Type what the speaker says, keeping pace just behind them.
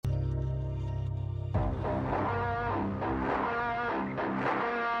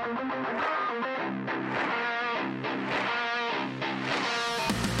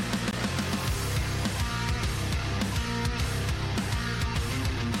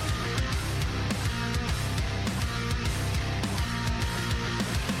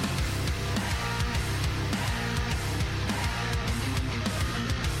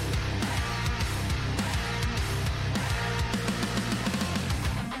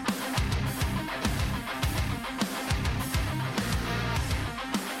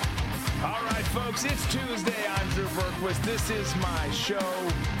folks. It's Tuesday. I'm Drew Berquist. This is my show.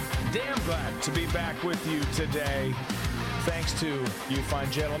 Damn glad to be back with you today. Thanks to you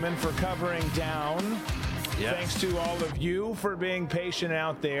fine gentlemen for covering down. Yes. Thanks to all of you for being patient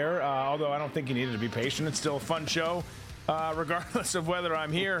out there. Although I don't think you needed to be patient. It's still a fun show, regardless of whether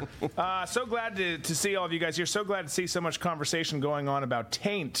I'm here. So glad to see all of you guys here. So glad to see so much conversation going on about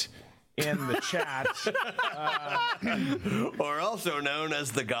Taint in the chat. Or also known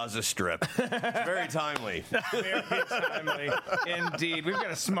as the Gaza Strip. It's very timely. Very timely. Indeed. We've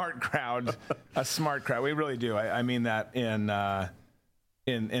got a smart crowd. A smart crowd. We really do. I mean that in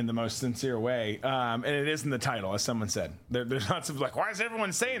the most sincere way. And it is in the title, as someone said. There's lots of like, why is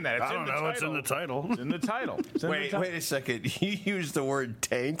everyone saying that? It's I don't know. It's in the title. It's in the title. Wait a second. You used the word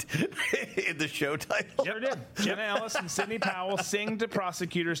taint in the show title? Sure did. Jenna, Ellis, and Sidney Powell sing to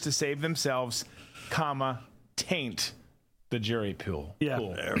prosecutors to save themselves, taint the jury pool. Yeah.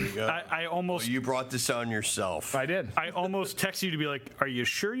 Cool. There we go. I almost... Well, you brought this on yourself. I did. I almost texted you to be like, are you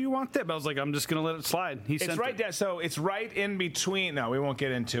sure you want that? But I was like, I'm just going to let it slide. He sent It's right there. So it's right in between. No, we won't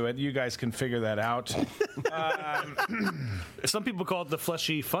get into it. You guys can figure that out. Some people call it the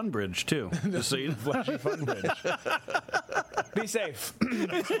fleshy fun bridge, too. Just so you know. Fleshy fun bridge. Be safe.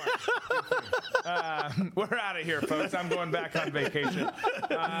 We're out of here, folks. I'm going back on vacation.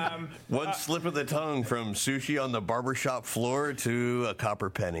 One slip of the tongue from sushi on the barbershop floor to a copper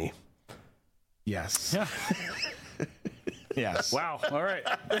penny. Yes. Yeah. Yes. Wow. All right.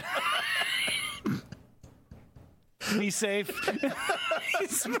 Be safe.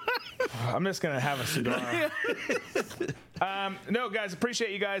 I'm just going to have a cigar. No, guys,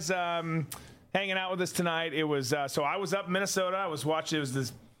 appreciate you guys hanging out with us tonight. It was so I was up in Minnesota. I was watching. It was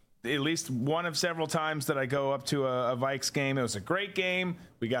this at least one of several times that I go up to a Vikes game. It was a great game.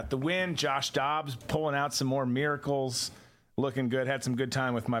 We got the win. Josh Dobbs pulling out some more miracles. Looking good. Had some good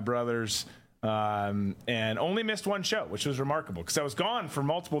time with my brothers. And only missed one show, which was remarkable because I was gone for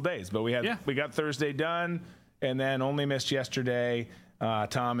multiple days. But we got Thursday done, and then only missed yesterday.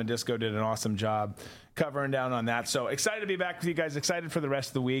 Tom and Disco did an awesome job covering down on that. So excited to be back with you guys. Excited for the rest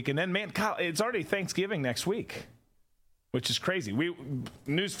of the week. And then, man, Kyle, it's already Thanksgiving next week, which is crazy.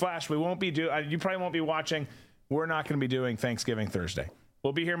 Newsflash, we won't be doing. You probably won't be watching. We're not going to be doing Thanksgiving Thursday.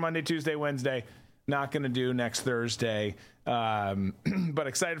 We'll be here Monday, Tuesday, Wednesday. Not going to do next Thursday. But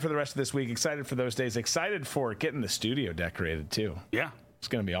excited for the rest of this week. Excited for those days. Excited for getting the studio decorated, too. Yeah. It's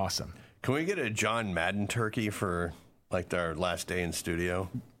going to be awesome. Can we get a John Madden turkey for, like, our last day in studio?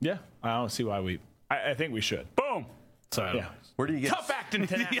 Yeah. I don't see why I think we should. Boom. Sorry. Yeah. Where do you get... Tough acting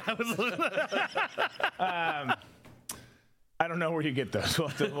tonight. I don't know where you get those.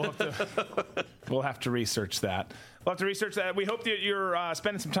 We'll have to research that. We'll have to research that. We hope that you're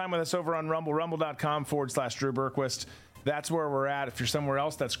spending some time with us over on Rumble, rumble.com/Drew Berquist. That's where we're at. If you're somewhere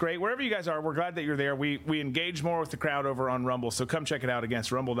else, that's great. Wherever you guys are, we're glad that you're there. We engage more with the crowd over on Rumble, so come check it out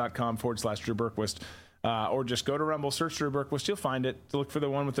against rumble.com/Drew Berquist. Or just go to Rumble, search Drew Berquist. You'll find it. Look for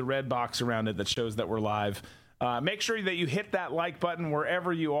the one with the red box around it that shows that we're live. Make sure that you hit that like button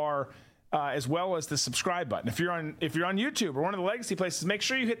wherever you are. As well as the subscribe button. If you're on YouTube or one of the legacy places, make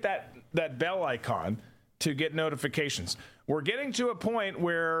sure you hit that bell icon to get notifications. We're getting to a point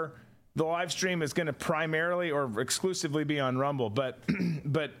where the live stream is going to primarily or exclusively be on Rumble, but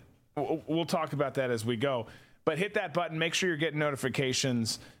we'll talk about that as we go. But hit that button. Make sure you're getting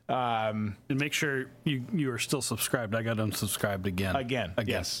notifications. And make sure you are still subscribed. I got unsubscribed again.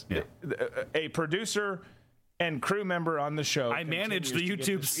 Yes. Yeah. A producer and crew member on the show. I managed the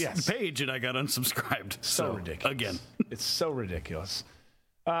YouTube page, and I got unsubscribed. So ridiculous. Again. It's so ridiculous.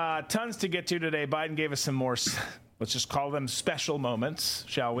 Tons to get to today. Biden gave us some more, let's just call them special moments,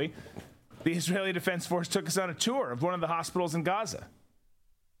 shall we? The Israeli Defense Force took us on a tour of one of the hospitals in Gaza.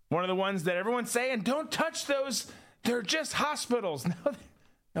 One of the ones that everyone's saying, don't touch those. They're just hospitals.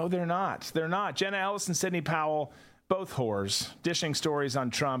 No, they're not. They're not. Jenna, Ellis, and Sidney Powell, both whores, dishing stories on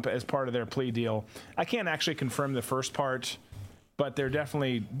Trump as part of their plea deal. I can't actually confirm the first part, but they're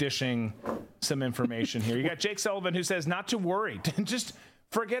definitely dishing some information here. You got Jake Sullivan who says not to worry. Just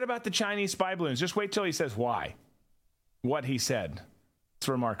forget about the Chinese spy balloons. Just wait till he says why. What he said. It's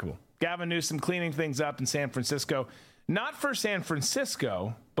remarkable. Gavin Newsom cleaning things up in San Francisco. Not for San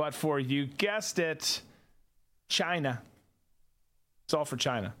Francisco, but for, you guessed it, China. It's all for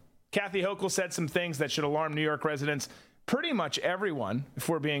China. Kathy Hochul said some things that should alarm New York residents. Pretty much everyone, if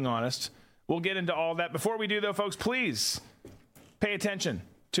we're being honest. We'll get into all that. Before we do, though, folks, please pay attention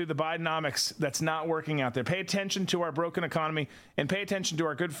to the Bidenomics that's not working out there. Pay attention to our broken economy and pay attention to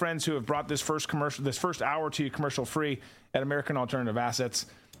our good friends who have brought this first hour to you commercial free at American Alternative Assets.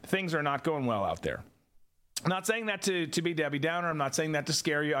 Things are not going well out there. I'm not saying that to be Debbie Downer. I'm not saying that to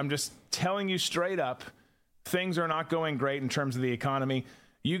scare you. I'm just telling you straight up, things are not going great in terms of the economy.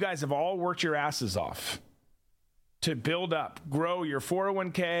 You guys have all worked your asses off to build up, grow your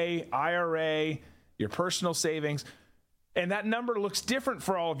 401k, IRA, your personal savings. And that number looks different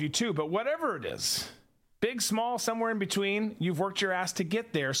for all of you too, but whatever it is, big, small, somewhere in between, you've worked your ass to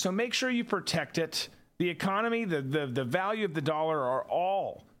get there. So make sure you protect it. The economy, the value of the dollar are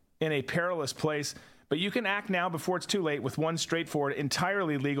all in a perilous place, but you can act now before it's too late with one straightforward,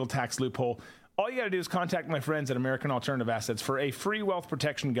 entirely legal tax loophole. All you got to do is contact my friends at American Alternative Assets for a free wealth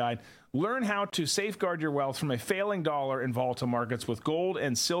protection guide. Learn how to safeguard your wealth from a failing dollar in volatile markets with gold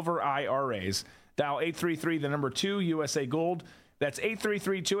and silver IRAs. Dial 833-2 USA Gold. That's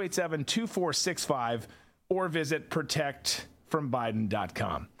 833-287-2465 or visit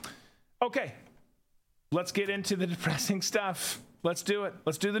protectfrombiden.com. Okay, let's get into the depressing stuff. Let's do it.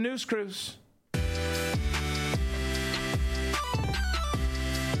 Let's do the news cruise.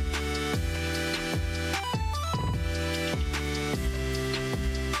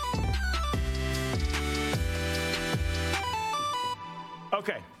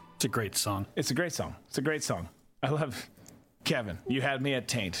 Okay. It's a great song. It's a great song. It's a great song. I love Kevin. You had me at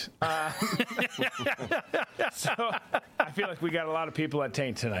Taint. So I feel like we got a lot of people at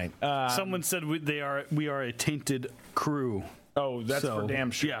Taint tonight. Someone said we are a tainted crew. Oh, that's for damn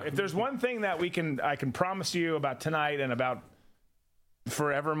sure. Yeah. If there's one thing that I can promise you about tonight and about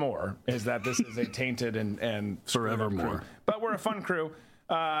forevermore is that this is a tainted and Forevermore. crew. But we're a fun crew,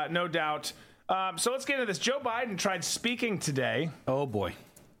 no doubt. So let's get into this. Joe Biden tried speaking today. Oh boy.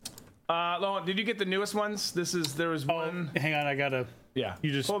 Did you get the newest ones? There was one. Hang on, I gotta. Yeah,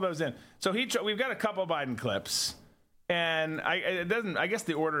 you just pull those in. So we've got a couple Biden clips, and I guess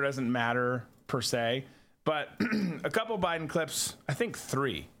the order doesn't matter per se, but a couple Biden clips. I think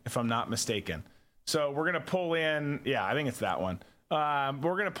 3, if I'm not mistaken. So we're gonna pull in. Yeah, I think it's that one.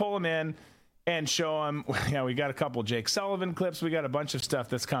 We're gonna pull them in and show them. Yeah, we got a couple Jake Sullivan clips. We got a bunch of stuff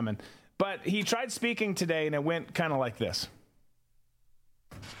that's coming. But he tried speaking today, and it went kind of like this.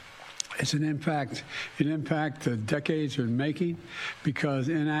 It's an impact that decades are making because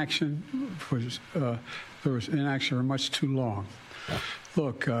inaction there was inaction for much too long.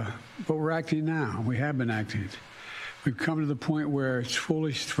 Look, but we're acting now. We have been acting. We've come to the point where it's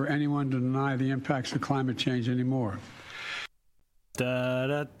foolish for anyone to deny the impacts of climate change anymore.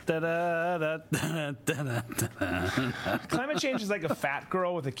 Climate change is like a fat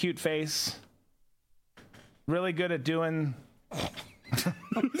girl with a cute face. Really good at doing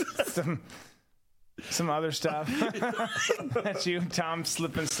some other stuff. That's you, Tom,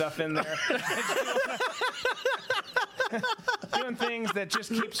 slipping stuff in there. Doing things that just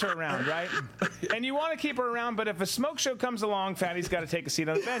keeps her around, right? And you want to keep her around, but if a smoke show comes along, Fatty's got to take a seat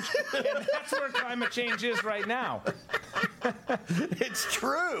on the bench. And that's where climate change is right now. It's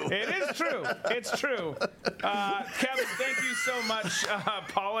true. It is true. It's true. Kevin, thank you so much.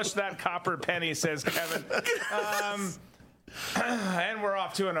 Polish that copper penny, says Kevin. And we're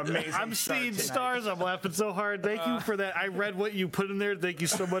off to an amazing I'm seeing stars. I'm laughing so hard. Thank you for that. I read what you put in there. Thank you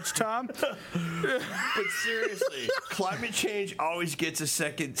so much, Tom. But seriously, climate change always gets a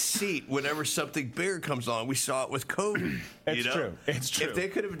second seat whenever something bigger comes on. We saw it with COVID. It's true. It's true. If they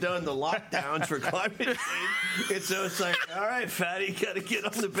could have done the lockdowns for climate change, it's like, all right, Fatty, got to get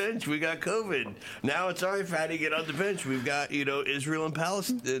on the bench. We got COVID. Now it's all right, Fatty, get on the bench. We've got, Israel and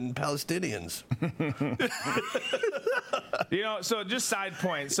Palestinians. So just side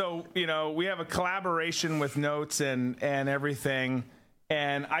point. So, we have a collaboration with Notes and everything.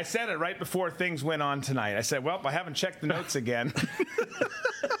 And I said it right before things went on tonight. I said, well, I haven't checked the notes again.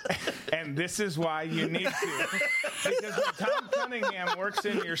 And this is why you need to. Because when Tom Cunningham works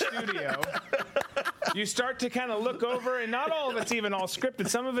in your studio, you start to kind of look over, and not all of it's even all scripted.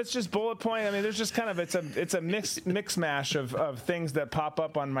 Some of it's just bullet point. I mean, there's just kind of, it's a mix mash of things that pop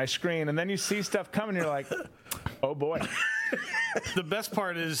up on my screen. And then you see stuff coming, and you're like, oh boy. The best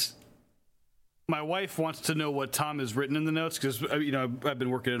part is my wife wants to know what Tom has written in the notes because, I've been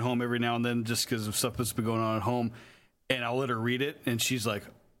working at home every now and then just because of stuff that's been going on at home. And I'll let her read it, and she's like,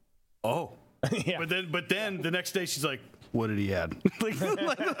 oh. Yeah. But then the next day she's like, what did he add?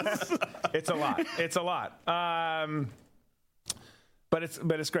 It's a lot. It's a lot. But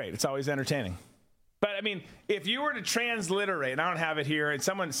it's great. It's always entertaining. But I mean, if you were to transliterate, and I don't have it here, and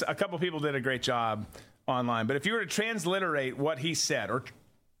a couple people did a great job online, but if you were to transliterate what he said or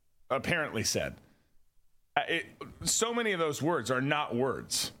apparently said, so many of those words are not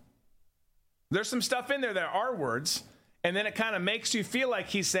words. There's some stuff in there that are words, and then it kind of makes you feel like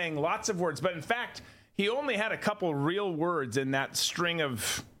he's saying lots of words, but in fact, he only had a couple real words in that string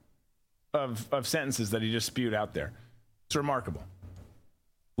of sentences that he just spewed out there. It's remarkable.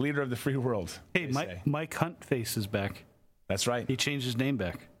 Leader of the free world. Hey, Mike Huntface is back. That's right. He changed his name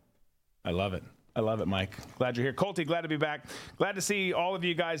back. I love it. I love it, Mike. Glad you're here. Colty, glad to be back. Glad to see all of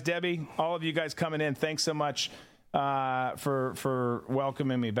you guys. Debbie, all of you guys coming in. Thanks so much for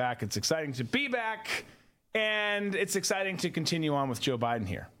welcoming me back. It's exciting to be back, and it's exciting to continue on with Joe Biden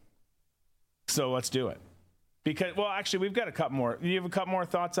here. So let's do it. Because, well, actually, we've got a couple more. You have a couple more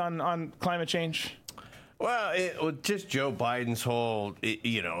thoughts on climate change? Well, just Joe Biden's whole,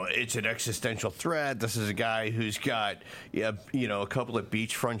 it's an existential threat. This is a guy who's got, a couple of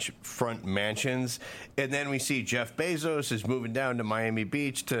beachfront mansions. And then we see Jeff Bezos is moving down to Miami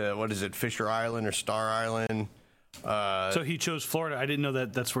Beach to, Fisher Island or Star Island. So he chose Florida. I didn't know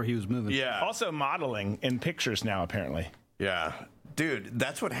that's where he was moving. Yeah. Also modeling in pictures now, apparently. Yeah. Dude,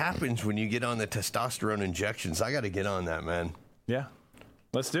 that's what happens when you get on the testosterone injections. I got to get on that, man. Yeah.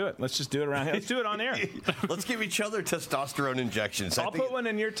 Let's do it. Let's just do it around here. Let's do it on air. Let's give each other testosterone injections. I'll put one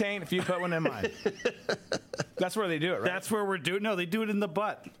in your taint if you put one in mine. That's where they do it, right? That's where we're doing. No, they do it in the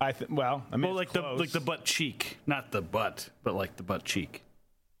butt. like the butt cheek, not the butt, but like the butt cheek.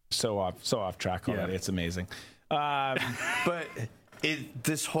 So off track already. Yeah. It's amazing. But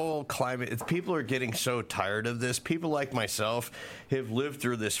this whole climate, people are getting so tired of this. People like myself have lived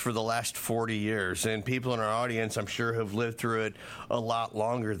through this for the last 40 years, and people in our audience, I'm sure, have lived through it a lot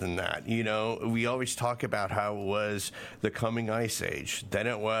longer than that. We always talk about how it was the coming ice age. Then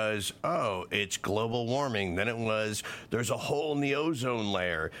it was, it's global warming. Then it was, there's a hole in the ozone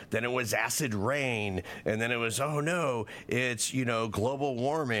layer. Then it was acid rain. And then it was, oh no, it's, global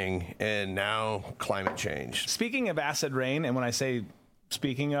warming. And now climate change. Speaking of acid rain, and when I say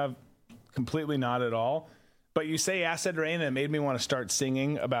speaking of, completely not at all, but you say acid rain and it made me want to start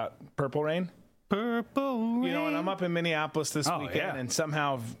singing about Purple Rain. Purple rain. And I'm up in Minneapolis this weekend and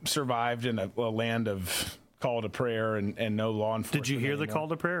somehow survived in a land of call to prayer and no law enforcement. Did you hear the call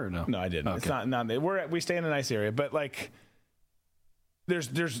to prayer or no? No, I didn't. Okay. It's not we stay in a nice area, but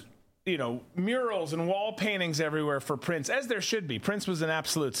there's murals and wall paintings everywhere for Prince, as there should be. Prince was an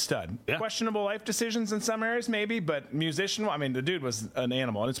absolute stud. Yeah. Questionable life decisions in some areas, maybe, but musician, the dude was an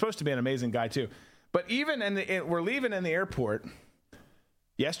animal, and it's supposed to be an amazing guy, too. But even we're leaving in the airport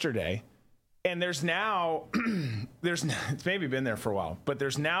yesterday, and there's now, it's maybe been there for a while, but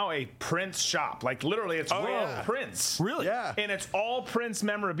there's now a Prince shop. Like, literally, it's Prince. Really? Yeah. And it's all Prince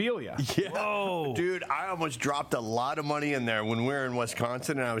memorabilia. Yeah. Whoa. Dude, I almost dropped a lot of money in there when we were in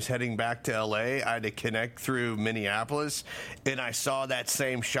Wisconsin and I was heading back to L.A. I had to connect through Minneapolis, and I saw that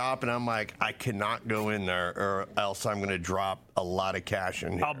same shop, and I'm like, I cannot go in there or else I'm going to drop a lot of cash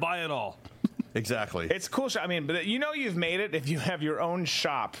in here. I'll buy it all. Exactly. It's cool. But you've made it if you have your own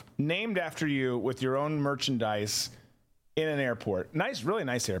shop named after you with your own merchandise in an airport. Really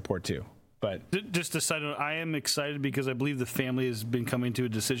nice airport, too. But just a side note, I am excited because I believe the family has been coming to a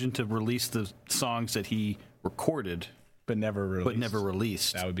decision to release the songs that he recorded but never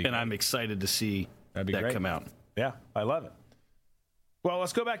released. That would be and great. I'm excited to see that great. come out. Yeah, I love it. Well,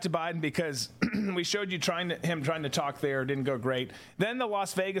 let's go back to Biden because we showed you him trying to talk there. Didn't go great. Then the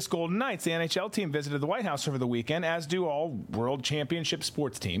Las Vegas Golden Knights, the NHL team, visited the White House over the weekend, as do all World Championship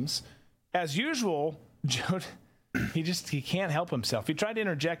sports teams. As usual, Joe, he can't help himself. He tried to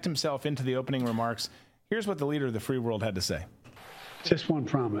interject himself into the opening remarks. Here's what the leader of the free world had to say. Just one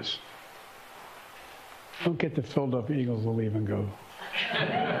promise. Don't get the Philadelphia Eagles to leave and go.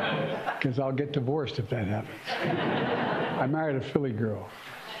 Because I'll get divorced if that happens. I married a Philly girl,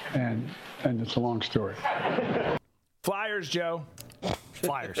 and it's a long story. Flyers, Joe.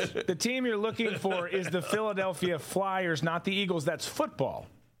 Flyers. The team you're looking for is the Philadelphia Flyers, not the Eagles. That's football.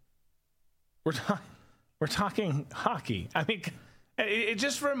 We're talking hockey. It's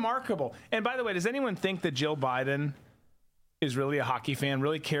just remarkable. And by the way, does anyone think that Jill Biden is really a hockey fan,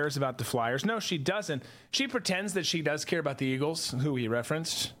 really cares about the Flyers? No, she doesn't. She pretends that she does care about the Eagles, who he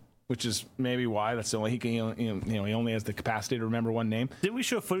referenced, which is maybe why that's the only he only has the capacity to remember one name. Didn't we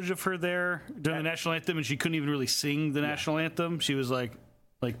show footage of her there during the national anthem, and she couldn't even really sing the national anthem? She was like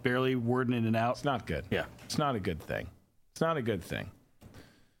barely wording in and out. It's not good. Yeah, it's not a good thing. It's not a good thing.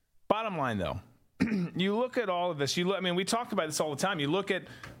 Bottom line, though, you look at all of this. We talk about this all the time. You look at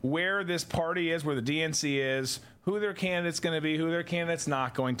where this party is, where the DNC is, who their candidate's going to be, who their candidate's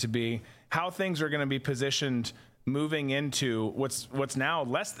not going to be, how things are going to be positioned moving into what's now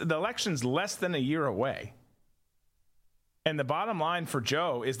the election's less than a year away. And the bottom line for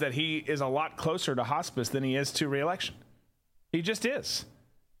Joe is that he is a lot closer to hospice than he is to re-election. He just is.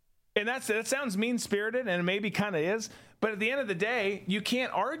 And that sounds mean-spirited, and it maybe kind of is, but at the end of the day, you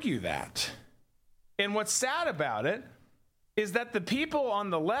can't argue that. And what's sad about it is that the people on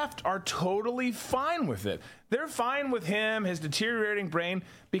the left are totally fine with it. They're fine with him, his deteriorating brain,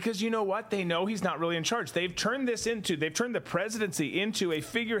 because you know what? They know he's not really in charge. They've turned the presidency into a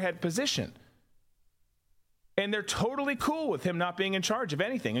figurehead position. And they're totally cool with him not being in charge of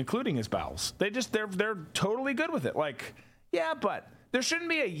anything, including his bowels. They're totally good with it. Like, yeah, but there shouldn't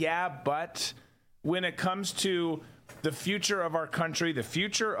be a yeah, but when it comes to the future of our country, the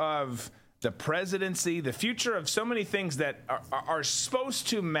future of the presidency, the future of so many things that are supposed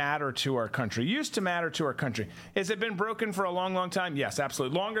to matter to our country, used to matter to our country. Has it been broken for a long, long time? Yes,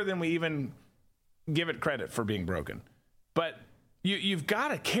 absolutely. Longer than we even give it credit for being broken. But you've got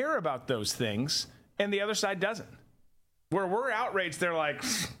to care about those things, and the other side doesn't. Where we're outraged, they're like,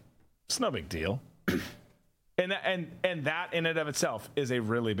 it's no big deal. And that in and of itself is a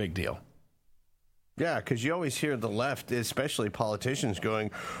really big deal. Yeah, because you always hear the left, especially politicians,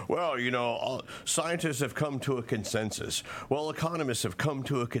 going, well, scientists have come to a consensus. Well, economists have come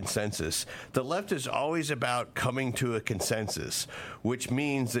to a consensus. The left is always about coming to a consensus, which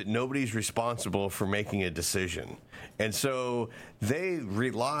means that nobody's responsible for making a decision. And so they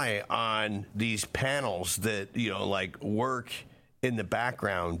rely on these panels that, work in the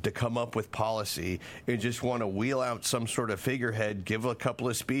background to come up with policy and just want to wheel out some sort of figurehead, give a couple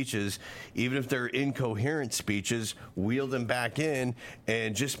of speeches, even if they're incoherent speeches, wheel them back in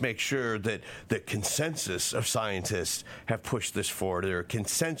and just make sure that the consensus of scientists have pushed this forward, or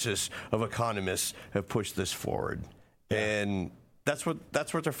consensus of economists have pushed this forward. Yeah. And that's what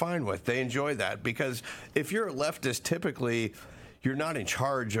they're fine with. They enjoy that, because if you're a leftist, typically you're not in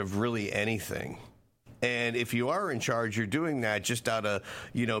charge of really anything. And if you are in charge, you're doing that just out of,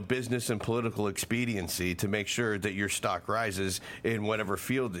 business and political expediency to make sure that your stock rises in whatever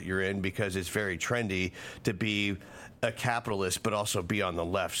field that you're in, because it's very trendy to be a capitalist but also be on the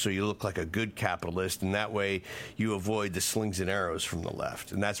left. So you look like a good capitalist, and that way you avoid the slings and arrows from the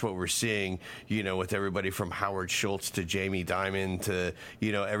left. And that's what we're seeing, with everybody from Howard Schultz to Jamie Dimon to,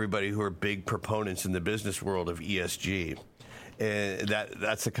 everybody who are big proponents in the business world of ESG. And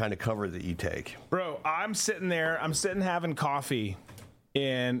that's the kind of cover that you take. Bro, I'm sitting having coffee,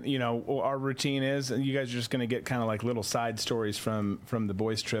 and our routine is, and you guys are just going to get kind of like little side stories from the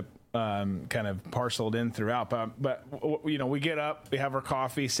boys trip, kind of parceled in throughout. But we get up, we have our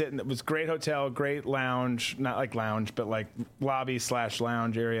coffee, sitting. It was great hotel, great lounge, not like lounge, but like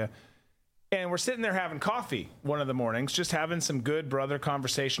lobby/lounge area. And we're sitting there having coffee one of the mornings, just having some good brother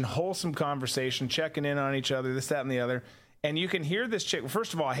conversation, wholesome conversation, checking in on each other, this, that, and the other. And you can hear this chick.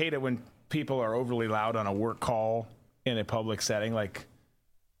 First of all, I hate it when people are overly loud on a work call in a public setting. Like,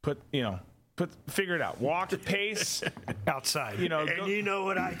 figure it out. Walk, pace, outside. And you know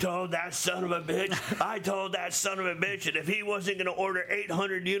what I told that son of a bitch? I told that son of a bitch that if he wasn't going to order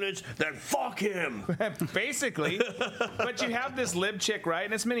 800 units, then fuck him. Basically. But you have this lib chick, right?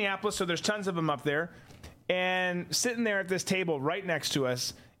 And it's Minneapolis, so there's tons of them up there. And sitting there at this table right next to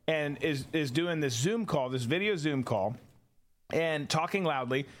us, and is doing this Zoom call, this video Zoom call, and talking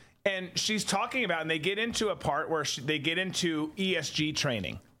loudly. And she's talking about, and they get into a part where they get into ESG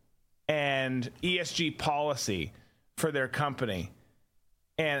training and ESG policy for their company.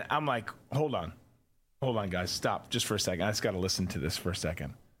 And I'm like, hold on, guys, stop just for a second. I just got to listen to this for a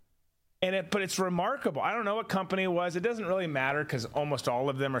second. But it's remarkable. I don't know what company it was. It doesn't really matter, because almost all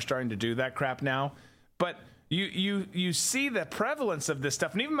of them are starting to do that crap now. But you see the prevalence of this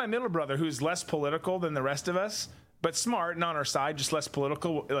stuff. And even my middle brother, who's less political than the rest of us, but smart and on our side, just less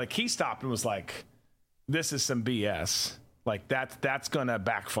political, like, he stopped and was like, this is some BS. Like, that's going to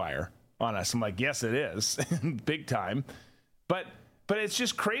backfire on us. I'm like, yes, it is. Big time. But it's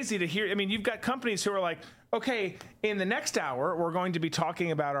just crazy to hear. I mean, you've got companies who are like, okay, in the next hour, we're going to be talking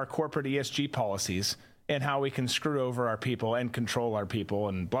about our corporate ESG policies and how we can screw over our people and control our people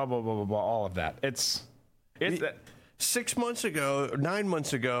and blah, blah, blah, blah, blah, all of that. It's 6 months ago, 9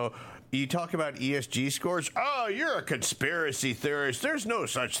 months ago, you talk about ESG scores. Oh, you're a conspiracy theorist. There's no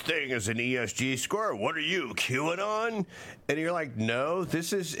such thing as an ESG score. What are you, QAnon? And you're like, no,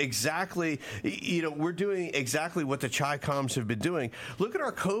 this is exactly, we're doing exactly what the Chi-Coms have been doing. Look at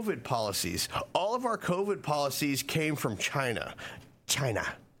our COVID policies. All of our COVID policies came from China.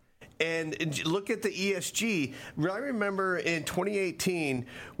 And look at the ESG. I remember in 2018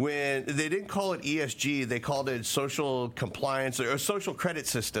 when they didn't call it ESG, they called it social compliance or social credit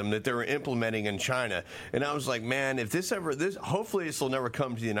system that they were implementing in China. And I was like, man, if hopefully this will never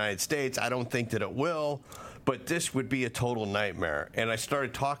come to the United States. I don't think that it will. but this would be a total nightmare. And I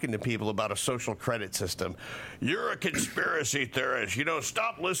started talking to people about a social credit system. You're a conspiracy theorist.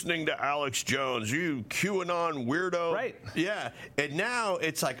 Stop listening to Alex Jones, you QAnon weirdo. Right. Yeah. And now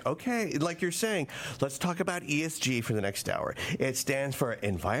it's like, okay, like you're saying, let's talk about ESG for the next hour. It stands for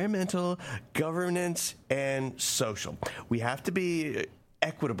environmental, governance, and social. We have to be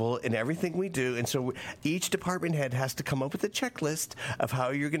equitable in everything we do, and so each department head has to come up with a checklist of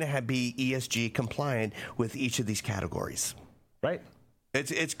how you're going to be ESG compliant with each of these categories. Right.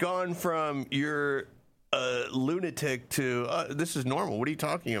 It's gone from you're a lunatic to this is normal. What are you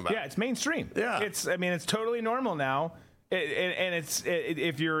talking about? Yeah, it's mainstream. Yeah, it's totally normal now, and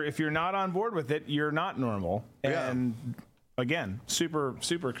if you're not on board with it, you're not normal. And again, super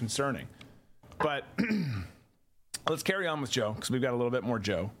concerning. But let's carry on with Joe, because we've got a little bit more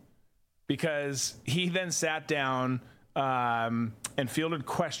Joe. Because he then sat down and fielded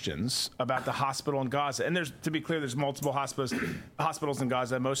questions about the hospital in Gaza. And to be clear, there's multiple hospitals in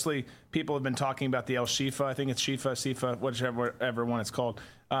Gaza. Mostly people have been talking about the El Shifa, I think it's Shifa, whichever one it's called,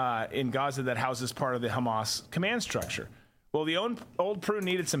 in Gaza that houses part of the Hamas command structure. Well, the old Prue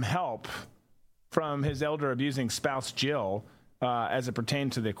needed some help from his elder abusing spouse, Jill, as it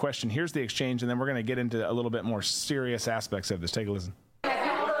pertained to the question. Here's the exchange, and then we're going to get into a little bit more serious aspects of this. Take a listen. Have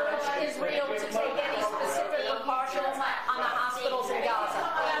you urged Israel to take any specific precautions on the hospitals in Gaza?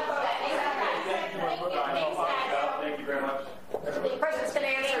 Thank you very much. The president's going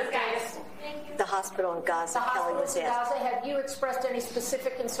to answer, guys. The hospital in Gaza, The Kelly was hospitals in asked. Gaza, have you expressed any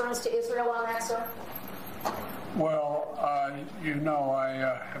specific concerns to Israel on that, sir? Well, I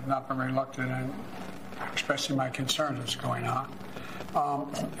have not been reluctant in expressing my concerns what's going on.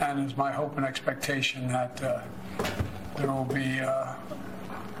 And it's my hope and expectation that there will be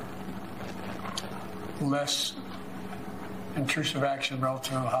less intrusive action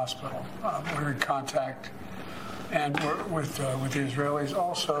relative to the hospital. We're in contact and with the Israelis.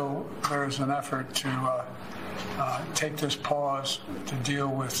 Also, there's an effort to take this pause to deal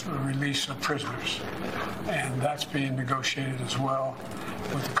with the release of prisoners. And that's being negotiated as well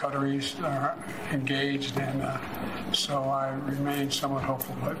with the Qataris that are engaged. And so I remain somewhat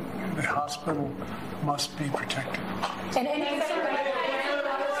hopeful. But the hospital must be protected. And any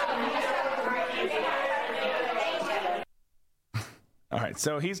All right,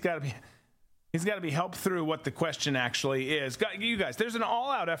 so he's got to be helped through what the question actually is. You guys, there's an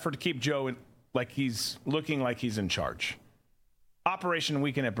all-out effort to keep Joe looking like he's in charge. Operation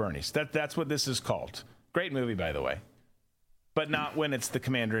Weekend at Bernie's. That's what this is called. Great movie, by the way, but not when it's the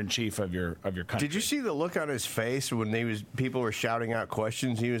commander-in-chief of your country. Did you see the look on his face when people were shouting out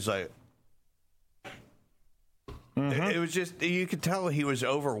questions? He was like, it was just, you could tell he was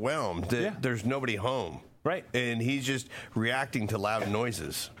overwhelmed that there's nobody home. Right. And he's just reacting to loud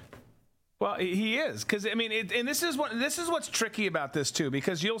noises. Well, he is, because and this is what's tricky about this too,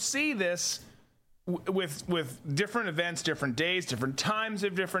 because you'll see this with different events, different days, different times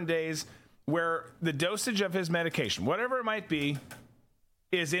of different days, where the dosage of his medication, whatever it might be,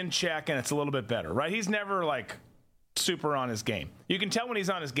 is in check and it's a little bit better, right? He's never super on his game. You can tell when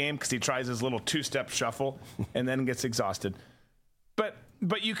he's on his game because he tries his little two-step shuffle and then gets exhausted.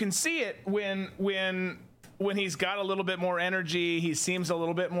 But you can see it when he's got a little bit more energy, he seems a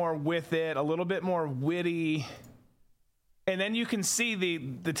little bit more with it, a little bit more witty. And then you can see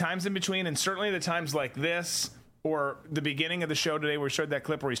the times in between, and certainly the times like this, or the beginning of the show today where we showed that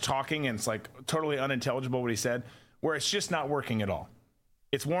clip where he's talking and it's totally unintelligible what he said, where it's just not working at all.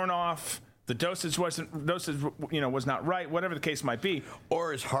 It's worn off. The dosage was not right, whatever the case might be.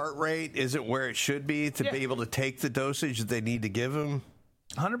 Or his heart rate isn't where it should be to be able to take the dosage that they need to give him.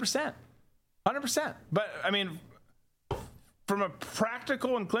 100%. But, from a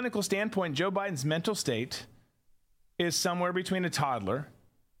practical and clinical standpoint, Joe Biden's mental state is somewhere between a toddler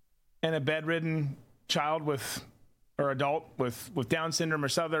and a bedridden child or adult with Down syndrome or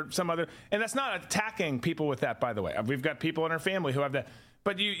some other. And that's not attacking people with that, by the way. We've got people in our family who have that.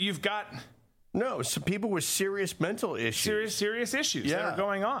 But you've got... No, some people with serious mental issues. Serious issues that are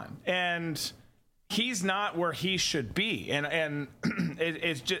going on. And... he's not where he should be, and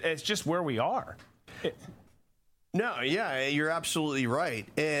it's just where we are. You're absolutely right.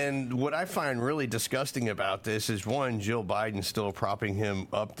 And what I find really disgusting about this is, one, Jill Biden still propping him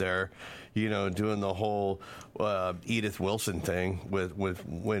up there, doing the whole Edith Wilson thing with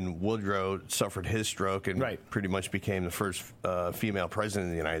when Woodrow suffered his stroke and pretty much became the first female president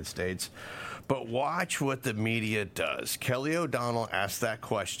of the United States. But watch what the media does. Kelly O'Donnell asked that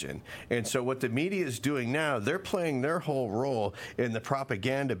question. And so what the media is doing now, they're playing their whole role in the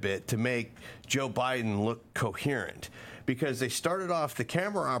propaganda bit to make Joe Biden look coherent. Because they started off, the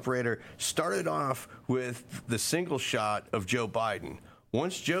camera operator started off with the single shot of Joe Biden.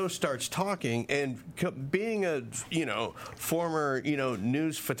 Once Joe starts talking, and being a, former,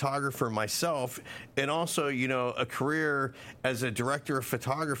 news photographer myself, and also, a career as a director of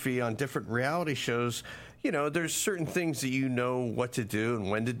photography on different reality shows, there's certain things that what to do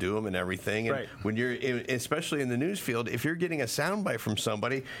and when to do them and everything. And right. when you're, especially in the news field, if you're getting a soundbite from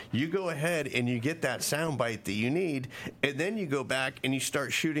somebody, you go ahead and you get that soundbite that you need, and then you go back and you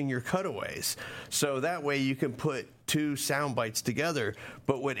start shooting your cutaways. So that way you can put two sound bites together.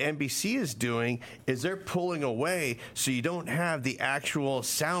 But what NBC is doing is they're pulling away so you don't have the actual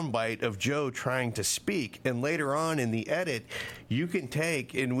sound bite of Joe trying to speak. And later on in the edit, you can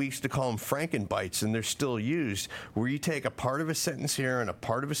take, and we used to call them Frankenbites, and they're still used, where you take a part of a sentence here and a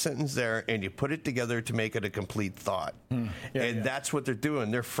part of a sentence there, and you put it together to make it a complete thought. That's what they're doing.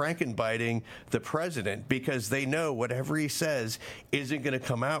 They're Frankenbiting the president because they know whatever he says isn't going to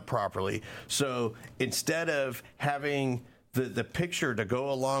come out properly. So instead of having the picture to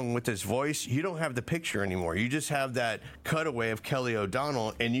go along with his voice, you don't have the picture anymore. You just have that cutaway of Kelly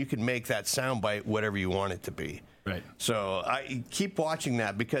O'Donnell, and you can make that soundbite whatever you want it to be. Right. So I keep watching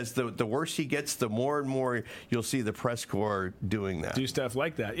that, because the worse he gets, the more and more you'll see the press corps doing that. Do stuff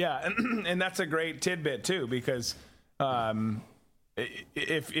like that. Yeah. And that's a great tidbit, too, because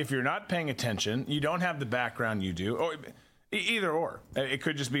if you're not paying attention, you don't have the background you do, or either or. It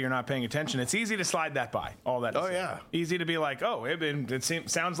could just be you're not paying attention. It's easy to slide that by, all that. Oh, yeah. Easy to be like, it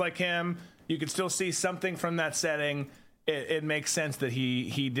sounds like him. You can still see something from that setting. It makes sense that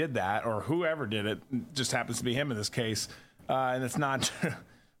he did that, or whoever did it. Just happens to be him in this case. And it's not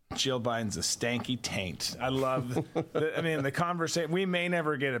Jill Biden's a stanky taint. I love the conversation. We may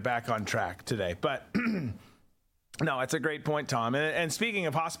never get it back on track today, but no, it's a great point, Tom. And speaking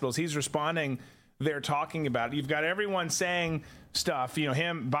of hospitals, he's responding. They're talking about it. You've got everyone saying stuff,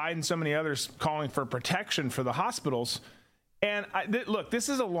 him, Biden, so many others calling for protection for the hospitals. And look, this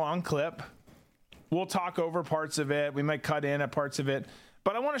is a long clip. We'll talk over parts of it. We might cut in at parts of it,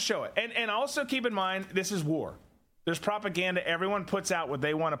 but I want to show it. And also keep in mind, this is war. There's propaganda. Everyone puts out what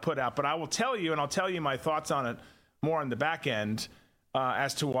they want to put out, but I will tell you, and I'll tell you my thoughts on it more on the back end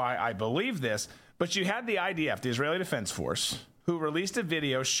as to why I believe this. But you had the IDF, the Israeli Defense Force, who released a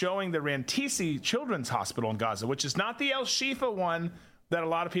video showing the Rantisi Children's Hospital in Gaza, which is not the El Shifa one that a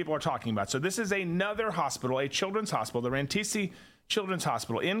lot of people are talking about. So this is another hospital, a children's hospital, the Rantisi Children's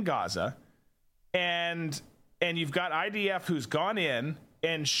Hospital in Gaza. And you've got IDF who's gone in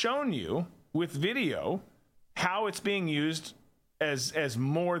and shown you with video how it's being used as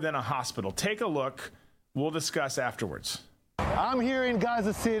more than a hospital. Take a look. We'll discuss afterwards. I'm here in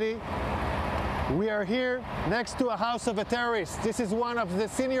Gaza City. We are here next to a house of a terrorist. This is one of the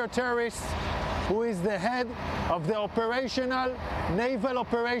senior terrorists who is the head of the operational naval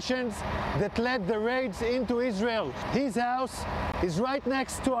operations that led the raids into Israel. His house is right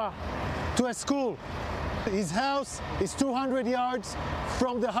next to a school. His house is 200 yards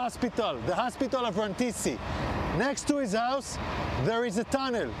from the hospital of Rantisi. Next to his house, there is a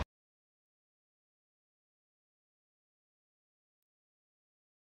tunnel.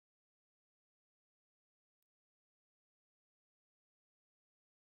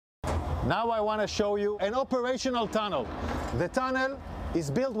 Now I want to show you an operational tunnel. The tunnel is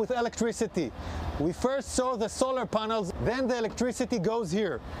built with electricity. We first saw the solar panels, then the electricity goes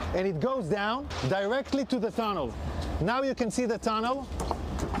here, and it goes down directly to the tunnel. Now you can see the tunnel.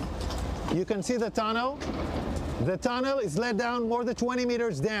 You can see the tunnel. The tunnel is let down more than 20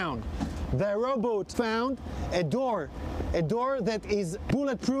 meters down. The rowboat found a door that is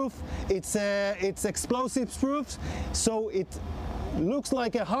bulletproof. It's explosives proof, so it looks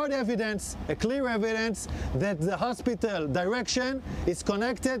like a hard evidence, a clear evidence that the hospital direction is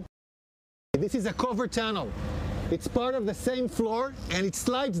connected. This is a covered tunnel. It's part of the same floor, and it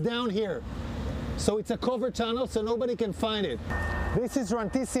slides down here. So it's a covered tunnel, so nobody can find it. This is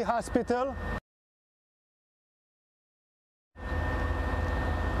Rantisi Hospital.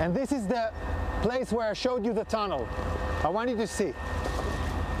 And this is the place where I showed you the tunnel. I want you to see.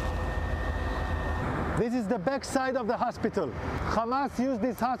 This is the back side of the hospital. Hamas used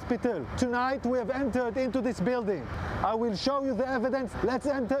this hospital. Tonight we have entered into this building. I will show you the evidence. Let's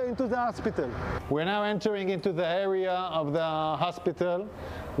enter into the hospital. We're now entering into the area of the hospital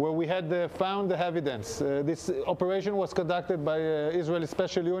where we had found the evidence. This operation was conducted by Israeli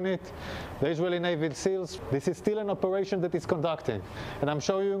Special Unit, the Israeli Navy SEALs. This is still an operation that is conducting, and I'm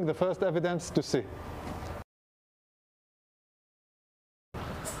showing you the first evidence to see.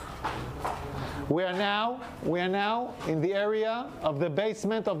 We are now in the area of the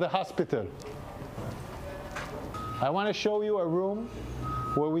basement of the hospital. I want to show you a room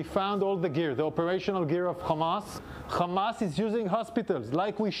where we found all the gear, the operational gear of Hamas. Hamas is using hospitals,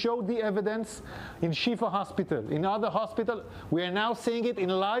 like we showed the evidence in Shifa Hospital. In other hospitals, we are now seeing it in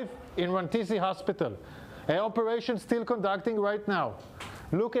live in Rantisi Hospital. An operation still conducting right now.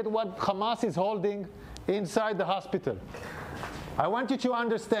 Look at what Hamas is holding inside the hospital. I want you to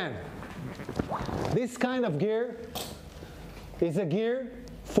understand, this kind of gear is a gear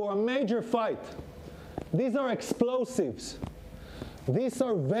for a major fight. These are explosives. These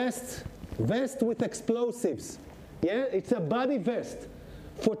are vests with explosives. Yeah, it's a body vest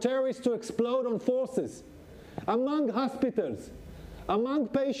for terrorists to explode on forces. Among hospitals, among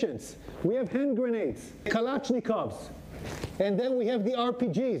patients, we have hand grenades, Kalashnikovs, and then we have the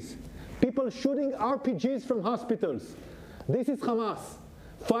RPGs. People shooting RPGs from hospitals. This is Hamas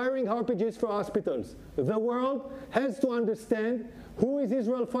firing RPGs for hospitals. The world has to understand who is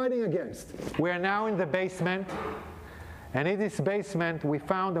Israel fighting against. We are now in the basement, and in this basement we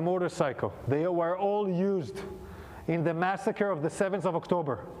found a motorcycle. They were all used in the massacre of the 7th of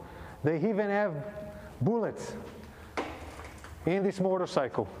October. They even have bullets in this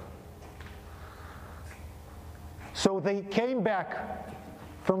motorcycle. So they came back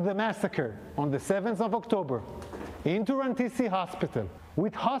from the massacre on the 7th of October into Rantisi Hospital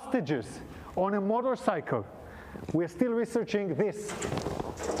with hostages on a motorcycle. We're still researching this.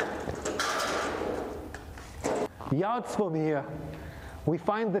 Yards from here, we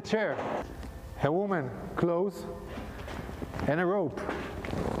find the chair, a woman, clothes, and a rope.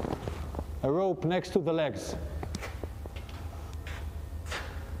 A rope next to the legs.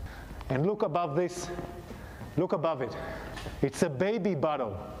 And look above this, look above it. It's a baby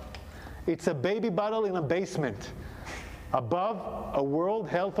bottle. It's a baby bottle in a basement, above a World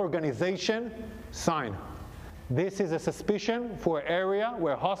Health Organization sign. This is a suspicion for an area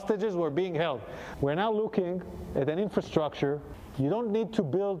where hostages were being held. We're now looking at an infrastructure. You don't need to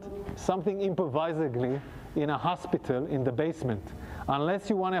build something improvisingly in a hospital in the basement. Unless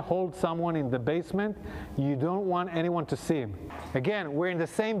you want to hold someone in the basement, you don't want anyone to see him. Again, we're in the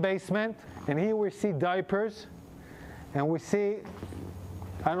same basement, and here we see diapers, and we see,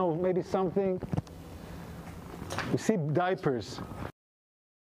 I don't know, maybe something. We see diapers.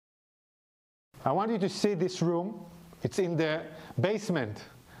 I want you to see this room. It's in the basement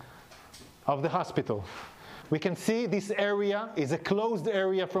of the hospital. We can see this area is a closed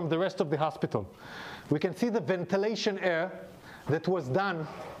area from the rest of the hospital. We can see the ventilation air that was done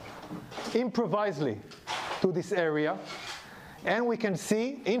improvisely to this area. And we can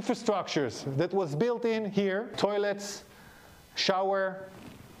see infrastructures that was built in here, toilets, shower,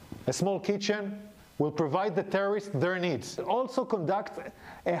 a small kitchen, will provide the terrorists their needs. Also conduct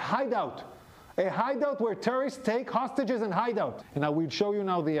a hideout where terrorists take hostages and hide out. And I will show you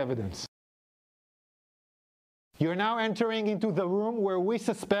now the evidence. You're now entering into the room where we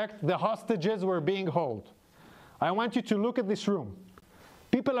suspect the hostages were being held. I want you to look at this room.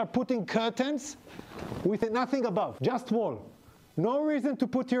 People are putting curtains with nothing above, just wall. No reason to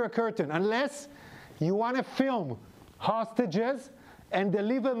put here a curtain unless you want to film hostages and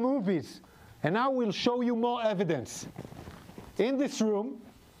deliver movies. And now we'll show you more evidence. In this room,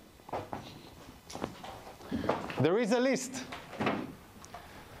 there is a list.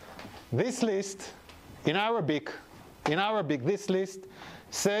 This list, in Arabic, this list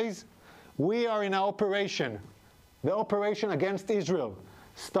says, we are in an operation. The operation against Israel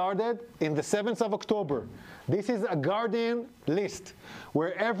started in the 7th of October. This is a Guardian list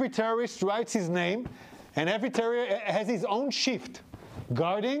where every terrorist writes his name and every terrorist has his own shift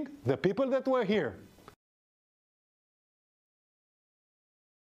guarding the people that were here.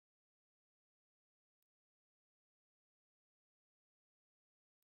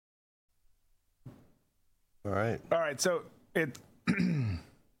 All right. So it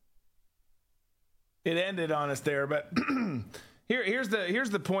it ended on us there, but here's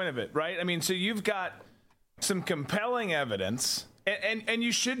the point of it, right? I mean, so you've got some compelling evidence, and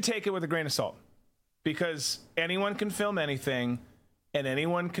you should take it with a grain of salt, because anyone can film anything, and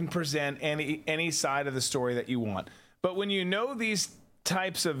anyone can present any side of the story that you want. But when you know these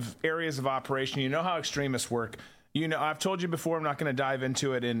types of areas of operation, you know how extremists work. You know, I've told you before, I'm not going to dive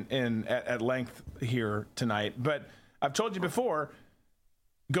into it at length here tonight, but I've told you before,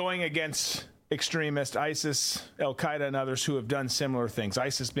 going against extremist ISIS, Al-Qaeda, and others who have done similar things.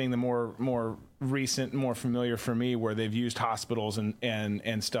 ISIS being the more recent, more familiar for me, where they've used hospitals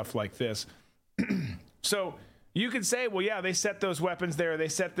and stuff like this. So you could say, well, yeah, they set those weapons there, they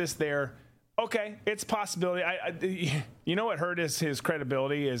set this there. Okay, it's a possibility. You know what hurt his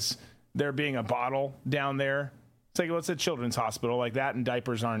credibility is there being a bottle down there. It's like, well, it's a children's hospital like that, and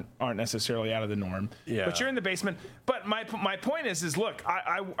diapers aren't necessarily out of the norm. Yeah. But you're in the basement. But my point is look,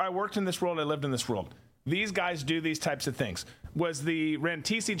 I worked in this world, I lived in this world. These guys do these types of things. Was the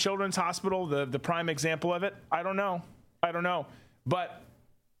Rantisi Children's Hospital the prime example of it? I don't know. But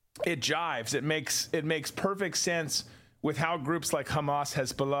it jives. It makes perfect sense with how groups like Hamas,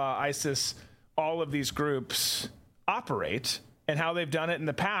 Hezbollah, ISIS, all of these groups operate and how they've done it in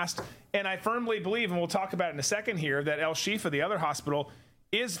the past. And I firmly believe, and we'll talk about it in a second here, that El Shifa, the other hospital,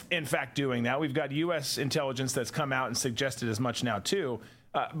 is in fact doing that. We've got U.S. intelligence that's come out and suggested as much now too.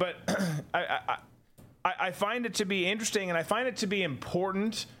 But I find it to be interesting, and I find it to be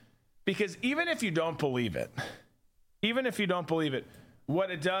important, because even if you don't believe it,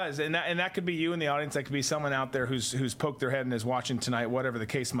 what it does, and that could be you in the audience, that could be someone out there who's poked their head and is watching tonight, whatever the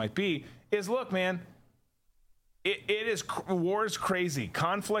case might be, is look, man, war is crazy.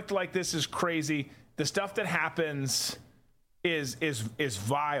 Conflict like this is crazy. The stuff that happens is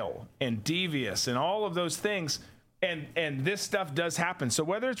vile and devious and all of those things. And this stuff does happen. So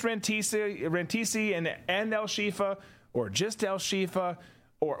whether it's Rantisi and El Shifa, or just El Shifa,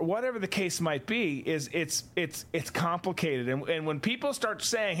 or whatever the case might be, it's complicated. And when people start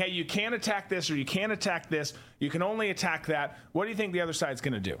saying, hey, you can't attack this, or you can't attack this, you can only attack that, what do you think the other side's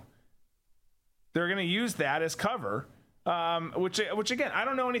going to do? They're going to use that as cover, which again, I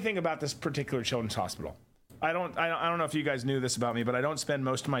don't know anything about this particular children's hospital. I don't know if you guys knew this about me, but I don't spend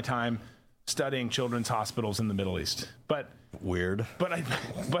most of my time studying children's hospitals in the Middle East. But weird. But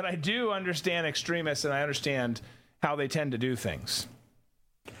I do understand extremists, and I understand how they tend to do things.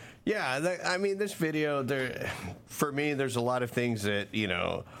 Yeah, I mean, this video, for me, there's a lot of things that,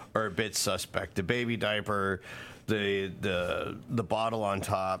 are a bit suspect. The baby diaper, the bottle on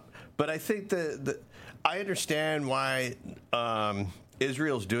top. But I think I understand why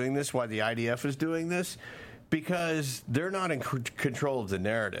Israel's doing this, why the IDF is doing this, because they're not in control of the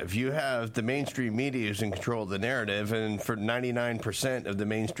narrative. You have the mainstream media is in control of the narrative, and for 99% of the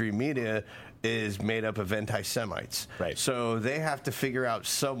mainstream media is made up of anti-Semites. Right. So they have to figure out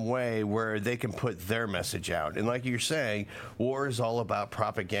some way where they can put their message out. And like you're saying, war is all about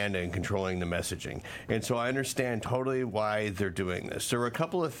propaganda and controlling the messaging. And so I understand totally why they're doing this. There were a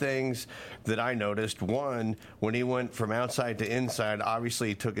couple of things that I noticed. One, when he went from outside to inside, obviously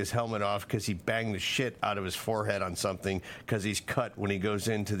he took his helmet off because he banged the shit out of his forehead on something, because he's cut when he goes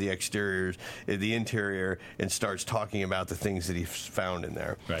into the interior, and starts talking about the things that he found in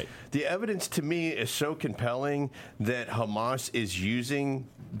there. Right. The evidence to me is so compelling that Hamas is using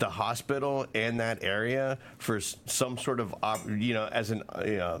the hospital and that area for some sort of, as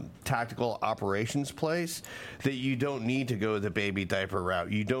a tactical operations place, that you don't need to go the baby diaper route.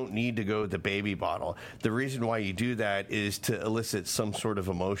 You don't need to go the baby bottle. The reason why you do that is to elicit some sort of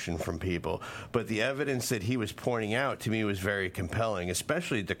emotion from people. But the evidence that he was pointing out to me was very compelling,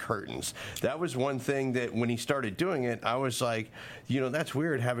 especially the curtains. That was one thing that when he started doing it, I was like, that's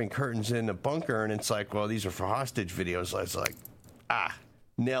weird having curtains in a bunker, and it's like, well, these are for hostage videos. I was like,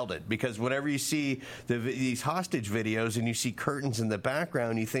 nailed it. Because whenever you see these hostage videos and you see curtains in the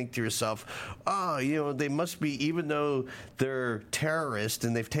background, you think to yourself, they must be, even though they're terrorists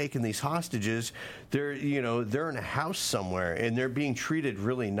and they've taken these hostages, they're in a house somewhere and they're being treated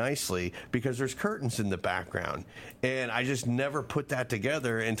really nicely because there's curtains in the background. And I just never put that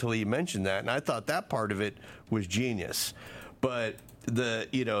together until he mentioned that, and I thought that part of it was genius. But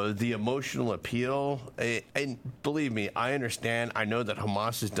the emotional appeal, and believe me, I understand. I know that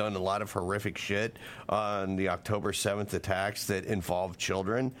Hamas has done a lot of horrific shit on the October 7th attacks that involved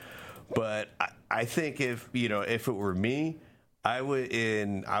children. But I think if it were me, I was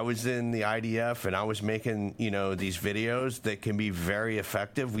in the IDF and I was making, these videos that can be very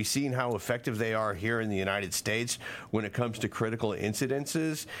effective. We've seen how effective they are here in the United States when it comes to critical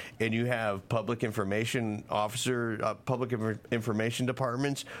incidences, and you have public information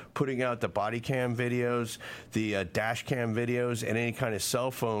departments putting out the body cam videos, the dash cam videos, and any kind of cell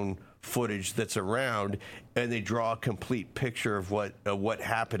phone footage that's around, and they draw a complete picture of what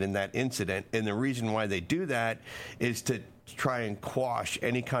happened in that incident. And the reason why they do that is to try and quash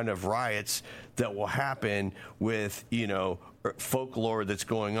any kind of riots that will happen with, folklore that's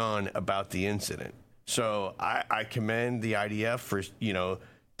going on about the incident. So I commend the IDF for,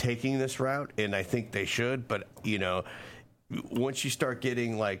 taking this route, and I think they should. But, once you start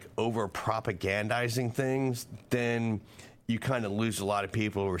getting like over propagandizing things, then you kind of lose a lot of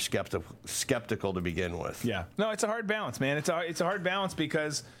people who are skeptical to begin with. Yeah. No, it's a hard balance, man. It's a hard balance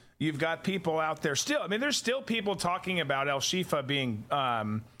because you've got people out there still. I mean, there's still people talking about El Shifa being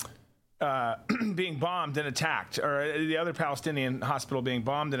being bombed and attacked, or the other Palestinian hospital being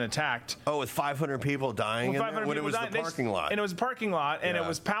bombed and attacked. Oh, with 500 people dying when it was the parking lot. And it was a parking lot, and it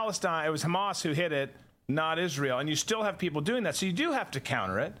was Palestine. It was Hamas who hit it, not Israel. And you still have people doing that. So you do have to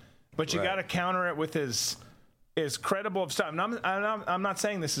counter it, but you got to counter it with as credible of stuff. And I'm not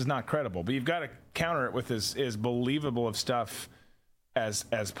saying this is not credible, but you've got to counter it with as believable of stuff as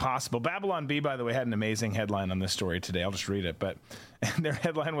possible. Babylon Bee, by the way, had an amazing headline on this story today. I'll just read it. But their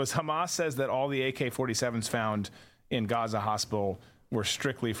headline was, Hamas says that all the AK-47s found in Gaza hospital were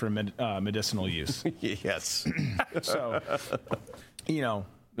strictly for medicinal use. Yes. So,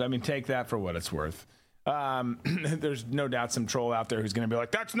 take that for what it's worth. There's no doubt some troll out there who's going to be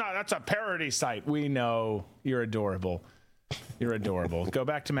like, that's a parody site. We know. You're adorable. You're adorable. Go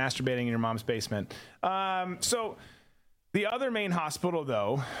back to masturbating in your mom's basement. So the other main hospital,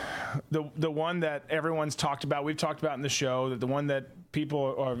 though, the one that everyone's talked about, we've talked about in the show, that the one that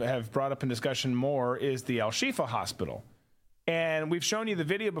people have brought up in discussion more is the El Shifa hospital. And we've shown you the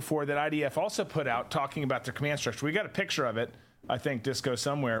video before that IDF also put out talking about their command structure. We got a picture of it, I think, Disco,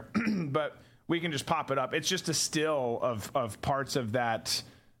 somewhere, but we can just pop it up. It's just a still of parts of that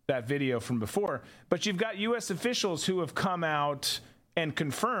video from before. But you've got U.S. officials who have come out and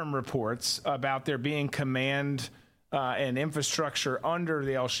confirmed reports about there being command and infrastructure under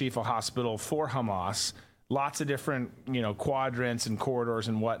the El Shifa hospital for Hamas. Lots of different, quadrants and corridors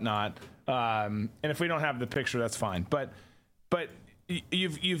and whatnot. And if we don't have the picture, that's fine. But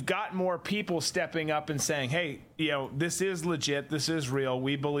you've got more people stepping up and saying, hey, this is legit. This is real.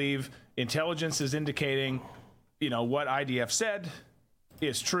 We believe intelligence is indicating, what IDF said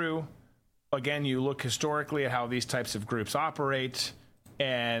is true. Again, you look historically at how these types of groups operate,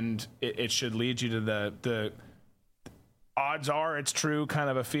 and it should lead you to the odds are it's true kind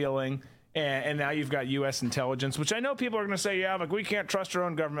of a feeling. And now you've got U.S. intelligence, which I know people are going to say, yeah, like we can't trust our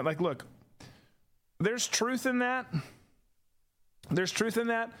own government. Like, look, there's truth in that. There's truth in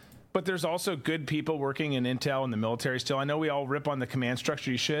that, but there's also good people working in intel and the military still. I know we all rip on the command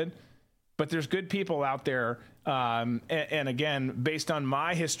structure, you should, but there's good people out there. And again, based on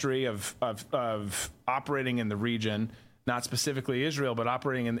my history of operating in the region, not specifically Israel, but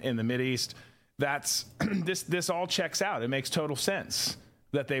operating in the Mideast, that's this all checks out. It makes total sense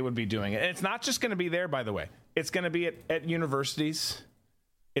that they would be doing it. And it's not just going to be there, by the way. It's going to be at universities.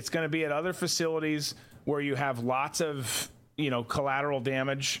 It's going to be at other facilities where you have lots of collateral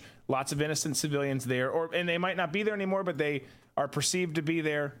damage, lots of innocent civilians there, and they might not be there anymore, but they are perceived to be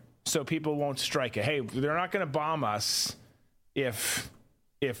there, so people won't strike it. Hey, they're not going to bomb us if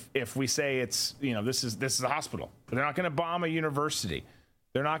we say it's this is a hospital. They're not going to bomb a university.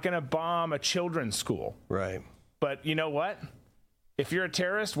 They're not going to bomb a children's school. Right. But you know what? If you're a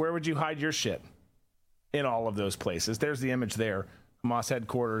terrorist, where would you hide your shit? In all of those places. There's the image there. Hamas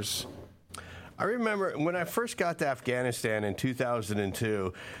headquarters. I remember when I first got to Afghanistan in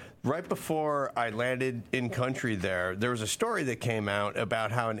 2002, right before I landed in country there was a story that came out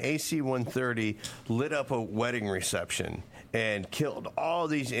about how an AC-130 lit up a wedding reception and killed all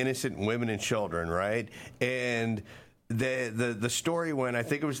these innocent women and children, right? And the story went, I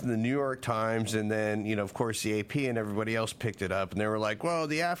think it was in the New York Times, and then, of course, the AP and everybody else picked it up, and they were like, well,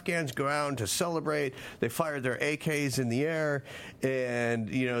 the Afghans go out to celebrate. They fired their AKs in the air, and,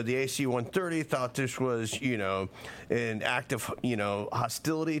 the AC-130 thought this was, an act of,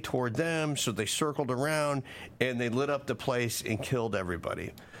 hostility toward them, so they circled around, and they lit up the place and killed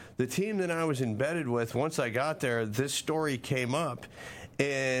everybody. The team that I was embedded with, once I got there, this story came up,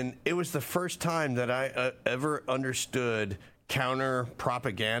 and it was the first time that I ever understood counter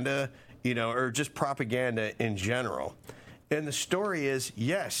propaganda, or just propaganda in general. And the story is,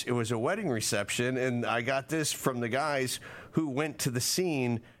 yes, it was a wedding reception, and I got this from the guys who went to the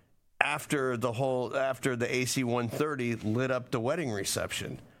scene after the AC-130 lit up the wedding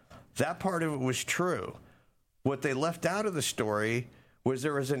reception. That part of it was true. What they left out of the story was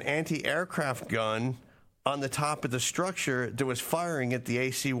there was an anti-aircraft gun on the top of the structure that was firing at the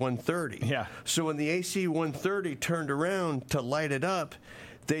AC-130. Yeah. So when the AC-130 turned around to light it up,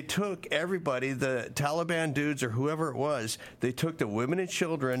 they took everybody, the Taliban dudes or whoever it was, they took the women and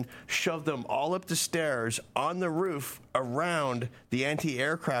children, shoved them all up the stairs on the roof around the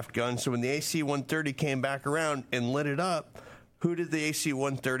anti-aircraft gun. So when the AC-130 came back around and lit it up, Who did the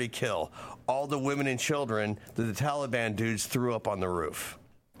AC-130 kill? All the women and children that the Taliban dudes threw up on the roof.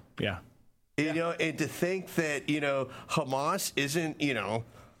 Yeah. You know, and to think that, you know, Hamas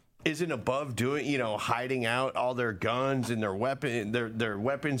isn't above doing, you know, hiding out all their guns and their weapons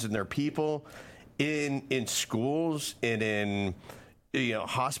and their people in schools and in, you know,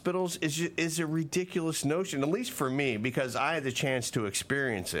 hospitals is a ridiculous notion, at least for me, because I had the chance to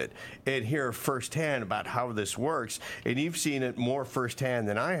experience it and hear firsthand about how this works. And you've seen it more firsthand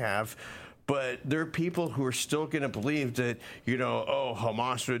than I have. But there are people who are still going to believe that, you know, oh,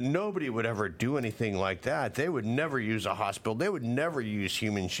 Hamas, nobody would ever do anything like that. They would never use a hospital. They would never use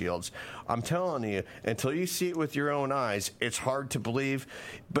human shields. I'm telling you, until you see it with your own eyes, it's hard to believe.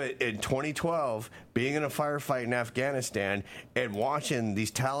 But in 2012, being in a firefight in Afghanistan and watching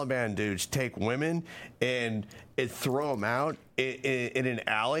these Taliban dudes take women and throw them out in an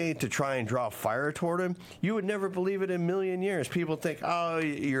alley to try and draw fire toward them, you would never believe it in a million years. People think, oh,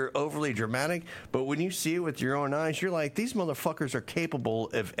 you're overly dramatic. But when you see it with your own eyes, you're like, these motherfuckers are capable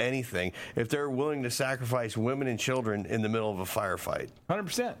of anything if they're willing to sacrifice women and children in the middle of a firefight.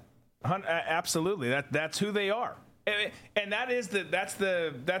 100%. Absolutely. That's who they are. And that's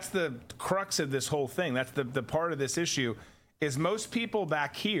the crux of this whole thing. That's the part of this issue is most people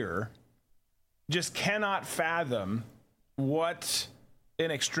back here just cannot fathom what an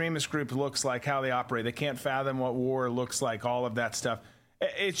extremist group looks like, how they operate. They can't fathom what war looks like, all of that stuff.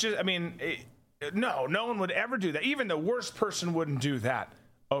 It's just, I mean, no one would ever do that. Even the worst person wouldn't do that.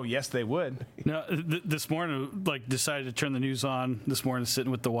 Oh, yes, they would. No, this morning, like, decided to turn the news on this morning,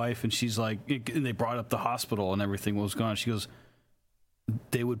 sitting with the wife, and she's like, and they brought up the hospital and everything was going on. She goes,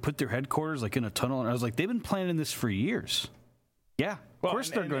 they would put their headquarters, like, in a tunnel. And I was like, they've been planning this for years. Yeah. Of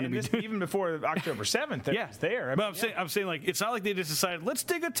course they're going to be doing even before October 7th. It was there. I'm saying, like, it's not like they just decided, let's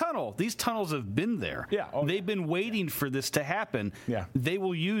dig a tunnel. These tunnels have been there. Yeah. They've been waiting for this to happen. Yeah. They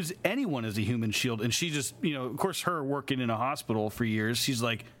will use anyone as a human shield. And she just, you know, of course, her working in a hospital for years, she's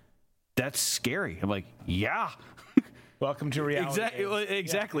like, that's scary. I'm like, yeah. Welcome to reality.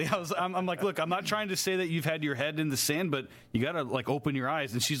 Exactly. Yeah. I'm like, look, I'm not trying to say that you've had your head in the sand, but you got to, like, open your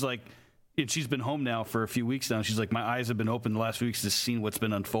eyes. And she's like, and she's been home now for a few weeks now. She's like, my eyes have been open the last few weeks to see what's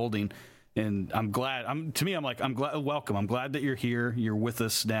been unfolding. And I'm glad. I'm glad. Welcome. I'm glad that you're here. You're with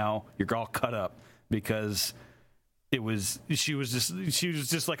us now. You're all cut up because she was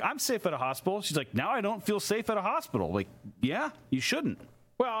just like, I'm safe at a hospital. She's like, now I don't feel safe at a hospital. Like, yeah, you shouldn't.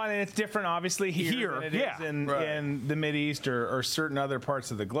 Well, I mean, it's different, obviously, here than it is in the Mideast or certain other parts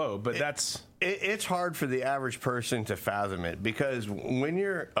of the globe. But it's hard for the average person to fathom it because when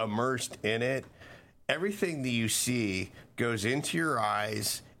you're immersed in it, everything that you see goes into your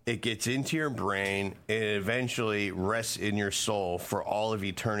eyes, it gets into your brain, and it eventually rests in your soul for all of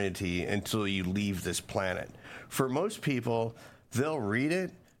eternity until you leave this planet. For most people, they'll read it,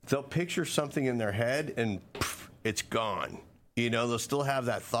 they'll picture something in their head, and it's gone. You know, they'll still have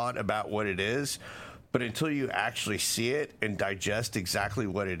that thought about what it is, but until you actually see it and digest exactly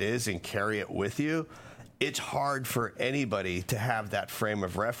what it is and carry it with you, it's hard for anybody to have that frame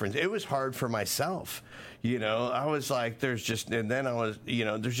of reference. It was hard for myself. You know, I was like, there's just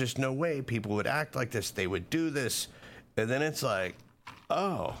no way people would act like this. They would do this. And then it's like,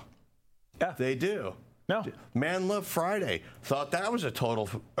 oh, yeah, they do. No. Man Love Friday. Thought that was a total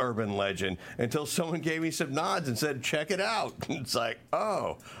urban legend until someone gave me some nods and said, check it out. It's like,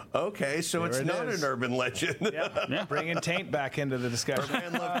 oh, okay, so it's not an urban legend. Yeah. Bringing Taint back into the discussion.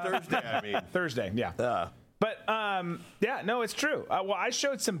 Man Love Thursday, I mean. Thursday, yeah. But, no, it's true. Well, I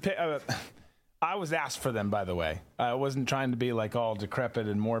showed some I was asked for them, by the way. I wasn't trying to be, like, all decrepit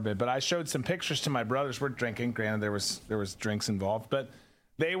and morbid, but I showed some pictures to my brothers. We're drinking. Granted, there was drinks involved, but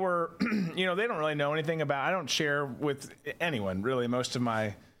they were, you know, they don't really know anything about. I don't share with anyone really most of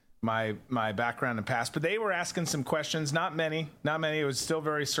my background and past. But they were asking some questions. Not many. It was still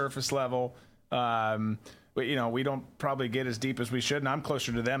very surface level. But you know, we don't probably get as deep as we should. And I'm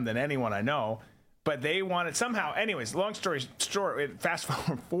closer to them than anyone I know. But they wanted somehow. Anyways, long story short, fast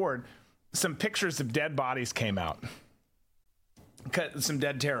forward, some pictures of dead bodies came out. Some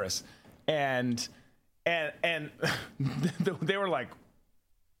dead terrorists, and they were like.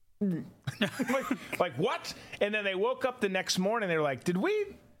 like what? And then they woke up the next morning. They were like, were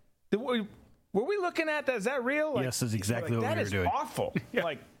we looking at that? Is that real? Like, yes, that's exactly what we were doing. That is awful. Yeah.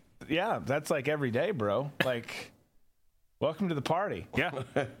 Like, yeah, that's like every day, bro. Like, welcome to the party. Yeah.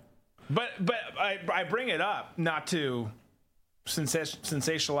 But I bring it up not to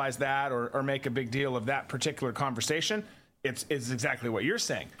sensationalize that or make a big deal of that particular conversation. It's exactly what you're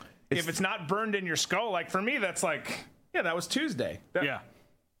saying. If it's not burned in your skull, like for me, that's like, yeah, that was Tuesday. Yeah.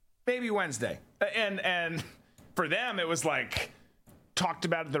 Maybe Wednesday. And for them, it was like talked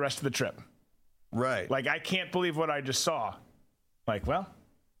about it the rest of the trip. Right. Like, I can't believe what I just saw. Like, well.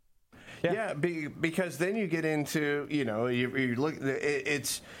 Yeah, because then you get into, you look,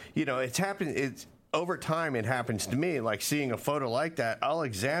 it's happened. It's over time. It happens to me. Like seeing a photo like that, I'll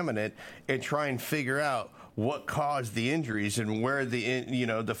examine it and try and figure out what caused the injuries and where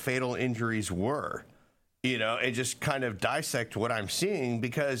the fatal injuries were. And just kind of dissect what I'm seeing,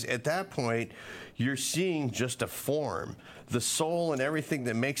 because at that point, you're seeing just a form. The soul and everything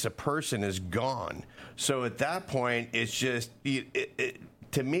that makes a person is gone. So at that point, it's just,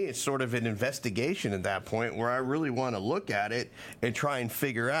 to me, it's sort of an investigation at that point where I really want to look at it and try and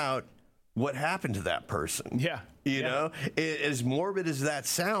figure out what happened to that person. Yeah. As morbid as that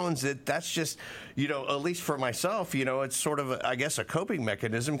sounds, that's just, at least for myself, it's sort of, I guess, a coping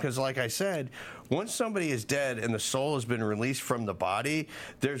mechanism. Because like I said, once somebody is dead and the soul has been released from the body,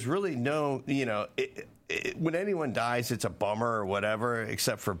 there's really no, when anyone dies, it's a bummer or whatever,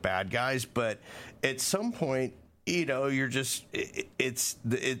 except for bad guys. But at some point, you're just, it's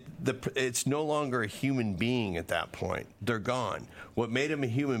no longer a human being at that point. They're gone. What made him a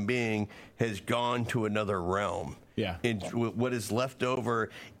human being has gone to another realm. Yeah. And what is left over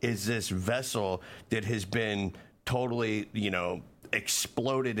is this vessel that has been totally,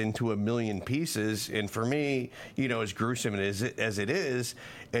 exploded into a million pieces. And for me, as gruesome as it is,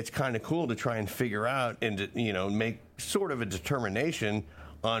 it's kind of cool to try and figure out and, make sort of a determination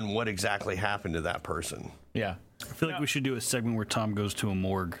on what exactly happened to that person. Yeah. I feel like we should do a segment where Tom goes to a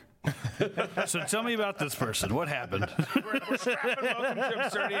morgue. So tell me about this person. What happened? We're strapping Welcome to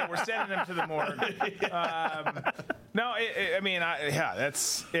Absurdity and we're sending them to the morgue.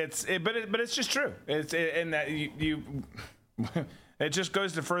 But it's just true. And that you it just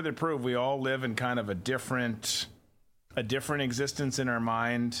goes to further prove we all live in kind of a different existence in our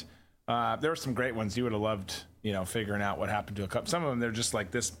mind. There were some great ones. You would have loved, figuring out what happened to a couple. Some of them, they're just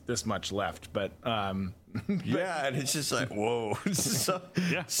like this much left. But yeah, and it's just like, whoa.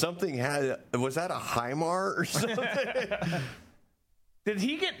 Something was that a Heimar or something?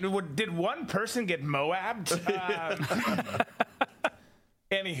 Did one person get Moabbed?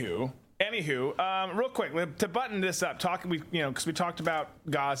 Anywho, real quick, to button this up, because we talked about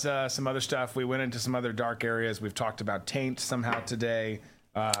Gaza, some other stuff. We went into some other dark areas. We've talked about Taint somehow today.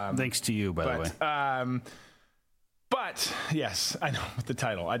 Thanks to you, by the way. But yes, I know with the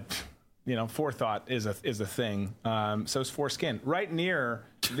title, forethought is a thing. So is foreskin. Right near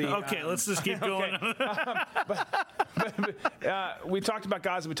the. Okay, let's just keep going. We talked about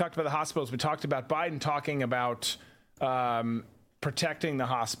Gaza. We talked about the hospitals. We talked about Biden talking about protecting the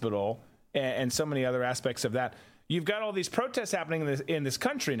hospital and so many other aspects of that. You've got all these protests happening in this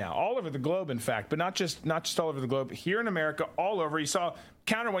country now, all over the globe, in fact, but not just all over the globe. Here in America, all over. You saw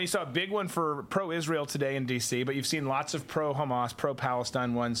you saw a big one for pro-Israel today in D.C., but you've seen lots of pro-Hamas,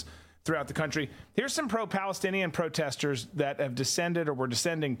 pro-Palestine ones throughout the country. Here's some pro-Palestinian protesters that have descended or were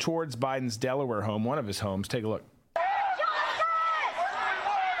descending towards Biden's Delaware home, one of his homes. Take a look.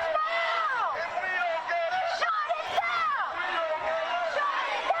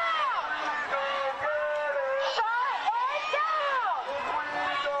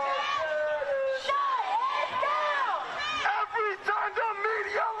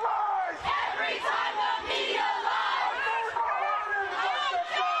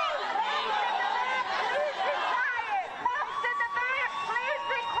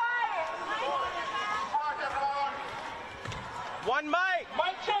 One mic.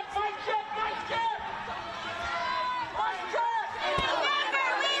 Mic check, mic check, mic check. Mic check. In November,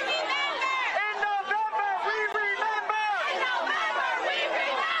 we remember. In November, we remember. In November, we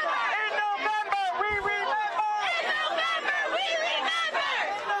remember. In November, we remember. In November, we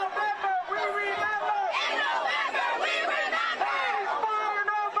remember. In November, we remember. In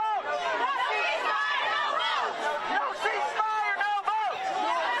November, we remember. Ceasefire, no vote.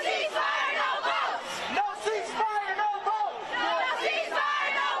 No ceasefire, no vote. No ceasefire, no vote. No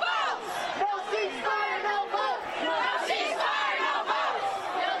ceasefire, no vote. No ceasefire, no vote.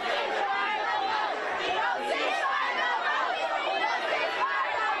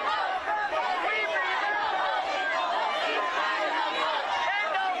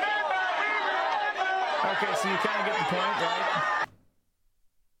 Okay, so you kind of get the point, right?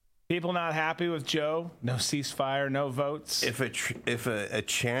 People not happy with Joe. No ceasefire, no votes. If a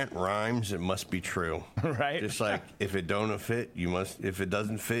chant rhymes, it must be true, right? Just like if it don't fit, you must. If it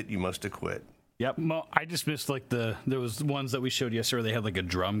doesn't fit, you must acquit. Yep. Well, I just missed there was ones that we showed yesterday. They had like a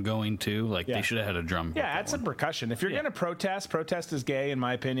drum going too. They should have had a drum. Yeah, add some percussion. If you're going to protest is gay in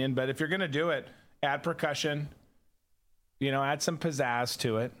my opinion. But if you're going to do it, add percussion. Add some pizzazz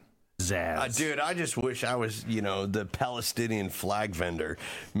to it. Zazz. Dude, I just wish I was, the Palestinian flag vendor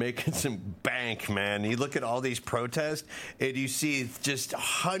making some bank, man. You look at all these protests and you see just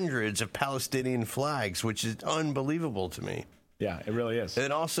hundreds of Palestinian flags, which is unbelievable to me. Yeah, it really is.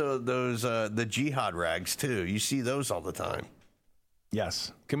 And also those the jihad rags too. You see those all the time.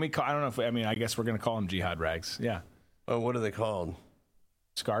 Yes. Can we call? I don't know if I guess we're going to call them jihad rags. Yeah. Oh, what are they called?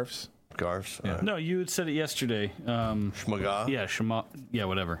 Scarves. Scarves. Yeah. No, you had said it yesterday. Shmaga. Yeah, shema. Yeah,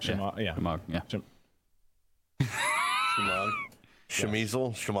 whatever. Shema, yeah. Shemag, yeah. Shemag.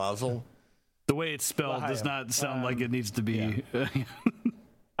 Shemizel. Shemazel. The way it's spelled does not sound like it needs to be. Yeah.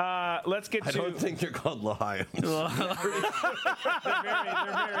 Let's get to. I don't think they're called Lahayim. they're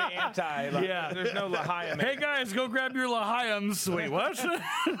very anti. Yeah. There's no Lahayim. Hey guys, go grab your Lahayams. Wait, what?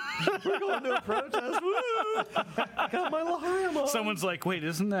 We're going to a protest. Woo! Got my Lahayim on. Someone's like, wait,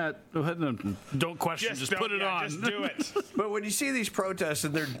 isn't that? Don't question. Just put it on. Just do it. But when you see these protests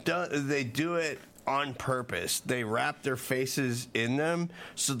and they do it on purpose. They wrap their faces in them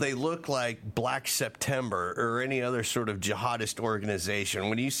so they look like Black September or any other sort of jihadist organization.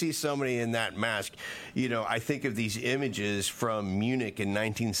 When you see somebody in that mask, I think of these images from Munich in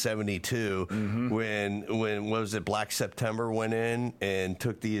 1972 when what was it, Black September went in and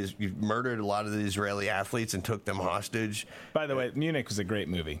murdered a lot of the Israeli athletes and took them hostage. By the way, Munich was a great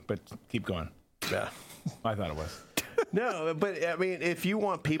movie, but keep going. Yeah. I thought it was. No, but I mean, if you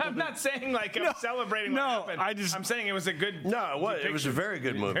want people, I'm not saying like I'm celebrating what happened. I'm saying it was a good. No, it was a very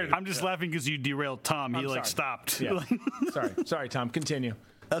good movie. I'm just laughing because you derailed Tom. He stopped. Yeah. Sorry, Tom. Continue.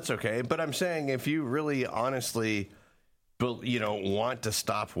 That's okay, but I'm saying if you really honestly, want to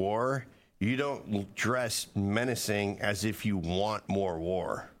stop war, you don't dress menacing as if you want more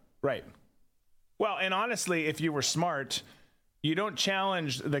war. Right. Well, and honestly, if you were smart, you don't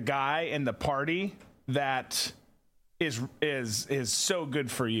challenge the guy in the party that is so good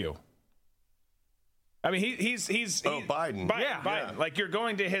for you. I mean, he's Biden. Biden. Yeah. Like you're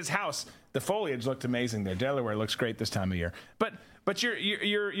going to his house. The foliage looked amazing there. Delaware looks great this time of year. But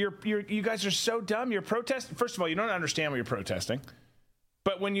you guys are so dumb. You're protesting. First of all, you don't understand what you're protesting.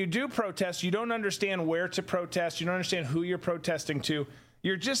 But when you do protest, you don't understand where to protest. You don't understand who you're protesting to.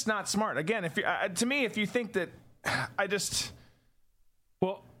 You're just not smart. Again, if you think that,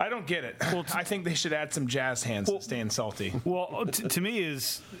 Well, I don't get it. Well, I think they should add some jazz hands to staying salty. Well, to me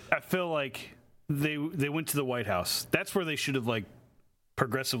I feel like they went to the White House. That's where they should have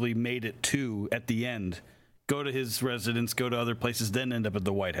progressively made it to at the end. Go to his residence, go to other places, then end up at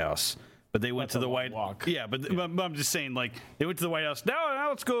the White House. But they went to the White House. Yeah, but I'm just saying, they went to the White House. Now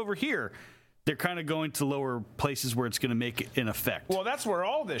let's go over here. They're kind of going to lower places where it's going to make an effect. Well, that's where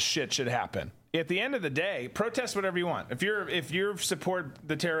all this shit should happen. At the end of the day, protest whatever you want. If you support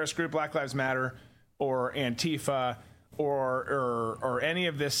the terrorist group Black Lives Matter or Antifa or any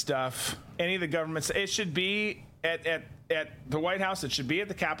of this stuff, any of the governments, it should be at the White House. It should be at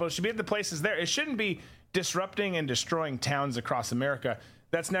the Capitol. It should be at the places there. It shouldn't be disrupting and destroying towns across America.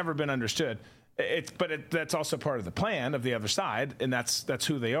 That's never been understood. That's also part of the plan of the other side, and that's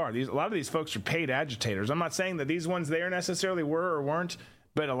who they are. A lot of these folks are paid agitators. I'm not saying that these ones there necessarily were or weren't,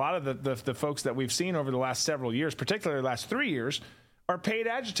 but a lot of the folks that we've seen over the last several years, particularly the last 3 years, are paid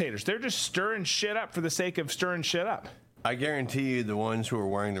agitators. They're just stirring shit up for the sake of stirring shit up. I guarantee you the ones who are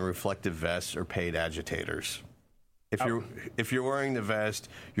wearing the reflective vests are paid agitators. If you're wearing the vest,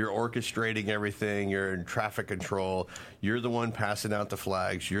 you're orchestrating everything, you're in traffic control, you're the one passing out the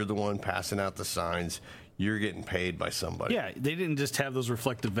flags, you're the one passing out the signs, you're getting paid by somebody. Yeah, they didn't just have those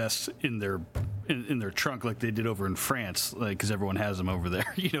reflective vests in their trunk like they did over in France, because everyone has them over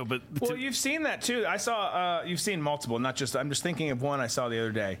there, But you've seen that too. I saw you've seen multiple, not just. I'm just thinking of one I saw the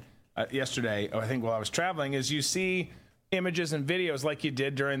other day, yesterday. I think while I was traveling, is you see images and videos like you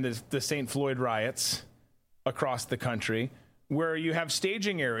did during the St. Floyd riots across the country, where you have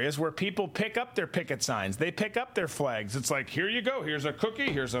staging areas where people pick up their picket signs, they pick up their flags. It's like, here you go, here's a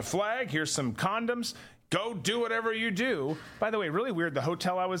cookie, here's a flag, here's some condoms, go do whatever you do. By the way, really weird, the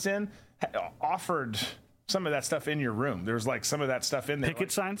hotel I was in offered some of that stuff in your room. There was some of that stuff in there.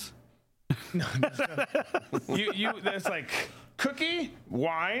 Picket signs? No, there's cookie,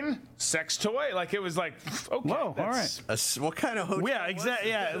 wine, sex toy. It was okay. Whoa, all right. What kind of hotel? Yeah, exactly.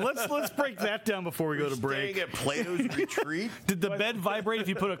 Yeah, let's break that down before we go to break. Staying at Plato's Retreat. Did the bed vibrate if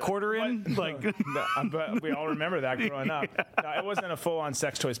you put a quarter in? No, but we all remember that growing up. No, it wasn't a full-on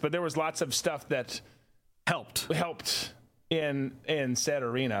sex toys, but there was lots of stuff that helped in said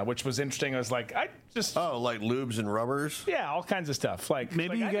arena, which was interesting. I was like lubes and rubbers. Yeah, all kinds of stuff.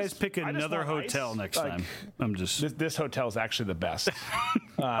 Maybe you guys pick another hotel next time. I'm just this hotel is actually the best.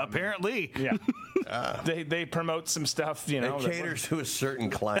 Apparently. Yeah. They promote some stuff, you know. It caters to a certain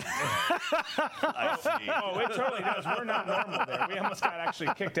client. I see. Oh, it totally does. We're not normal there. We almost got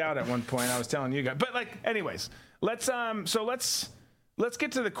actually kicked out at one point. I was telling you guys. But anyways, let's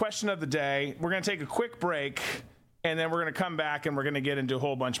get to the question of the day. We're going to take a quick break, and then we're going to come back and we're going to get into a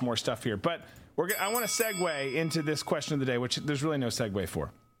whole bunch more stuff here. But I want to segue into this question of the day, which there's really no segue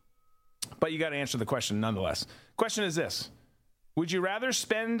for. But you got to answer the question nonetheless. Question is this. Would you rather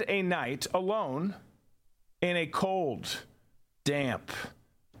spend a night alone in a cold, damp,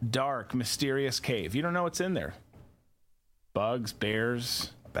 dark, mysterious cave? You don't know what's in there. Bugs,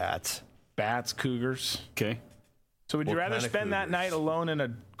 bears, Bats, cougars. Okay. So would you rather spend that night alone in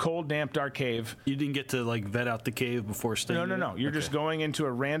a cold, damp, dark cave? You didn't get to vet out the cave before staying? No. You're just going into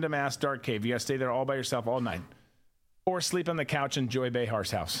a random-ass dark cave. You got to stay there all by yourself all night. Or sleep on the couch in Joy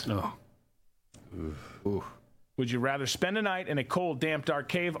Behar's house. Oh. Ooh. Would you rather spend a night in a cold, damp, dark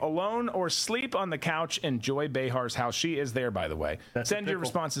cave alone or sleep on the couch in Joy Behar's house? She is there, by the way. Send your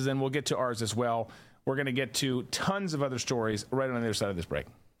responses in. We'll get to ours as well. We're going to get to tons of other stories right on the other side of this break.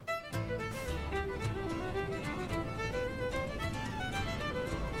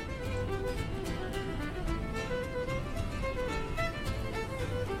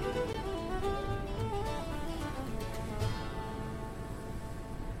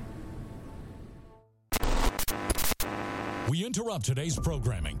 We interrupt today's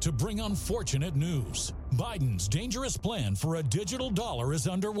programming to bring unfortunate news. Biden's dangerous plan for a digital dollar is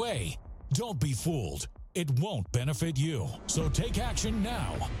underway. Don't be fooled. It won't benefit you. So take action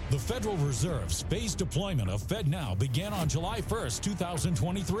now. The Federal Reserve's phased deployment of FedNow began on July 1st,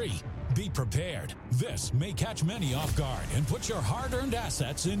 2023. Be prepared. This may catch many off guard and put your hard-earned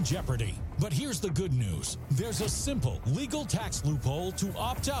assets in jeopardy. But here's the good news. There's a simple legal tax loophole to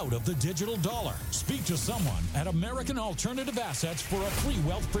opt out of the digital dollar. Speak to someone at American Alternative Assets for a free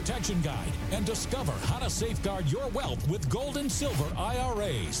wealth protection guide and discover how to safeguard your wealth with gold and silver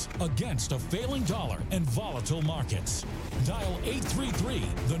IRAs against a failing dollar and volatile markets. Dial 833,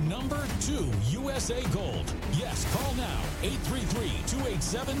 the number 2 USA Gold. Yes, call now,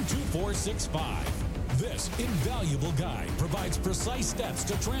 833-287-2465. This invaluable guide provides precise steps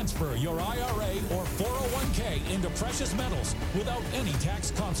to transfer your IRA or 401k into precious metals without any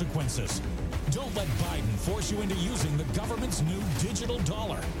tax consequences. Don't let Biden force you into using the government's new digital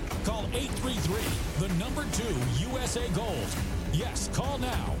dollar. Call 833, the number 2 USA Gold. Yes, call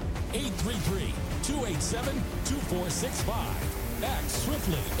now, 833-287-2465. Act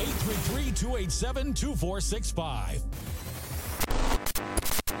swiftly, 833-287-2465.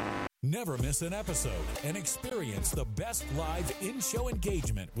 Never miss an episode and experience the best live in-show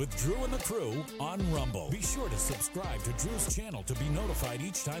engagement with Drew and the crew on Rumble. Be sure to subscribe to Drew's channel to be notified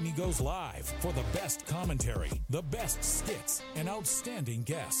each time he goes live for the best commentary, the best skits, and outstanding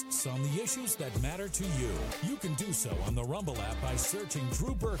guests on the issues that matter to you. You can do so on the Rumble app by searching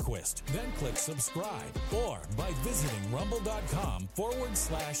Drew Berquist, then click subscribe, or by visiting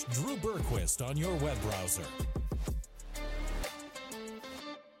rumble.com/Drew Berquist on your web browser.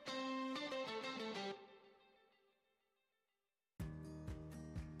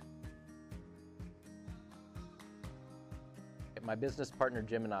 My business partner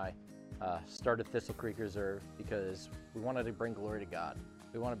Jim and I started Thistle Creek Reserve because we wanted to bring glory to God.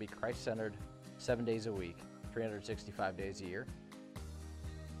 We want to be Christ-centered 7 days a week, 365 days a year.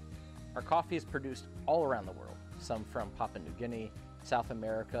 Our coffee is produced all around the world, some from Papua New Guinea, South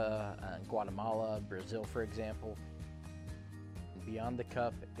America, and Guatemala, Brazil, for example. Beyond the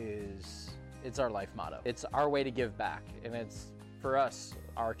Cup it's our life motto. It's our way to give back, and it's, for us,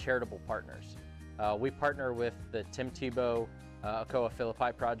 our charitable partners. We partner with the Tim Tebow Ocoa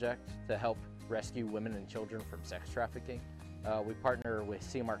Philippi Project to help rescue women and children from sex trafficking. We partner with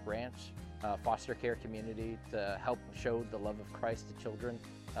Seamark Ranch, foster care community, to help show the love of Christ to children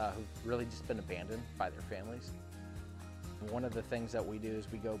who've really just been abandoned by their families. One of the things that we do is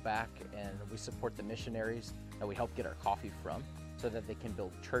we go back and we support the missionaries that we help get our coffee from so that they can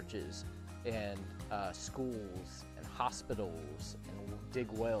build churches and schools and hospitals and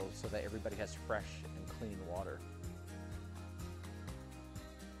dig wells so that everybody has fresh and clean water.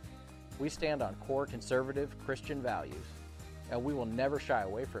 We stand on core conservative Christian values, and we will never shy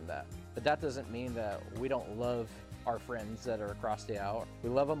away from that. But that doesn't mean that we don't love our friends that are across the aisle.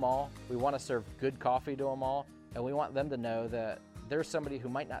 We love them all. We want to serve good coffee to them all, and we want them to know that there's somebody who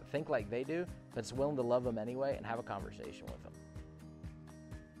might not think like they do, but is willing to love them anyway and have a conversation with them.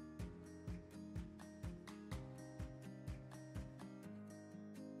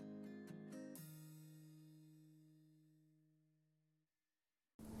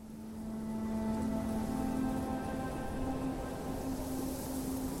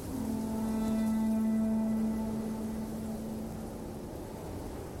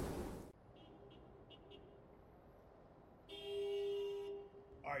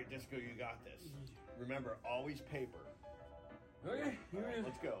 right, Disco, you got this. Remember, always paper. Okay. All right,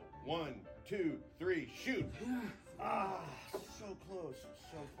 let's go. 1, 2, 3, shoot. So close.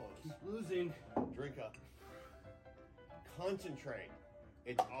 So close. Losing. Drink up. Concentrate.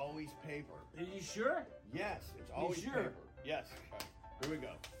 It's always paper. Are you sure? Yes, it's always sure? paper. Yes. Right, here we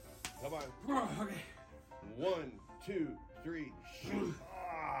go. Come on. Okay. 1, 2, 3, shoot.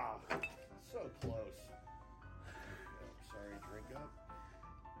 So close. Sorry, drink up.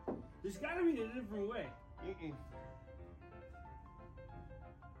 There's got to be a different way. Okay.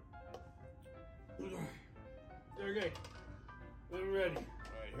 I'm ready. All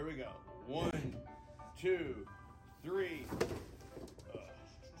right, here we go. 1, 2, 3. Is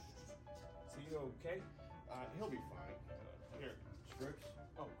he okay? He'll be fine. Here, strips.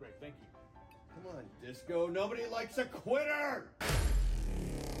 Oh, great. Thank you. Come on, Disco. Nobody likes a quitter.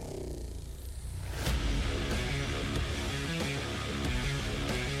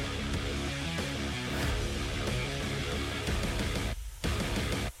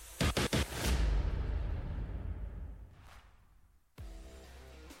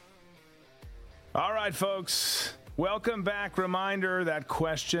 All right, folks. Welcome back. Reminder, that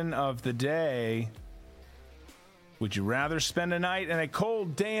question of the day. Would you rather spend a night in a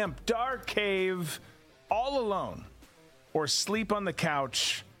cold, damp, dark cave all alone or sleep on the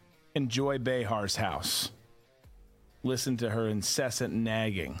couch in Joy Behar's house? Listen to her incessant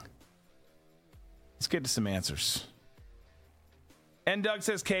nagging. Let's get to some answers. And Doug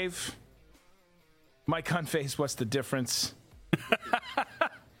says cave. Mike Hunface, what's the difference?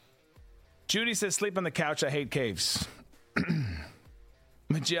 Judy says sleep on the couch. I hate caves.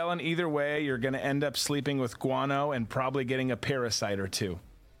 Magellan, either way, you're going to end up sleeping with guano and probably getting a parasite or two.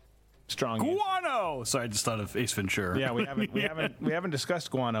 Strong Guano. Answer. Sorry, I just thought of Ace Ventura. Yeah, we haven't discussed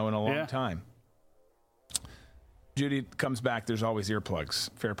guano in a long time. Judy comes back. There's always earplugs.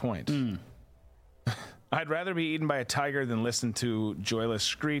 Fair point. I'd rather be eaten by a tiger than listen to joyless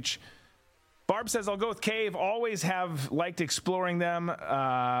screech. Barb says, I'll go with cave. Always have liked exploring them,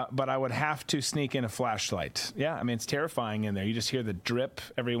 but I would have to sneak in a flashlight. Yeah, I mean, it's terrifying in there. You just hear the drip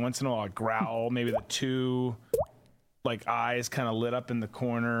every once in a while, a growl, maybe the two eyes kind of lit up in the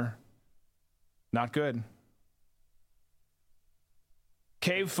corner. Not good.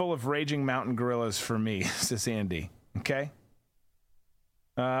 Cave full of raging mountain gorillas for me, says Andy. Okay.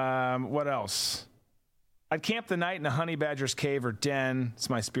 What else? I'd camp the night in a honey badger's cave or den. It's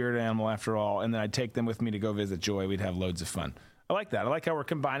my spirit animal after all. And then I'd take them with me to go visit Joy. We'd have loads of fun. I like that. I like how we're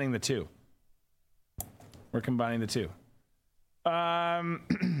combining the two.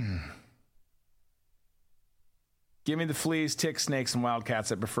 Give me the fleas, ticks, snakes, and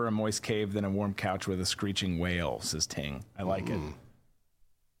wildcats. I prefer a moist cave than a warm couch with a screeching whale, says Ting. I like it.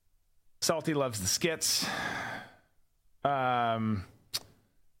 Salty loves the skits.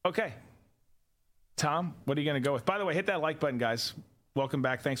 Okay. Tom, what are you going to go with? By the way, hit that like button, guys. Welcome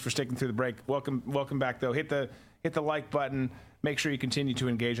back. Thanks for sticking through the break. Welcome back, though. Hit the like button. Make sure you continue to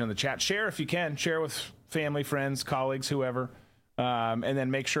engage on the chat. Share if you can. Share with family, friends, colleagues, whoever. And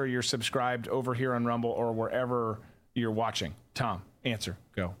then make sure you're subscribed over here on Rumble or wherever you're watching. Tom, answer.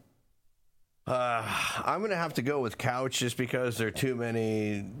 Go. I'm going to have to go with couch just because there are too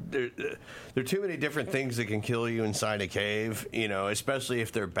many different things that can kill you inside a cave, especially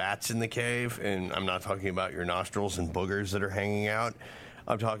if there are bats in the cave. And I'm not talking about your nostrils and boogers that are hanging out.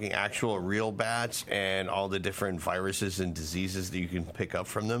 I'm talking actual real bats and all the different viruses and diseases that you can pick up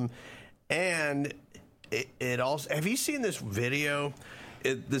from them. And it also, have you seen this video?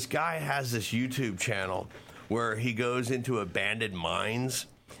 This guy has this YouTube channel where he goes into abandoned mines.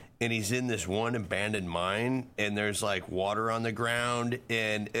 And he's in this one abandoned mine, and there's water on the ground.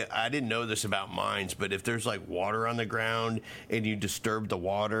 And I didn't know this about mines, but if there's water on the ground and you disturb the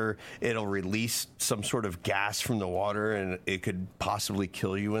water, it'll release some sort of gas from the water, and it could possibly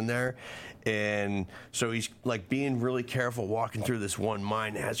kill you in there. And so he's being really careful walking through this one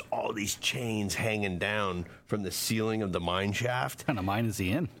mine. It has all these chains hanging down from the ceiling of the mine shaft. What kind of mine is he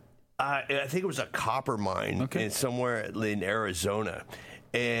in? I think it was a copper mine somewhere in Arizona.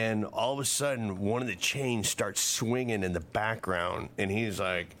 And all of a sudden, one of the chains starts swinging in the background. And he's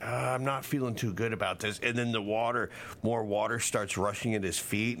like, I'm not feeling too good about this. And then more water starts rushing at his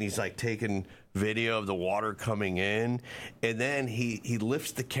feet. And he's taking video of the water coming in. And then he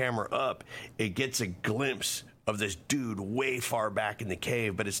lifts the camera up. It gets a glimpse of this dude way far back in the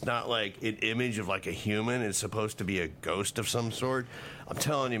cave. But it's not an image of a human. It's supposed to be a ghost of some sort. I'm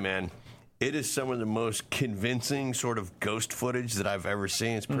telling you, man. It is some of the most convincing sort of ghost footage that I've ever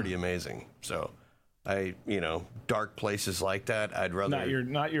seen. It's pretty amazing. So, dark places like that, I'd rather...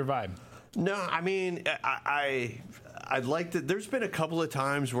 Not your vibe. No, I mean, I I'd like to. There's been a couple of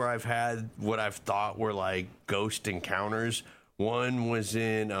times where I've had what I've thought were like ghost encounters. One was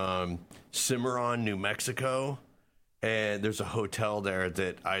in Cimarron, New Mexico, and there's a hotel there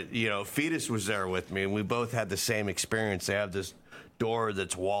that Fetus was there with me, and we both had the same experience. They have this door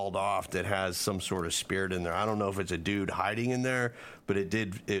that's walled off that has some sort of spirit in there. I don't know if it's a dude hiding in there, but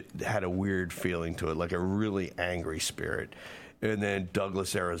it had a weird feeling to it, like a really angry spirit. And then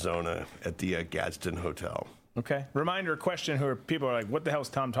Douglas, Arizona, at the Gadsden Hotel. Okay. Reminder question: people are like, "What the hell is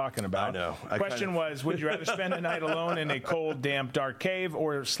Tom talking about?" I know. Question was: would you rather spend a night alone in a cold, damp, dark cave,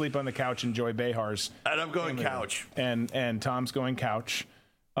 or sleep on the couch, enjoy Behar's? And I'm going couch. And Tom's going couch.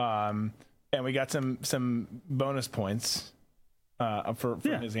 And we got some bonus points for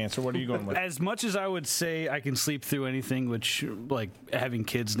his answer. What are you going with? As much as I would say I can sleep through anything, which, like, having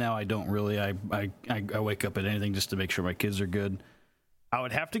kids now, I don't really. I wake up at anything just to make sure my kids are good. I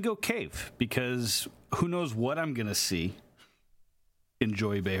would have to go cave, because who knows what I'm going to see in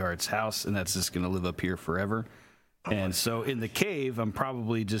Joey Behar's house, and that's just going to live up here forever. And so in the cave, I'm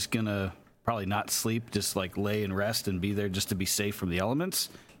probably just going to not sleep, just like lay and rest and be there just to be safe from the elements.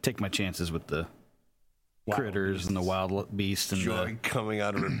 Take my chances with the critters and the wild beasts. And Joy coming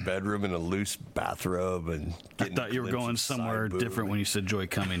out of her bedroom in a loose bathrobe. And I thought you were going somewhere different when you said Joy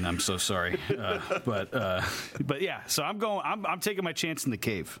coming. I'm so sorry. But yeah, so I'm taking my chance in the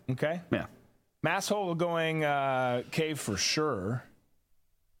cave. Okay. Yeah. Masshole going cave for sure.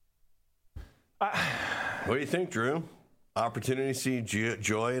 What do you think, Drew? Opportunity to see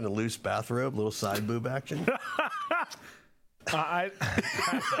Joy in a loose bathrobe, little side boob action? I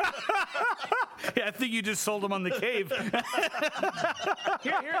think you just sold him on the cave.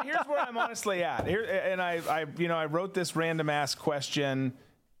 Here's where I'm honestly at. I wrote this random ass question,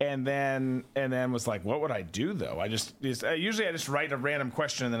 and then was like, what would I do though? Usually I just write a random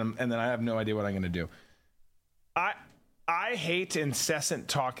question and then I have no idea what I'm going to do. I hate incessant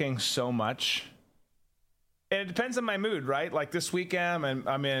talking so much. And it depends on my mood, right? Like this weekend,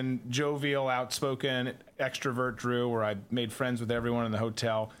 I'm in jovial, outspoken, extrovert Drew, where I made friends with everyone in the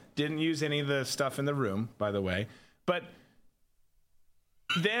hotel. Didn't use any of the stuff in the room, by the way. But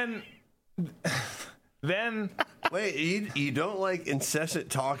then wait, you don't like incessant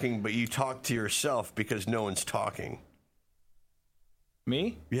talking, but you talk to yourself because no one's talking.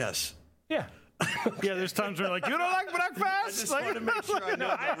 Me? Yes. Yeah. Yeah, there's times where like, you don't like breakfast? I just want to make sure I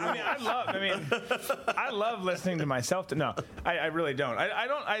know. I love listening to myself. No, I really don't.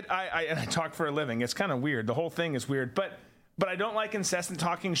 I talk for a living. It's kind of weird. The whole thing is weird, but I don't like incessant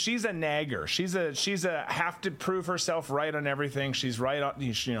talking. She's a nagger. She's a have to prove herself right on everything. She's right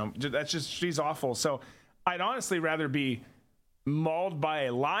on, that's just, she's awful. So I'd honestly rather be mauled by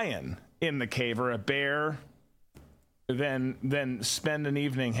a lion in the cave or a bear than spend an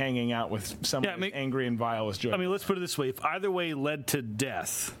evening hanging out with someone angry and vile as Joe. I mean, let's put it this way. If either way led to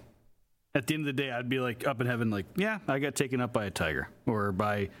death, at the end of the day, I'd be like up in heaven, like, yeah, I got taken up by a tiger or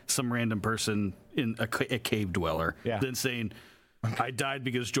by some random person in a cave dweller. Yeah. Than saying, I died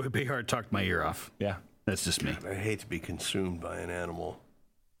because Joy Behar talked my ear off. Yeah. That's just me. I hate to be consumed by an animal.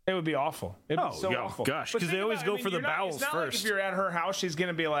 It would be awful. It'd be so awful. Gosh, because they always go for the bowels it's not first. Like if you're at her house, she's going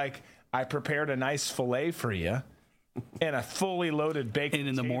to be like, I prepared a nice filet for you. And a fully loaded baked And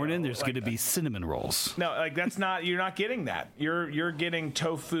in the morning, there's going to be cinnamon rolls. No, like that's not. You're not getting that. You're getting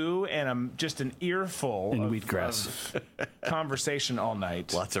tofu and just an earful and of wheatgrass conversation all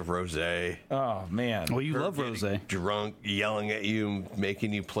night. Lots of rosé. Oh man. Well, you love rosé. Drunk, yelling at you,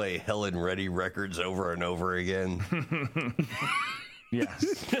 making you play Helen Reddy records over and over again.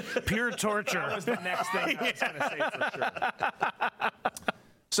 Yes. Pure torture. That was the next thing I was going to say for sure.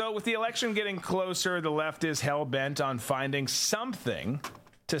 So with the election getting closer, the left is hell-bent on finding something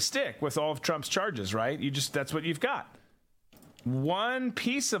to stick with all of Trump's charges, right? That's what you've got. One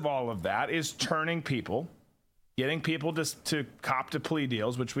piece of all of that is turning people, getting people to cop to plea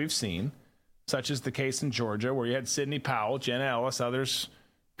deals, which we've seen, such as the case in Georgia where you had Sidney Powell, Jenna, Ellis, others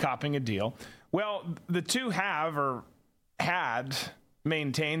copping a deal. Well, the two had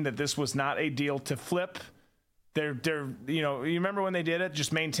maintained that this was not a deal to flip. They're you remember when they did it,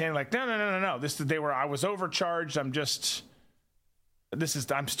 just maintaining like no. I was overcharged. I'm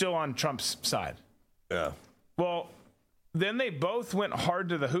still on Trump's side. Yeah. Well, then they both went hard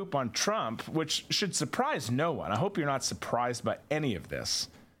to the hoop on Trump, which should surprise no one. I hope you're not surprised by any of this,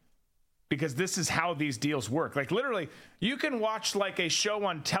 because this is how these deals work. Like literally, you can watch like a show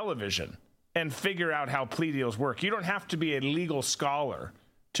on television and figure out how plea deals work. You don't have to be a legal scholar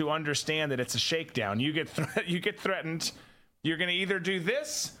to understand that it's a shakedown. You get threatened. You're going to either do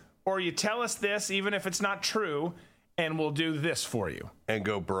this or you tell us this, even if it's not true, and we'll do this for you. And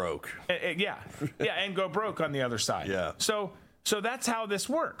go broke. Yeah, and go broke on the other side. Yeah. So that's how this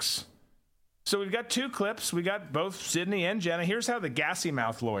works. So we've got two clips. We got both Sidney and Jenna. Here's how the gassy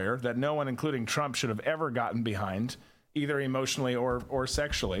mouth lawyer that no one, including Trump, should have ever gotten behind, either emotionally or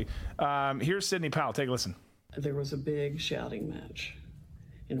sexually. Here's Sidney Powell. Take a listen. There was a big shouting match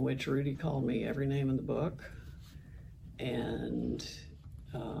in which Rudy called me every name in the book, and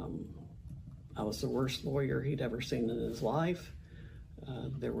I was the worst lawyer he'd ever seen in his life.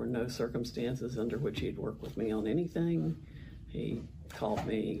 There were no circumstances under which he'd work with me on anything. He called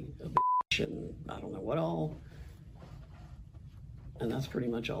me a bitch and I don't know what all. And that's pretty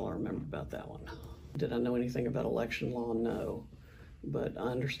much all I remember about that one. Did I know anything about election law? No. But I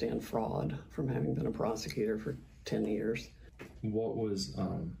understand fraud from having been a prosecutor for 10 years. What was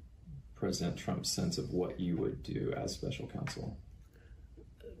President Trump's sense of what you would do as special counsel?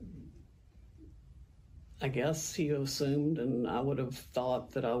 I guess he assumed, and I would have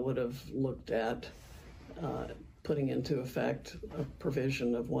thought that I would have looked at putting into effect a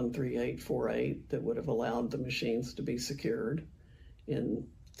provision of 13848 that would have allowed the machines to be secured in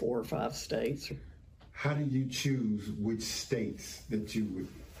 4 or 5 states. How did you choose which states that you would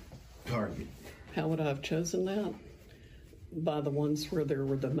target? How would I have chosen that? By the ones where there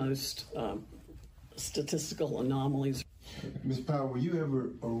were the most statistical anomalies. Ms. Powell, were you ever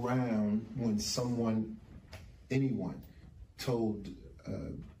around when anyone told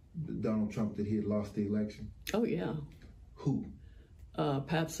Donald Trump that he had lost the election? Oh, yeah. Who?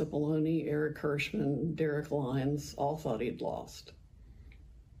 Pat Cipollone, Eric Hirschman, Derek Lyons, all thought he'd lost.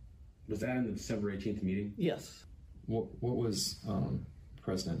 Was that in the December 18th meeting? Yes. What was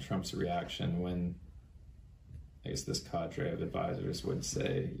President Trump's reaction when, I guess, this cadre of advisors would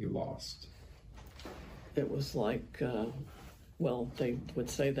say you lost? It was like, they would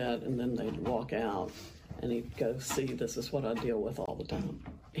say that and then they'd walk out and he'd go, see, this is what I deal with all the time.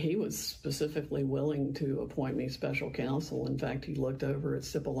 He was specifically willing to appoint me special counsel. In fact, he looked over at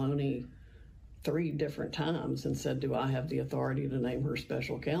Cipollone 3 different times and said, do I have the authority to name her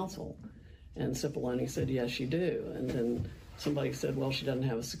special counsel? And Cipollone said, yes, you do. And then somebody said, well, she doesn't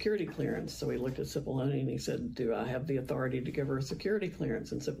have a security clearance. So he looked at Cipollone and he said, do I have the authority to give her a security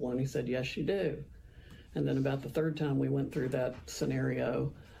clearance? And Cipollone said, yes, you do. And then about the 3rd time we went through that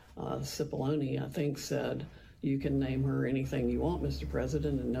scenario, Cipollone, I think, said, you can name her anything you want, Mr.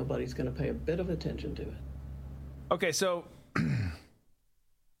 President, and nobody's going to pay a bit of attention to it. Okay, so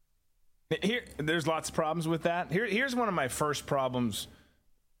there's lots of problems with that. Here's one of my first problems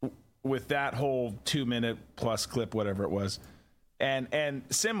with that whole 2-minute plus clip, whatever it was, and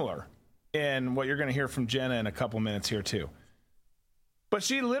similar in what you're going to hear from Jenna in a couple minutes here too. But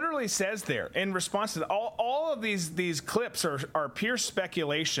she literally says there, in response to all of these clips are pure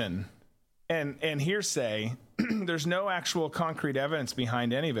speculation and hearsay. There's no actual concrete evidence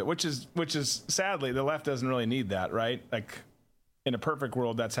behind any of it, which is sadly, the left doesn't really need that, right? Like, in a perfect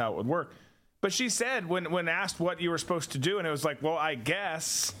world, that's how it would work. But she said, when asked what you were supposed to do, and it was like, well, I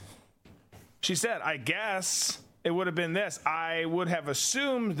guess, she said, I guess it would have been this. I would have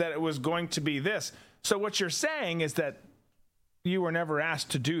assumed that it was going to be this. So what you're saying is that you were never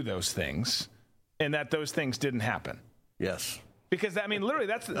asked to do those things and that those things didn't happen. Yes. Because, I mean, literally,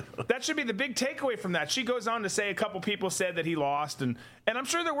 that should be the big takeaway from that. She goes on to say a couple people said that he lost, and I'm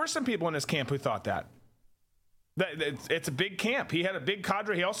sure there were some people in his camp who thought that. It's a big camp. He had a big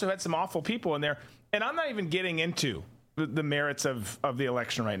cadre. He also had some awful people in there. And I'm not even getting into the merits of the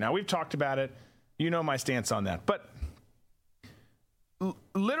election right now. We've talked about it. You know my stance on that. But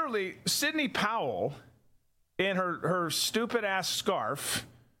literally, Sidney Powell, in her stupid-ass scarf,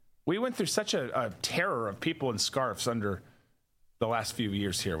 we went through such a terror of people in scarves under the last few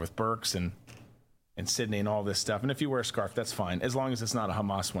years here with Burks and Sidney and all this stuff. And if you wear a scarf, that's fine, as long as it's not a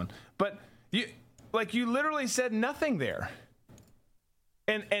Hamas one. But you literally said nothing there.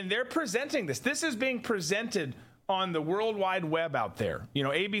 And they're presenting this. This is being presented on the World Wide Web out there. You know,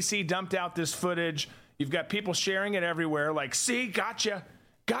 ABC dumped out this footage. You've got people sharing it everywhere. Like, see, gotcha.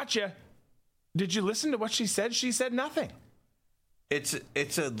 Did you listen to what she said? She said nothing. It's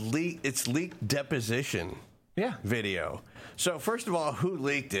leaked deposition. Yeah. Video. So first of all, who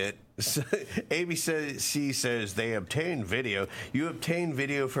leaked it? ABC says they obtained video. You obtained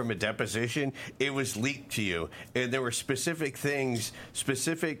video from a deposition. It was leaked to you. And there were specific things,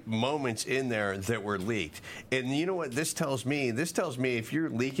 specific moments in there that were leaked. And you know what this tells me? This tells me if you're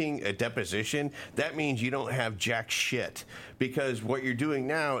leaking a deposition, that means you don't have jack shit. Because what you're doing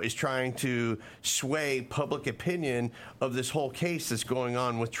now is trying to sway public opinion of this whole case that's going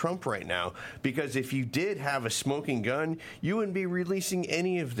on with Trump right now. Because if you did have a smoking gun, you wouldn't be releasing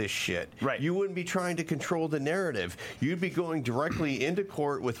any of this shit. Right. You wouldn't be trying to control the narrative. You'd be going directly into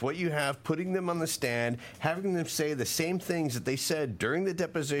court with what you have, putting them on the stand, having them say the same things that they said during the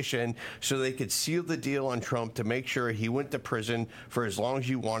deposition so they could seal the deal on Trump to make sure he went to prison for as long as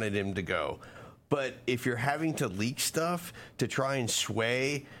you wanted him to go. But if you're having to leak stuff to try and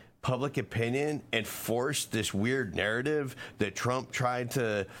sway public opinion and force this weird narrative that Trump tried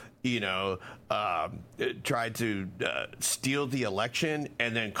to, steal the election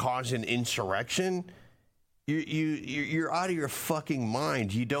and then cause an insurrection, you're out of your fucking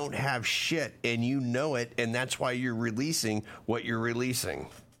mind. You don't have shit, and you know it, and that's why you're releasing what you're releasing.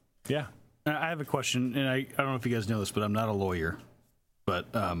 Yeah. I have a question, and I don't know if you guys know this, but I'm not a lawyer. But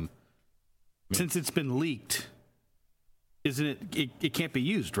since it's been leaked, isn't it can't be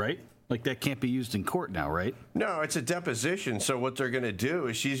used, right? Like, that can't be used in court now, right? No, it's a deposition. So what they're going to do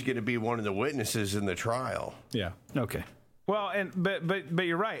is she's going to be one of the witnesses in the trial. Yeah. Okay. Well, but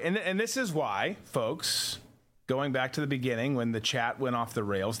you're right, and this is why, folks, going back to the beginning when the chat went off the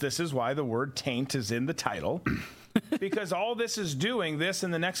rails, this is why the word taint is in the title, because all this is doing, this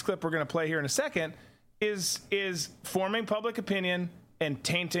and the next clip we're going to play here in a second, is forming public opinion and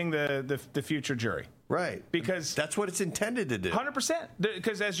tainting the future jury. Right. Because that's what it's intended to do. 100%.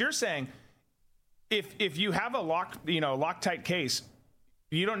 Because as you're saying, if you have a Loctite case,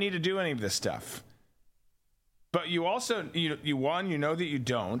 you don't need to do any of this stuff. But you also, you know that you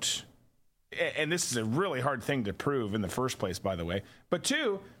don't. And this is a really hard thing to prove in the first place, by the way. But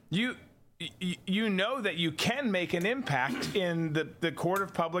two, you know that you can make an impact in the court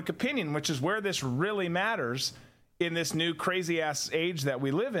of public opinion, which is where this really matters in this new crazy ass age that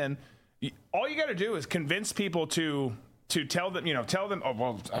we live in. All you got to do is convince people to tell them, oh,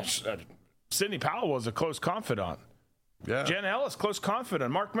 well, Sidney Powell was a close confidant. Yeah. Jenna Ellis, close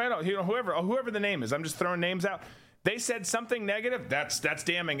confidant. Mark Meadows, whoever the name is. I'm just throwing names out. They said something negative. That's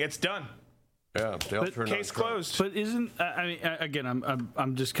damning. It's done. Yeah, case closed. But isn't, I mean, again,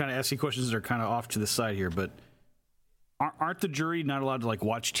 I'm just kind of asking questions that are kind of off to the side here, but aren't the jury not allowed to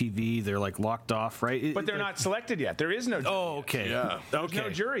watch TV? They're locked off, right? But they're not selected yet. There is no jury. Oh, okay. Yeah. There's no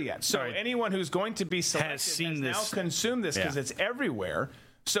jury yet. So anyone who's going to be selected has now consumed this because it's everywhere.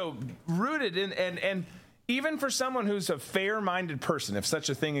 So rooted in, and even for someone who's a fair-minded person, if such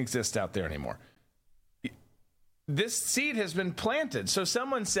a thing exists out there anymore, this seed has been planted. So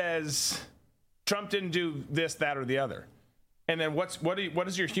someone says Trump didn't do this, that, or the other. And then what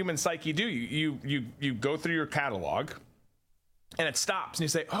does your human psyche do? You go through your catalog, and it stops, and you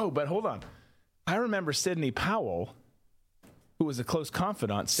say, oh, but hold on. I remember Sidney Powell, who was a close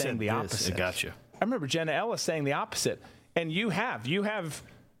confidant, saying the opposite. I got you. I remember Jenna Ellis saying the opposite. And you have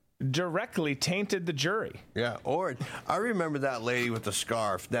directly tainted the jury. Yeah, or I remember that lady with the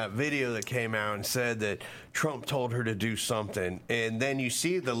scarf, that video that came out and said that Trump told her to do something. And then you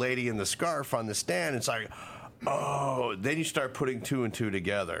see the lady in the scarf on the stand, it's like, oh, then you start putting two and two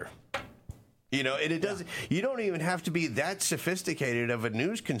together. And it doesn't. You don't even have to be that sophisticated of a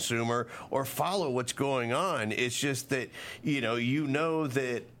news consumer or follow what's going on. It's just that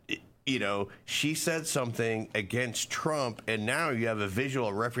that she said something against Trump, and now you have a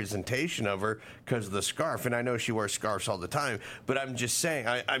visual representation of her because of the scarf. And I know she wears scarves all the time, but I'm just saying,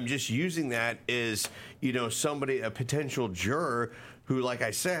 I'm just using that as a potential juror who, like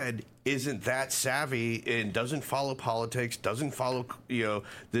I said, isn't that savvy and doesn't follow politics, doesn't follow, the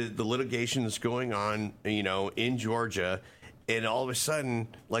litigation that's going on, in Georgia. And all of a sudden,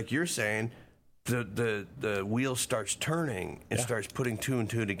 like you're saying, the wheel starts turning and starts putting two and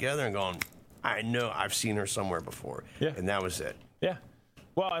two together and going, I know I've seen her somewhere before. Yeah. And that was it. Yeah.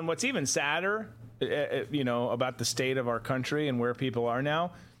 Well, and what's even sadder, about the state of our country and where people are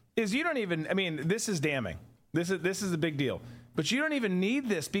now is you don't even, this is damning. This is a big deal. But you don't even need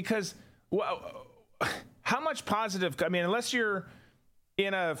this because how much positive, unless you're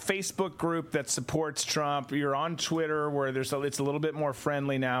in a Facebook group that supports Trump, you're on Twitter where it's a little bit more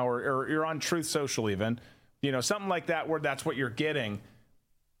friendly now, or you're on Truth Social even, something like that where that's what you're getting.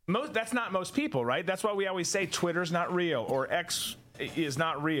 That's not most people, right? That's why we always say Twitter's not real or X is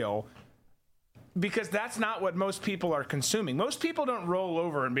not real, because that's not what most people are consuming. Most people don't roll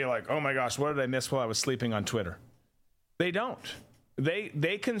over and be like, oh my gosh, what did I miss while I was sleeping on Twitter? They don't.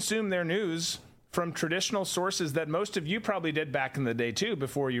 They consume their news from traditional sources that most of you probably did back in the day too,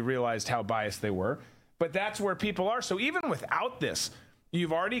 before you realized how biased they were. But that's where people are. So even without this,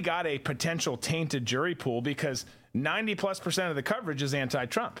 you've already got a potential tainted jury pool because 90+% of the coverage is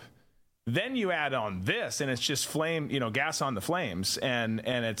anti-Trump. Then you add on this, and it's just gas on the flames, and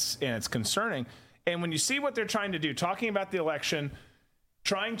it's concerning. And when you see what they're trying to do, talking about the election,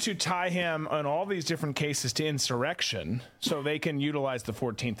 trying to tie him on all these different cases to insurrection so they can utilize the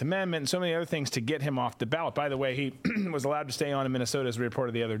 14th Amendment and so many other things to get him off the ballot. By the way, he was allowed to stay on in Minnesota, as we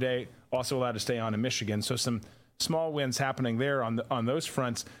reported the other day, also allowed to stay on in Michigan. So some small wins happening there on those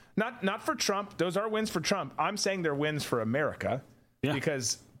fronts. Not for Trump. Those are wins for Trump. I'm saying they're wins for America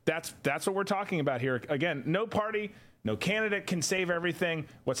because that's what we're talking about here. Again, no party, no candidate can save everything.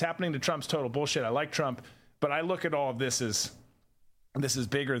 What's happening to Trump's total bullshit. I like Trump, but I look at all of this as this is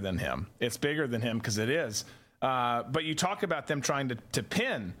bigger than him. It's bigger than him because it is. But you talk about them trying to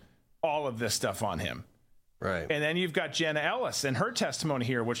pin all of this stuff on him. Right. And then you've got Jenna Ellis and her testimony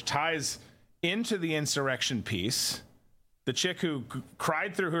here, which ties into the insurrection piece. The chick who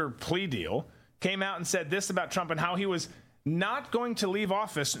cried through her plea deal came out and said this about Trump and how he was not going to leave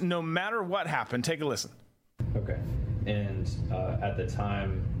office no matter what happened. Take a listen. Okay. And at the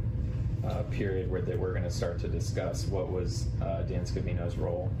time period where they were going to start to discuss, what was Dan Scavino's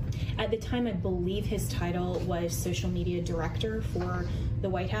role? At the time, I believe his title was social media director for the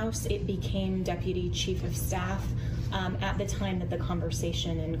White House. It became deputy chief of staff at the time that the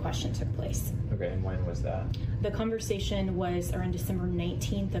conversation in question took place. Okay, and when was that? The conversation was around December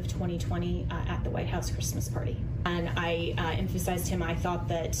 19th of 2020 at the White House Christmas party. And I emphasized him. I thought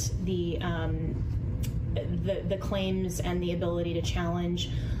that the claims and the ability to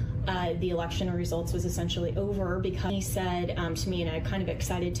challenge the election results was essentially over because he said to me in a kind of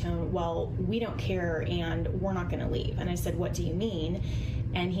excited tone, well, we don't care and we're not going to leave. And I said, what do you mean?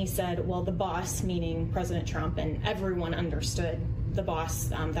 And he said, well, the boss, meaning President Trump, and everyone understood the boss,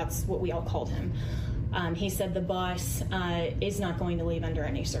 that's what we all called him. He said the boss is not going to leave under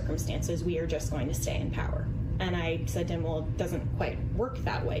any circumstances. We are just going to stay in power. And I said to him, well, it doesn't quite work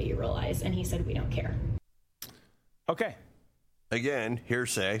that way, you realize. And he said, we don't care. Okay. Again,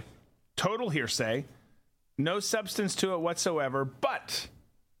 hearsay. Total hearsay. No substance to it whatsoever, but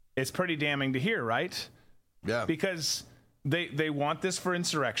it's pretty damning to hear, right? Yeah. Because they want this for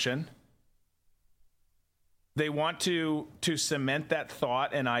insurrection. They want to cement that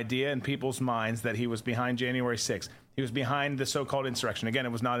thought and idea in people's minds that he was behind January 6th. He was behind the so-called insurrection. Again,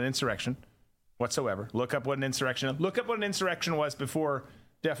 it was not an insurrection whatsoever. Look up what an insurrection was before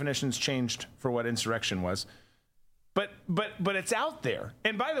definitions changed for what insurrection was. But it's out there.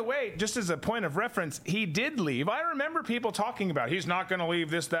 And by the way, just as a point of reference, he did leave. I remember people talking about he's not going to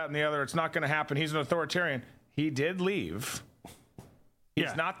leave this, that, and the other. It's not going to happen. He's an authoritarian. He did leave.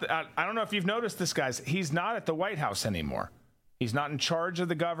 He's not. I don't know if you've noticed this, guys. He's not at the White House anymore. He's not in charge of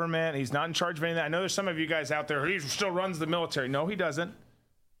the government. He's not in charge of anything. I know there's some of you guys out there. He still runs the military. No, he doesn't.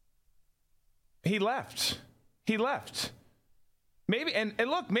 He left. Maybe, and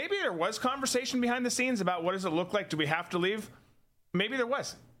look, maybe there was conversation behind the scenes about what does it look like? Do we have to leave? Maybe there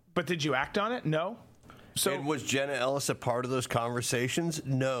was. But did you act on it? No. So, and was Jenna Ellis a part of those conversations?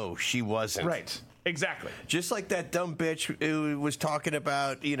 No, she wasn't. Right. Exactly. Just like that dumb bitch who was talking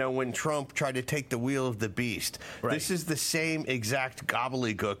about, when Trump tried to take the wheel of the beast. Right. This is the same exact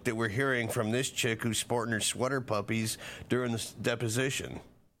gobbledygook that we're hearing from this chick who's sporting her sweater puppies during the deposition.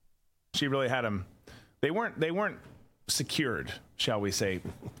 She really had them. They weren't secured, shall we say,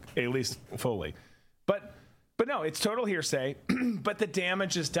 at least fully. But no, it's total hearsay. But the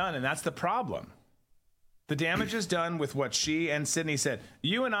damage is done, and that's the problem. The damage is done with what she and Sidney said.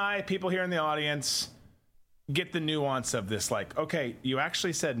 You and I, people here in the audience, get the nuance of this. Like, okay, you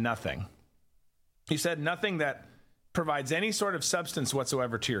actually said nothing. You said nothing that provides any sort of substance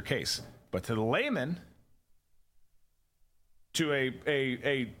whatsoever to your case. But to the layman, to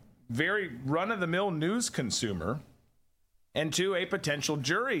a very run-of-the-mill news consumer, and to a potential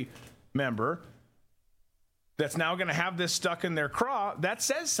jury member that's now going to have this stuck in their craw, that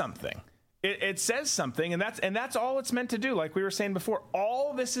says something. It says something, and that's all it's meant to do. Like we were saying before,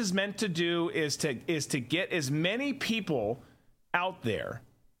 all this is meant to do is to get as many people out there,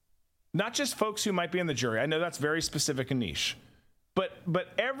 not just folks who might be in the jury. I know that's very specific and niche, but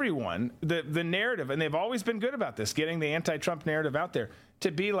everyone, the narrative, and they've always been good about this, getting the anti-Trump narrative out there, to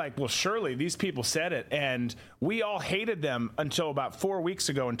be like, well, surely these people said it, and we all hated them until about 4 weeks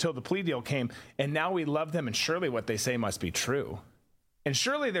ago, until the plea deal came, and now we love them, and surely what they say must be true. And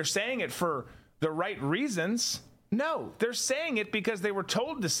surely they're saying it for the right reasons. No, they're saying it because they were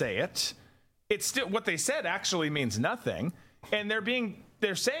told to say it. It's still what they said actually means nothing. And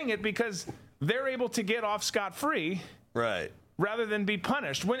they're saying it because they're able to get off scot-free. Right. Rather than be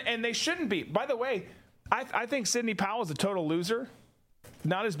punished. And they shouldn't be. By the way, I think Sidney Powell is a total loser.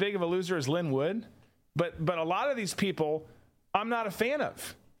 Not as big of a loser as Lynn Wood. But a lot of these people I'm not a fan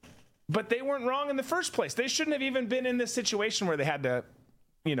of. But they weren't wrong in the first place. They shouldn't have even been in this situation where they had to,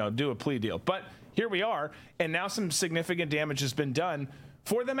 do a plea deal. But here we are, and now some significant damage has been done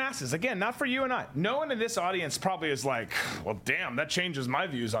for the masses. Again, not for you and I. No one in this audience probably is like, well, damn, that changes my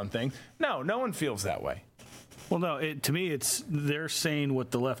views on things. No one feels that way. Well, no, to me, they're saying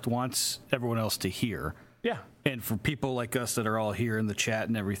what the left wants everyone else to hear. Yeah. And for people like us that are all here in the chat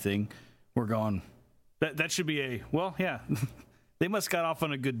and everything, we're going, that should be they must got off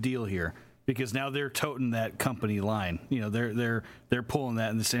on a good deal here, because now they're toting that company line. They're pulling that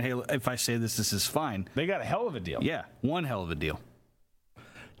and they're saying, hey, if I say this is fine. They got a hell of a deal. Yeah, one hell of a deal.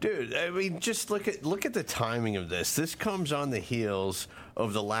 Dude, I mean, just look at the timing of this. This comes on the heels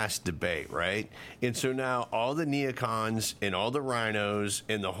of the last debate, right? And so now all the neocons and all the rhinos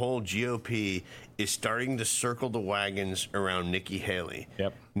and the whole GOP is starting to circle the wagons around Nikki Haley.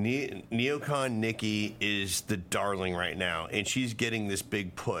 Yep. Neocon Nikki is the darling right now, and she's getting this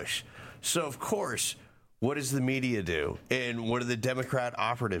big push. So, of course, what does the media do? And what do the Democrat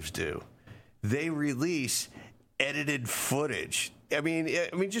operatives do? They release edited footage. I mean,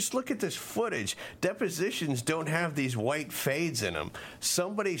 just look at this footage. Depositions don't have these white fades in them.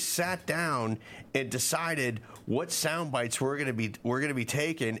 Somebody sat down and decided what sound bites we're going to be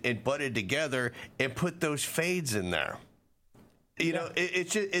taking and butted together and put those fades in there.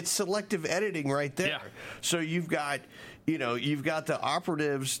 It's selective editing right there. Yeah. So you've got the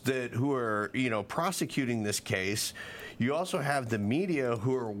operatives who are prosecuting this case. You also have the media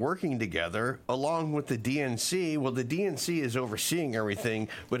who are working together along with the DNC. Well, the DNC is overseeing everything,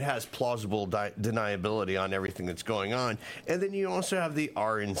 but has plausible deniability on everything that's going on. And then you also have the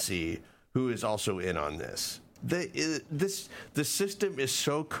RNC, who is also in on this. The system is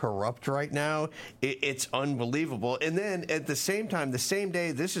so corrupt right now, it's unbelievable. And then at the same time, the same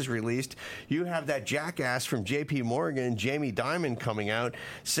day this is released, you have that jackass from J.P. Morgan, Jamie Dimon, coming out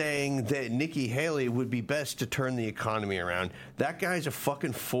saying that Nikki Haley would be best to turn the economy around. That guy's a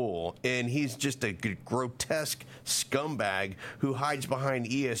fucking fool, and he's just a grotesque scumbag who hides behind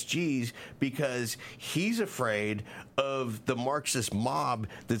ESGs because he's afraid of the Marxist mob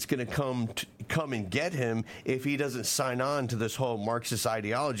that's going to come and get him if he doesn't sign on to this whole Marxist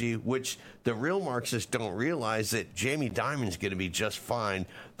ideology, which the real Marxists don't realize that Jamie Dimon's going to be just fine.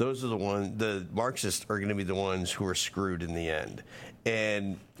 Those are the Marxists are going to be the ones who are screwed in the end.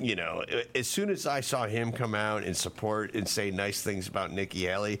 And, as soon as I saw him come out and support and say nice things about Nikki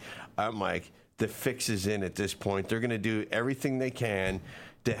Haley, I'm like, the fix is in at this point. They're going to do everything they can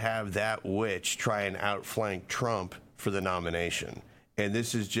to have that witch try and outflank Trump for the nomination. And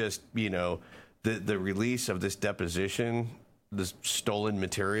this is just, the release of this deposition, this stolen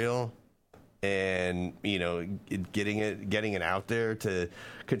material, and, getting it out there to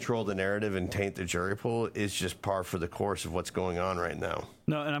control the narrative and taint the jury pool is just par for the course of what's going on right now.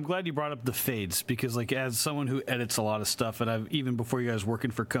 No, and I'm glad you brought up the fades, because as someone who edits a lot of stuff, and I've even before you guys working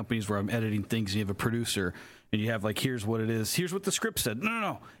for companies where I'm editing things, and you have a producer and you have here's what it is, here's what the script said.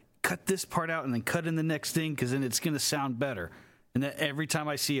 No, cut this part out and then cut in the next thing, because then it's going to sound better. And then every time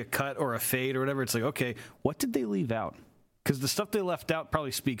I see a cut or a fade or whatever, it's like, okay, what did they leave out? Because the stuff they left out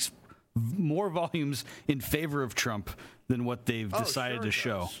probably speaks more volumes in favor of Trump than what they've decided to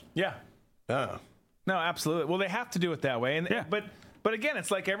show. Yeah. No, absolutely. Well, they have to do it that way. And but again,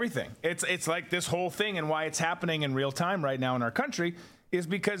 it's like everything. It's like this whole thing, and why it's happening in real time right now in our country is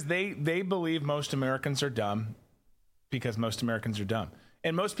because they believe most Americans are dumb, because most Americans are dumb.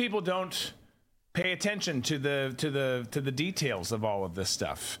 And most people don't pay attention to the details of all of this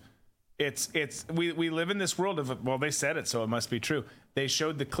stuff. We live in this world of, well, they said it, so it must be true. They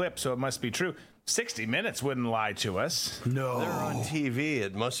showed the clip, so it must be true. 60 Minutes wouldn't lie to us. No. They're on TV.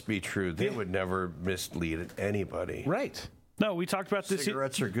 It must be true. They would never mislead anybody. Right. No, we talked about this.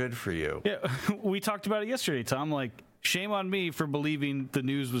 Cigarettes are good for you. Yeah, we talked about it yesterday, Tom. Shame on me for believing the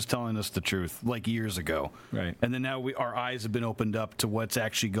news was telling us the truth years ago. Right. And then now our eyes have been opened up to what's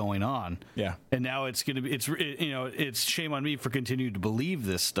actually going on. Yeah. And now it's going to be it's shame on me for continuing to believe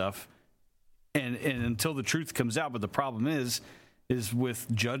this stuff and until the truth comes out. But the problem is with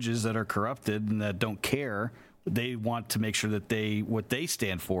judges that are corrupted and that don't care, they want to make sure that what they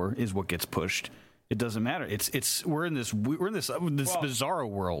stand for is what gets pushed. It doesn't matter. We're in this bizarro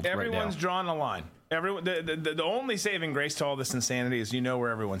world right now. Everyone's drawn a line. Everyone, the only saving grace to all this insanity is where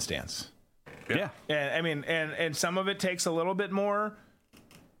everyone stands. Yeah. And some of it takes a little bit more.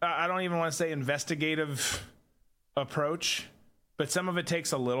 I don't even want to say investigative approach, but some of it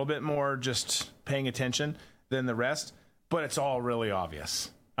takes a little bit more just paying attention than the rest. But it's all really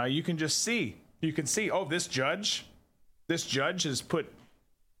obvious. You can just see. You can see. Oh, this judge has put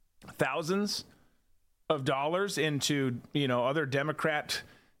thousands of dollars into other Democrat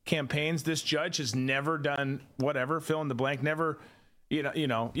campaigns. This judge has never done whatever, fill in the blank, never, you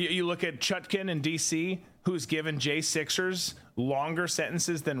look at Chutkin in D.C., who's given J6ers longer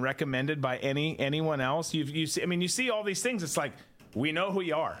sentences than recommended by anyone else. You see all these things. It's like, we know who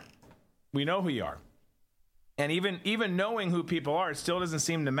you are. We know who you are. And even knowing who people are, it still doesn't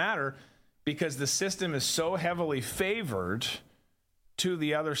seem to matter because the system is so heavily favored to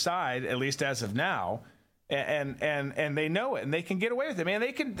the other side, at least as of now. And they know it, and they can get away with it.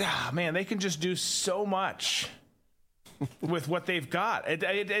 They can just do so much with what they've got.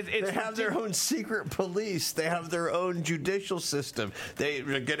 They have their own secret police. They have their own judicial system. They're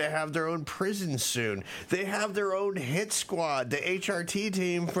going to have their own prison soon. They have their own hit squad, the HRT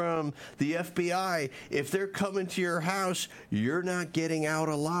team from the FBI. If they're coming to your house, you're not getting out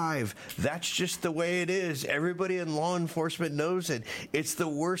alive. That's just the way it is. Everybody in law enforcement knows it. It's the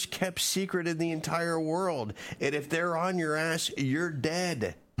worst kept secret in the entire world. And if they're on your ass, you're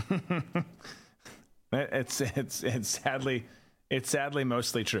dead. It's sadly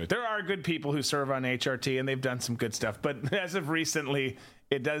mostly true. There are good people who serve on HRT and they've done some good stuff, but as of recently,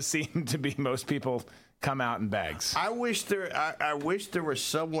 it does seem to be most people come out in bags. I wish there was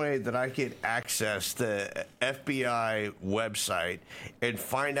some way that I could access the FBI website and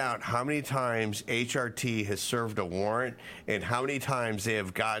find out how many times HRT has served a warrant and how many times they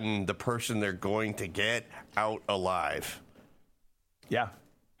have gotten the person they're going to get out alive. Yeah.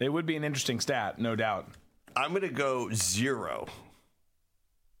 It would be an interesting stat, no doubt. I'm going to go 0.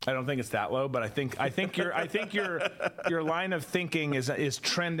 I don't think it's that low, but I think your line of thinking is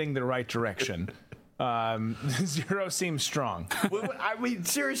trending the right direction. 0 seems strong. I mean,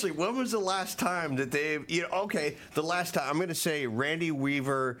 seriously, when was the last time that the last time, I'm going to say Randy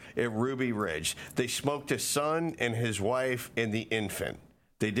Weaver at Ruby Ridge. They smoked his son and his wife and the infant.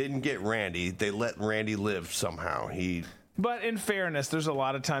 They didn't get Randy. They let Randy live somehow. But in fairness, there's a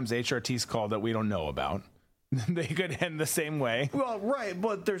lot of times HRT's called that we don't know about. They could end the same way. Well, right,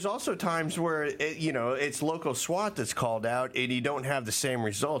 but there's also times where it's local SWAT that's called out, and you don't have the same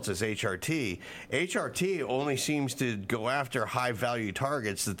results as HRT. HRT only seems to go after high-value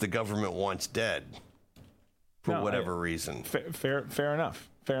targets that the government wants dead for whatever reason. Fair enough.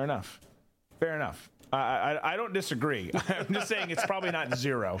 I don't disagree. I'm just saying it's probably not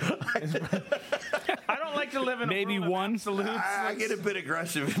 0. I don't like to live in maybe a world 1. Of absolutes. I get a bit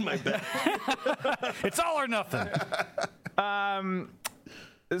aggressive in my bed. It's all or nothing.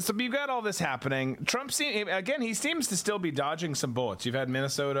 So you've got all this happening. Trump, he seems to still be dodging some bullets. You've had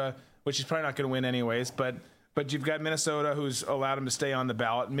Minnesota, which he's probably not going to win anyways, but you've got Minnesota, who's allowed him to stay on the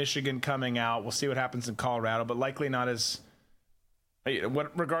ballot. Michigan coming out. We'll see what happens in Colorado, but likely not as...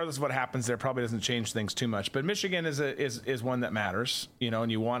 regardless of what happens there, probably doesn't change things too much. But Michigan is one that matters,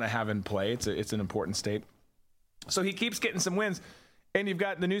 and you want to have in play. It's an important state. So he keeps getting some wins. And you've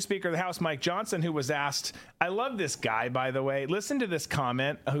got the new Speaker of the House, Mike Johnson, who was asked, I love this guy, by the way. Listen to this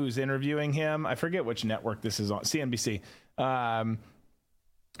comment, who's interviewing him. I forget which network this is on, CNBC,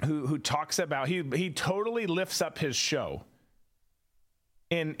 who talks about, he totally lifts up his show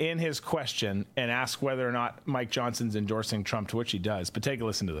in his question and ask whether or not Mike Johnson's endorsing Trump, to which he does. But take a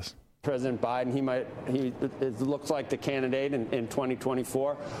listen to this. President Biden, it looks like the candidate in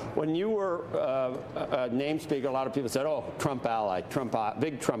 2024. When you were named Speaker, a lot of people said, oh, Trump ally,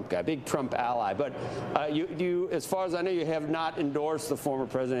 big Trump guy, big Trump ally. But you, as far as I know, you have not endorsed the former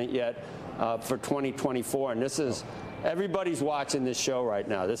president yet for 2024. And this is, everybody's watching this show right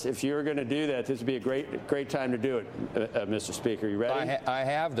now. If you're going to do that, this would be a great time to do it, Mr. Speaker. You ready? I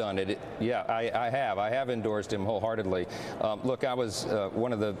have done it. I have endorsed him wholeheartedly. Look, I was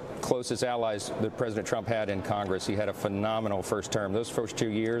one of the closest allies that President Trump had in Congress. He had a phenomenal first term. Those first 2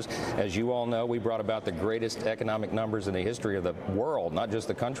 years, as you all know, we brought about the greatest economic numbers in the history of the world, not just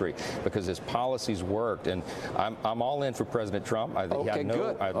the country, because his policies worked. And I'm all in for President Trump. I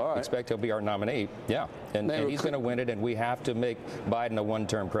expect he'll be our nominee. Yeah, and he's going to win it. And we have to make Biden a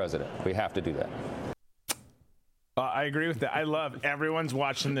one-term president. We have to do that. I agree with that. I love everyone's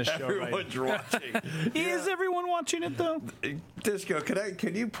watching this show. Everyone's watching. Is everyone watching it though? Disco,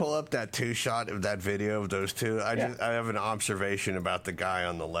 can you pull up that 2-shot of that video of those two? I have an observation about the guy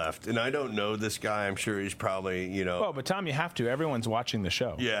on the left, and I don't know this guy. I'm sure he's probably Well, but Tom, you have to. Everyone's watching the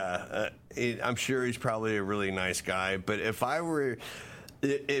show. Yeah, I'm sure he's probably a really nice guy. But if I were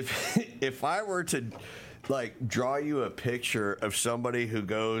to draw you a picture of somebody who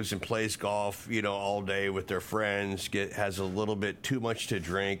goes and plays golf, all day with their friends, has a little bit too much to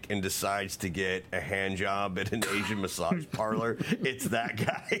drink, and decides to get a hand job at an Asian massage parlor, it's that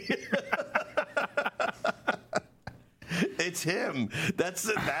guy. It's him. That's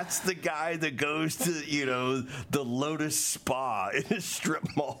the guy that goes to the Lotus Spa in a strip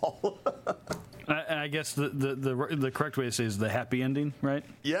mall. I guess the correct way to say is the happy ending, right?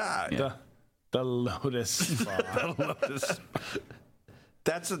 Yeah. The Lotus Spa.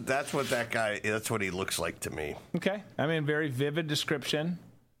 That's what that guy. That's what he looks like to me. Okay, I mean, very vivid description.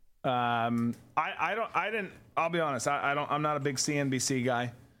 I'll be honest. I'm not a big CNBC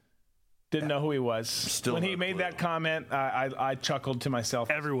guy. Didn't know who he was. When he made that comment, I chuckled to myself.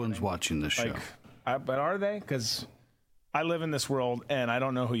 Everyone's watching this show. But are they? Because I live in this world and I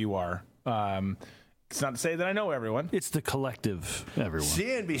don't know who you are. It's not to say that I know everyone. It's the collective everyone.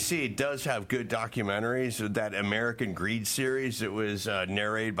 CNBC does have good documentaries. That American Greed series that was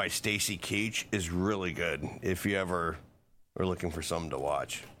narrated by Stacy Keach is really good if you ever are looking for something to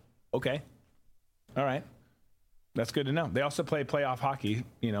watch. Okay. All right. That's good to know. They also play playoff hockey,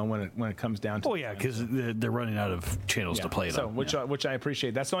 when it comes down to. Oh yeah, because they're running out of channels to play it on. Which I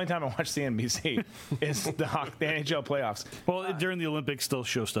appreciate. That's the only time I watch CNBC is the NHL playoffs. Well, during the Olympics, they'll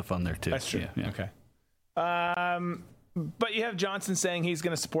show stuff on there too. That's true. Yeah. Okay. But you have Johnson saying he's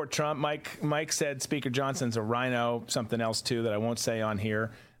going to support Trump. Mike said Speaker Johnson's a rhino. Something else too that I won't say on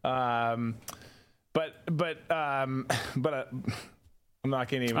here. But I'm not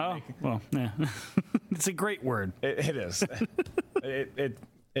going to even. Oh, well, yeah. It's a great word. It is. it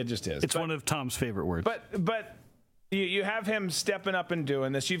just is. It's one of Tom's favorite words. But you have him stepping up and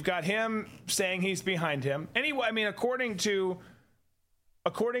doing this. You've got him saying he's behind him. Anyway, I mean, according to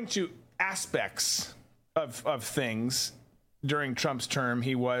aspects of things during Trump's term,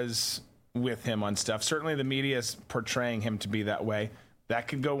 he was with him on stuff. Certainly, the media is portraying him to be that way. That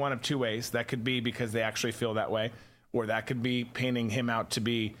could go one of two ways. That could be because they actually feel that way. Or that could be painting him out to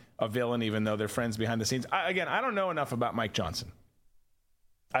be a villain, even though they're friends behind the scenes. I don't know enough about Mike Johnson.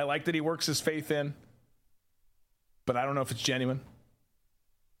 I like that he works his faith in, but I don't know if it's genuine.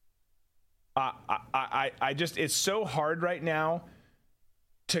 It's so hard right now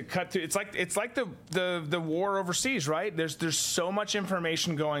to cut through. It's like the war overseas, right? There's so much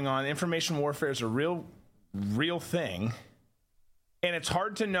information going on. Information warfare is a real thing, and it's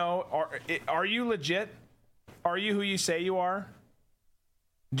hard to know. Are you legit? Are you who you say you are?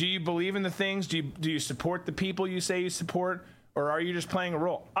 Do you believe in the things? Do you support the people you say you support? Or are you just playing a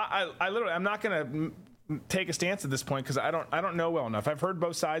role? I literally, I'm not going to take a stance at this point because I don't know well enough. I've heard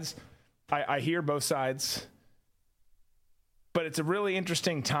both sides. I hear both sides. But it's a really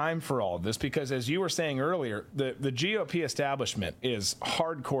interesting time for all of this because, as you were saying earlier, the GOP establishment is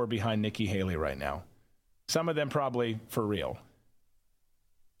hardcore behind Nikki Haley right now. Some of them probably for real.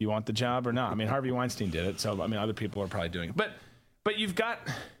 You want the job or not? I mean, Harvey Weinstein did it, so I mean, other people are probably doing it. But you've got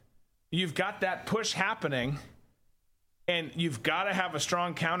that push happening, and you've got to have a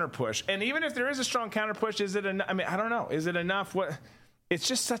strong counter push. And even if there is a strong counter push, is it enough? I mean, I don't know. Is it enough? What? It's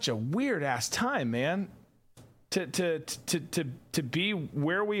just such a weird ass time, man. To be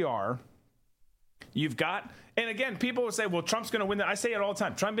where we are. You've got, and again, people will say, "Well, Trump's going to win." I say it all the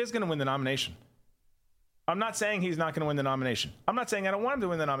time. Trump is going to win the nomination. I'm not saying he's not going to win the nomination. I'm not saying I don't want him to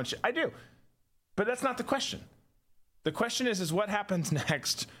win the nomination. I do. But that's not the question. The question is what happens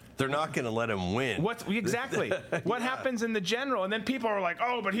next? They're not going to let him win. Exactly. What happens in the general? And then people are like,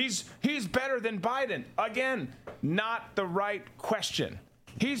 oh, but he's better than Biden. Again, not the right question.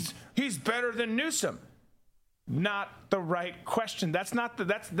 He's better than Newsom. Not the right question. That's not the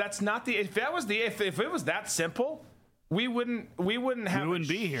if it was that simple, we wouldn't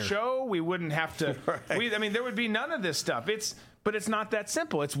be here. Show. We wouldn't have to. Right. There would be none of this stuff. But it's not that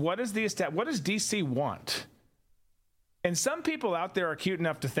simple. It's what does DC want? And some people out there are cute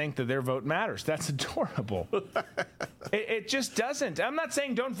enough to think that their vote matters. That's adorable. It just doesn't. I'm not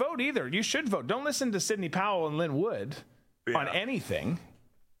saying don't vote either. You should vote. Don't listen to Sidney Powell and Lynn Wood on anything.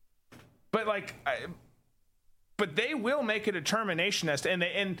 But but they will make a determination as to,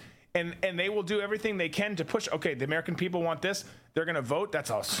 and they will do everything they can to push. Okay, the American people want this. They're going to vote.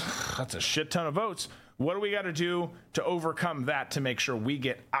 That's a shit ton of votes. What do we got to do to overcome that to make sure we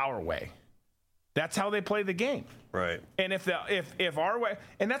get our way? That's how they play the game. Right. And if our way,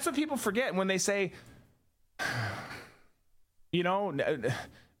 and that's what people forget when they say,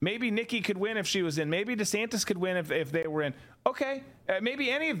 maybe Nikki could win if she was in. Maybe DeSantis could win if they were in. Okay,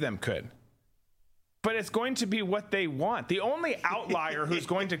 maybe any of them could. But it's going to be what they want. The only outlier who's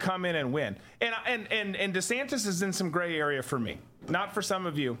going to come in and win. And DeSantis is in some gray area for me. Not for some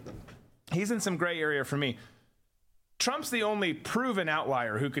of you. He's in some gray area for me. Trump's the only proven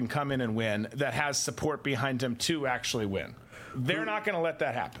outlier who can come in and win that has support behind him to actually win. They're not going to let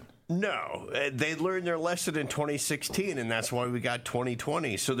that happen. No, they learned their lesson in 2016, and that's why we got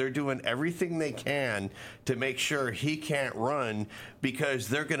 2020. So they're doing everything they can to make sure he can't run because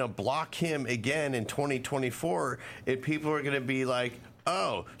they're going to block him again in 2024. And people are going to be like,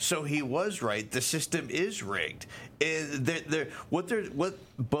 oh, so he was right. The system is rigged. What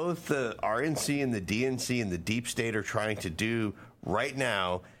both the RNC and the DNC and the deep state are trying to do right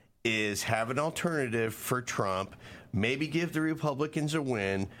now is have an alternative for Trump, maybe give the Republicans a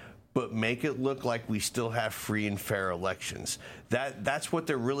win, but make it look like we still have free and fair elections. That's what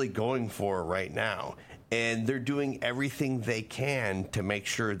they're really going for right now. And they're doing everything they can to make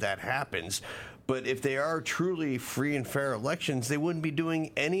sure that happens. But if they are truly free and fair elections, they wouldn't be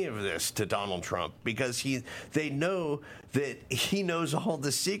doing any of this to Donald Trump because they know that he knows all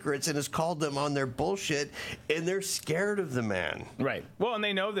the secrets and has called them on their bullshit, and they're scared of the man. Right. Well, and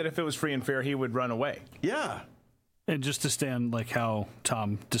they know that if it was free and fair, he would run away. Yeah. And just to stand like how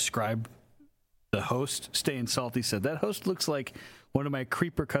Tom described the host, staying salty, said, that host looks like one of my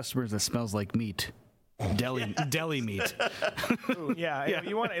creeper customers that smells like meat. Deli meat. Ooh, yeah,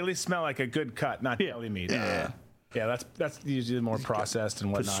 you want to at least smell like a good cut, not deli meat. Yeah, that's usually more processed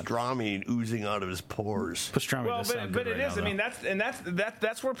and whatnot. Pastrami oozing out of his pores. Pastrami well, but it is. I mean,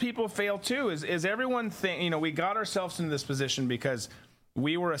 that's where people fail too. Is everyone think we got ourselves into this position because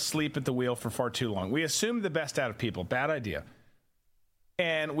we were asleep at the wheel for far too long. We assumed the best out of people. Bad idea.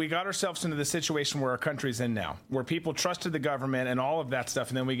 And we got ourselves into the situation where our country's in now, where people trusted the government and all of that stuff,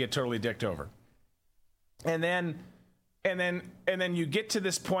 and then we get totally dicked over. And then you get to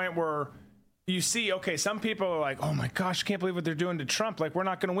this point where you see, okay, some people are like, oh my gosh, I can't believe what they're doing to Trump. Like, we're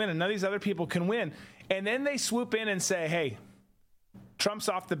not going to win, and none of these other people can win. And then they swoop in and say, hey, Trump's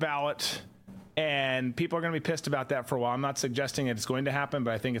off the ballot, and people are going to be pissed about that for a while. I'm not suggesting it's going to happen,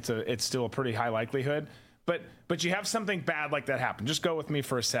 but I think it's still a pretty high likelihood. But you have something bad like that happen. Just go with me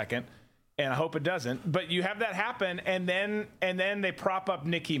for a second, and I hope it doesn't. But you have that happen, and then they prop up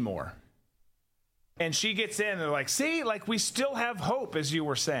Nikki Moore. And she gets in, and they're like, see, like, we still have hope, as you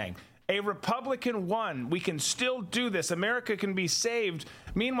were saying. A Republican won. We can still do this. America can be saved.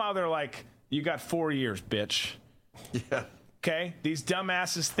 Meanwhile, they're like, you got 4 years, bitch. Yeah. Okay? These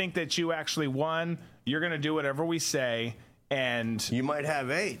dumbasses think that you actually won. You're going to do whatever we say, and... You might have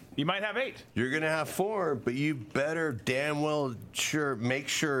 8. You might have 8. You're going to have 4, but you better damn well make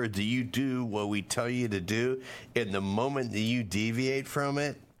sure that you do what we tell you to do. And the moment that you deviate from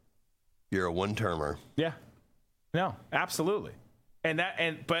it, you're a one-termer. Yeah. No, absolutely.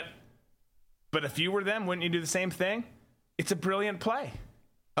 But if you were them, wouldn't you do the same thing? It's a brilliant play.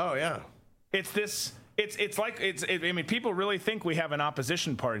 Oh yeah. I mean, people really think we have an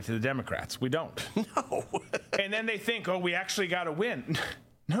opposition party to the Democrats. We don't. No. And then they think, oh, we actually got to win.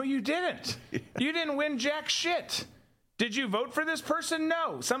 No, you didn't. You didn't win jack shit. Did you vote for this person?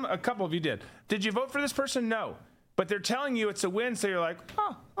 No. A couple of you did. Did you vote for this person? No. But they're telling you it's a win, so you're like,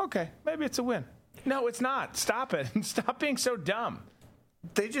 oh, okay, maybe it's a win. No, it's not. Stop it. Stop being so dumb.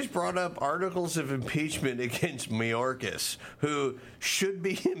 They just brought up articles of impeachment against Mayorkas, who should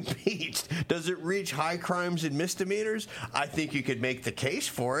be impeached. Does it reach high crimes and misdemeanors? I think you could make the case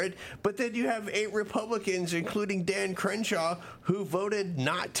for it. But then you have 8 Republicans, including Dan Crenshaw, who voted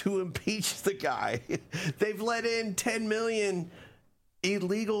not to impeach the guy. They've let in 10 million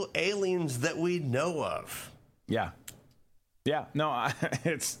illegal aliens that we know of. Yeah. Yeah. No,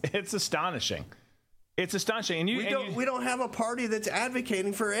 it's astonishing. It's astonishing. And we don't have a party that's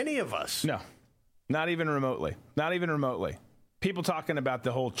advocating for any of us. No, not even remotely. Not even remotely. People talking about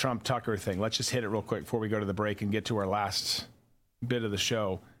the whole Trump-Tucker thing. Let's just hit it real quick before we go to the break and get to our last bit of the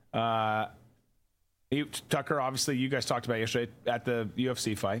show. Tucker, obviously, you guys talked about yesterday at the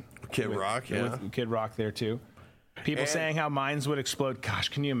UFC fight. Kid Rock, yeah. With Kid Rock there, too. People saying how minds would explode. Gosh,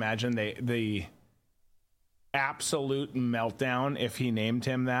 can you imagine the absolute meltdown if he named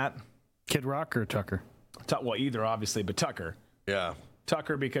him that? Kid Rock or Tucker? Well, either, obviously, but Tucker. Yeah.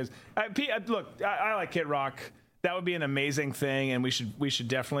 Tucker, because look, I like Kid Rock. That would be an amazing thing, and we should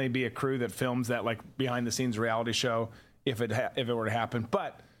definitely be a crew that films that, like, behind the scenes reality show if it were to happen.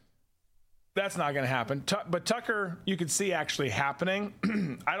 But that's not going to happen. But Tucker, you could see actually happening.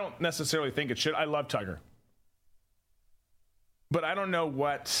 I don't necessarily think it should. I love Tucker, but I don't know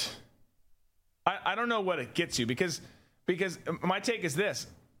what. I don't know what it gets you because my take is this.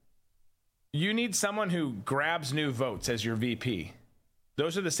 You need someone who grabs new votes as your VP.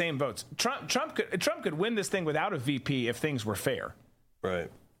 Those are the same votes. Trump could win this thing without a VP if things were fair.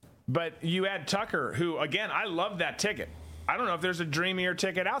 Right. But you add Tucker, who, again, I love that ticket. I don't know if there's a dreamier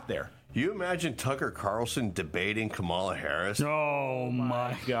ticket out there. You imagine Tucker Carlson debating Kamala Harris? Oh,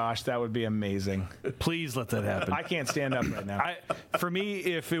 my gosh, that would be amazing. Please let that happen. I can't stand up right now. For me,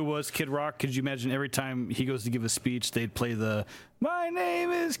 if it was Kid Rock, could you imagine every time he goes to give a speech, they'd play the "My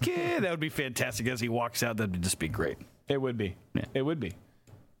name is Kid"? That would be fantastic. As he walks out, that'd just be great. It would be. Yeah. It would be.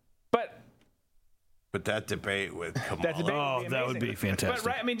 But But that debate with Kamala. That would be fantastic. But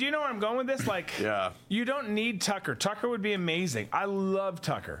right, I mean, do you know where I'm going with this? Like, you don't need Tucker. Tucker would be amazing. I love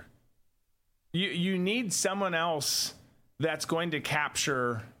Tucker. You need someone else that's going to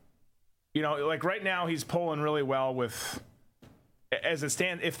capture, like right now he's polling really well with, as it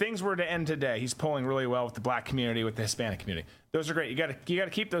stands, if things were to end today, he's polling really well with the black community, with the Hispanic community. Those are great. You got to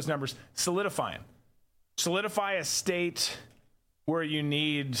keep those numbers. Solidify a state where you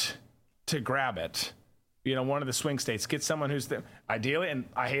need to grab it. One of the swing states. Get someone who's ideally, and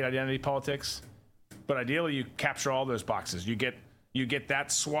I hate identity politics, but ideally you capture all those boxes. You get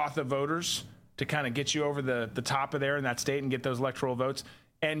that swath of voters to kind of get you over the top of there in that state and get those electoral votes,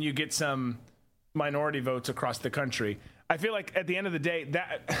 and you get some minority votes across the country. I feel like at the end of the day,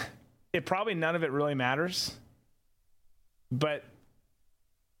 that it probably none of it really matters, but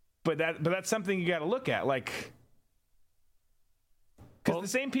that's something you got to look at, like, because the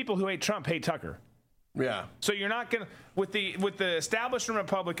same people who hate Trump hate Tucker. Yeah. So you're not gonna with the establishment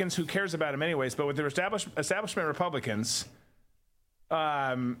Republicans, who cares about him anyways, but with the establishment Republicans,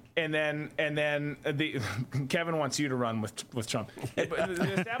 and then the Kevin wants you to run with Trump. But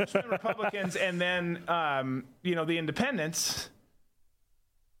the establishment Republicans, and then the independents,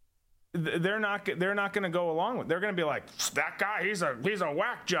 they're not going to go along with. They're going to be like, that guy, he's a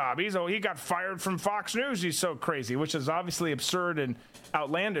whack job. He got fired from Fox News. He's so crazy, which is obviously absurd and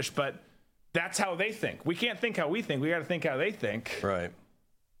outlandish, but that's how they think. We can't think how we think. We got to think how they think. Right.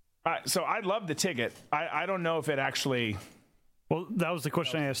 So I love the ticket. I don't know if it actually. Well, that was the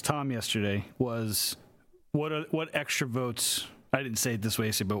question I asked Tom yesterday. Was what extra votes? I didn't say it this way,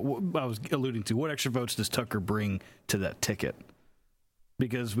 but I was alluding to what extra votes does Tucker bring to that ticket?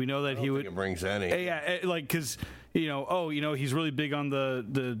 Because we know that he would. It brings any. Yeah, like because he's really big on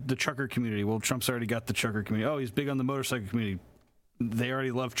the trucker community. Well, Trump's already got the trucker community. Oh, he's big on the motorcycle community. They already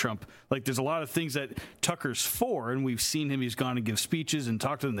love Trump. Like, there's a lot of things that Tucker's for, and we've seen him. He's gone to give speeches and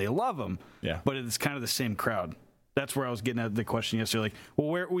talk to them. They love him. Yeah. But it's kind of the same crowd. That's where I was getting at the question yesterday. Like, well,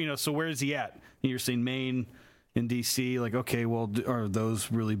 where is he at? And you're saying Maine and D.C. Like, okay, well, are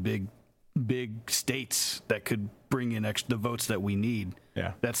those really big states that could bring in the votes that we need?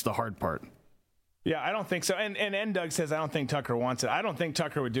 Yeah. That's the hard part. Yeah, I don't think so. And Doug says, I don't think Tucker wants it. I don't think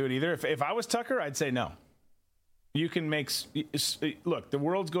Tucker would do it either. If I was Tucker, I'd say no. You can look, the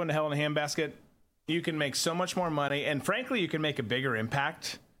world's going to hell in a handbasket. You can make so much more money, and frankly, you can make a bigger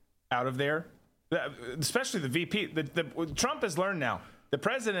impact out of there. Especially the VP. Trump has learned now. The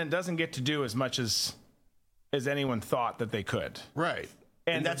president doesn't get to do as much as anyone thought that they could. Right.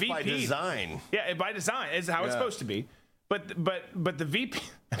 And that's by design. Yeah, by design is how it's supposed to be. But the VP,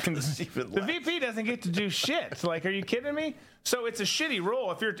 the VP doesn't get to do shit. Like, are you kidding me? So it's a shitty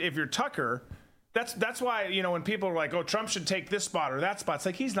role if you're Tucker. That's why, when people are like, oh, Trump should take this spot or that spot, it's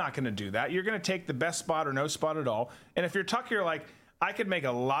like, he's not going to do that. You're going to take the best spot or no spot at all. And if you're Tucker, you're like, I could make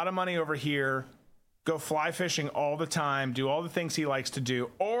a lot of money over here, go fly fishing all the time, do all the things he likes to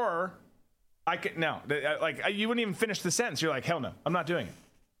do, or I could, you wouldn't even finish the sentence. You're like, hell no, I'm not doing it.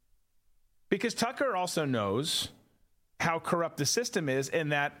 Because Tucker also knows how corrupt the system is,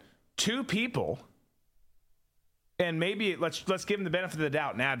 and that two people, and maybe let's give them the benefit of the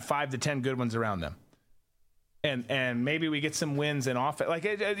doubt and add 5 to 10 good ones around them. And maybe we get some wins in office. Like,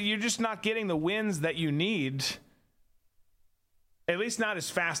 you're just not getting the wins that you need, at least not as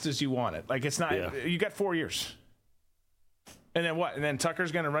fast as you want it. Like, it's not, you got 4 years. And then what? And then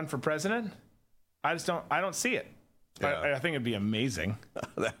Tucker's going to run for president? I don't see it. I think it'd be amazing.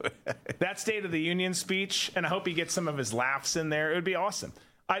 That State of the Union speech, and I hope he gets some of his laughs in there. It would be awesome.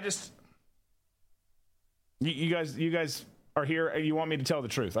 You guys are here. You want me to tell the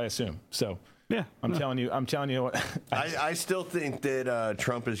truth, I assume. So yeah, I'm telling you what. I still think that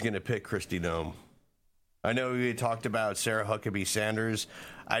Trump is going to pick Kristi Noem. I know we talked about Sarah Huckabee Sanders.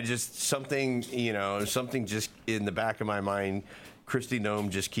 Something just in the back of my mind, Kristi Noem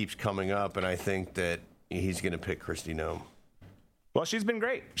just keeps coming up, and I think that he's going to pick Kristi Noem. Well, she's been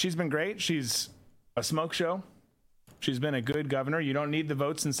great. She's a smoke show. She's been a good governor. You don't need the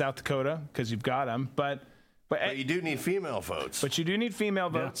votes in South Dakota because you've got them, but you do need female votes. But you do need female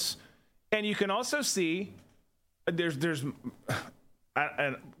votes, and you can also see there's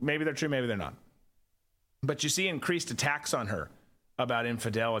and maybe they're true, maybe they're not. But you see increased attacks on her about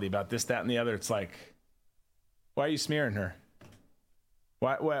infidelity, about this, that, and the other. It's like, why are you smearing her?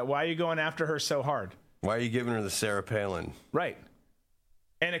 Why are you going after her so hard? Why are you giving her the Sarah Palin? Right.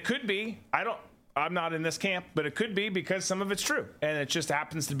 And it could be, I'm not in this camp, but it could be because some of it's true. And it just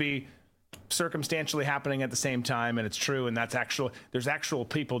happens to be circumstantially happening at the same time, and it's true, and there's actual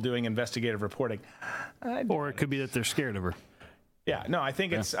people doing investigative reporting. Or it could be that they're scared of her. Yeah, no, I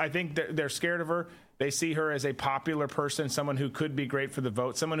think I think they're scared of her. They see her as a popular person, someone who could be great for the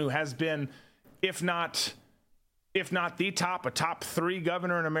vote, someone who has been, if not the top 3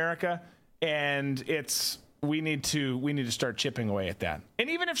 governor in America. And we need to start chipping away at that. And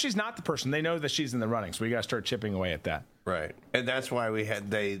even if she's not the person, they know that she's in the running, so we got to start chipping away at that. Right. And that's why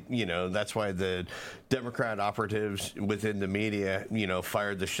that's why the Democrat operatives within the media,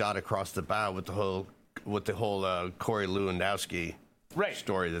 fired the shot across the bow with the whole Corey Lewandowski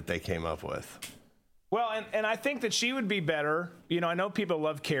story that they came up with. Well, and I think that she would be better. I know people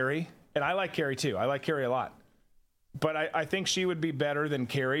love Carrie, and I like Carrie too. I like Carrie a lot. But I think she would be better than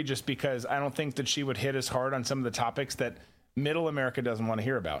Carrie just because I don't think that she would hit as hard on some of the topics that middle America doesn't want to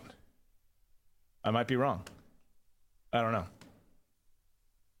hear about. I might be wrong. I don't know.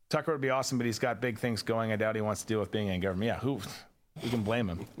 Tucker would be awesome, but he's got big things going. I doubt he wants to deal with being in government. Yeah, who can blame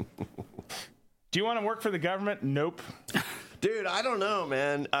him? Do you want to work for the government? Nope. Dude, I don't know,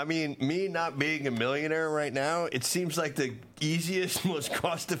 man. I mean, me not being a millionaire right now, it seems like the easiest, most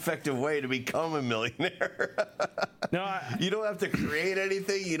cost-effective way to become a millionaire. No, you don't have to create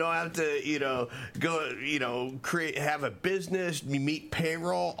anything. You don't have to, go, have a business, meet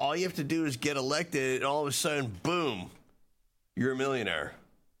payroll. All you have to do is get elected, and all of a sudden, boom, you're a millionaire.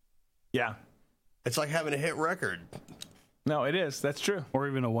 Yeah. It's like having a hit record. No, it is. That's true. Or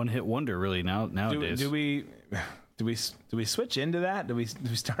even a one-hit wonder, really, nowadays. Do we switch into that? Do we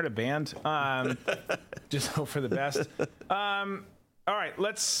start a band? Just hope for the best. All right,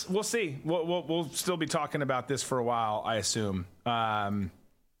 we'll see. We'll still be talking about this for a while, I assume.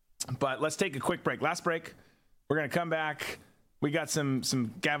 But let's take a quick break. Last break. We're gonna come back. We got some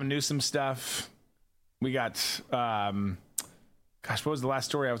Gavin Newsom stuff. We got what was the last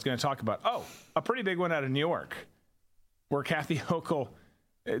story I was going to talk about? Oh, a pretty big one out of New York, where Kathy Hochul.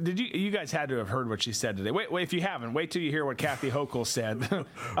 You guys had to have heard what she said today. Wait, if you haven't, wait till you hear what Kathy Hochul said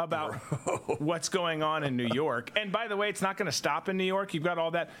about what's going on in New York. And by the way, it's not going to stop in New York. You've got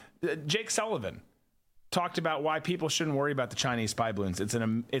all that. Jake Sullivan talked about why people shouldn't worry about the Chinese spy balloons. It's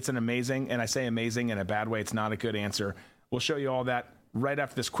an amazing, and I say amazing in a bad way. It's not a good answer. We'll show you all that right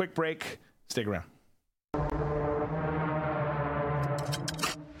after this quick break. Stick around.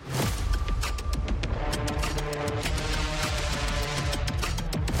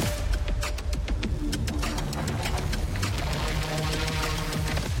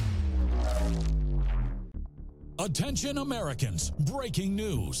 Attention Americans, breaking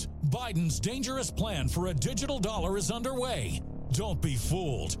news. Biden's dangerous plan for a digital dollar is underway. Don't be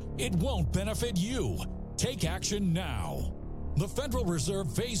fooled. It won't benefit you. Take action now. The Federal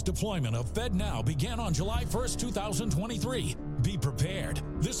Reserve phased deployment of FedNow began on July 1st, 2023. Be prepared.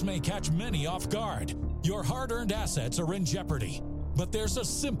 This may catch many off guard. Your hard-earned assets are in jeopardy. But there's a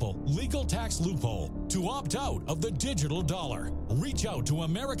simple legal tax loophole to opt out of the digital dollar. Reach out to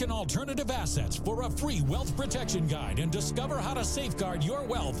American Alternative Assets for a free wealth protection guide and discover how to safeguard your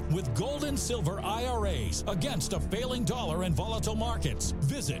wealth with gold and silver IRAs against a failing dollar and volatile markets.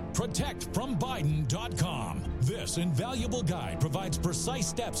 Visit protectfrombiden.com. This invaluable guide provides precise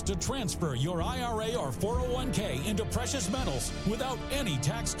steps to transfer your IRA or 401k into precious metals without any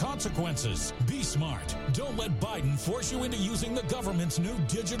tax consequences. Be smart. Don't let Biden force you into using the government's new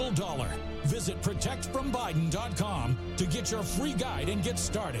digital dollar. Visit protectfrombiden.com to get your free guide and get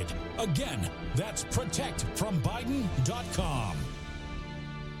started. Again, that's protectfrombiden.com.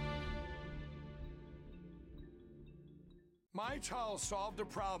 My Towels solved a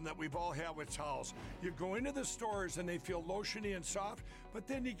problem that we've all had with towels. You go into the stores and they feel lotiony and soft, but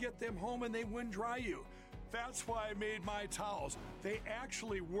then you get them home and they wind dry you. That's why I made My Towels. They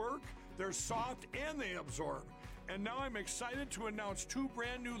actually work, they're soft, and they absorb. And now I'm excited to announce 2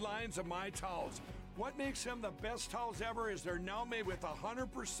 brand new lines of My Towels. What makes them the best towels ever is they're now made with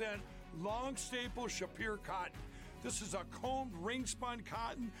 100% long staple Shapir cotton. This is a combed ring spun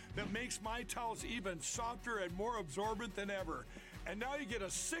cotton that makes My Towels even softer and more absorbent than ever. And now you get a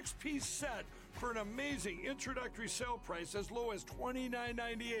 6-piece set for an amazing introductory sale price as low as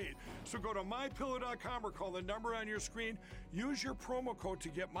 $29.98. So go to mypillow.com or call the number on your screen. Use your promo code to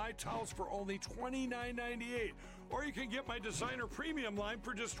get My Towels for only $29.98. Or you can get my designer premium line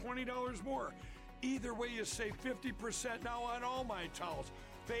for just $20 more. Either way, you save 50% now on all My Towels.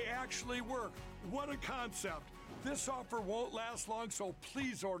 They actually work. What a concept. This offer won't last long, so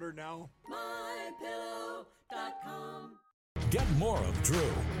please order now. MyPillow.com. Get more of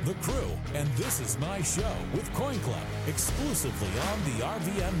Drew, the crew, and This Is My Show with Coin Club exclusively on the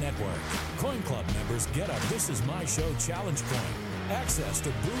RVM network. Coin Club members get a This Is My Show challenge coin access to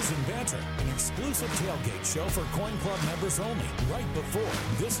Booze and Banter, an exclusive tailgate show for Coin Club members only, right before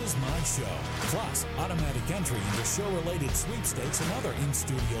This Is My Show. Plus, automatic entry into show-related sweepstakes and other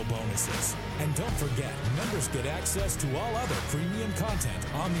in-studio bonuses. And don't forget, members get access to all other premium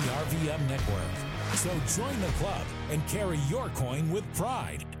content on the RVM network. So join the club and carry your coin with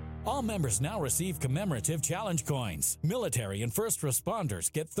pride. All members now receive commemorative challenge coins. Military and first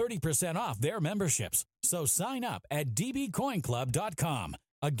responders get 30% off their memberships. So sign up at dbcoinclub.com.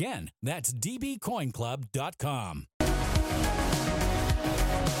 Again, that's dbcoinclub.com.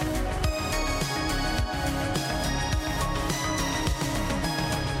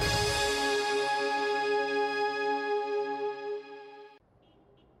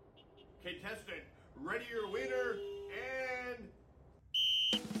 Contestant, ready your wiener, and...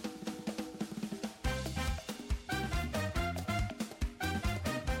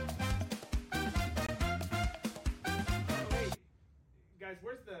 Wait, guys,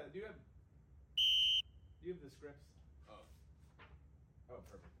 where's the? Do you have the scripts? Oh,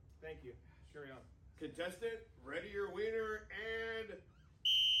 perfect. Thank you. Carry on. Contestant, ready your wiener, and...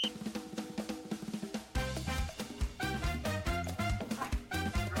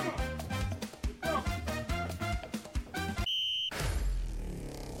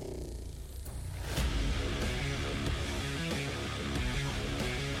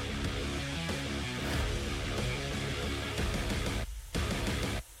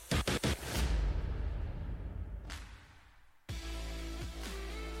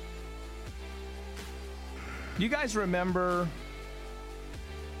 You guys remember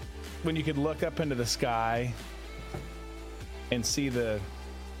when you could look up into the sky and see the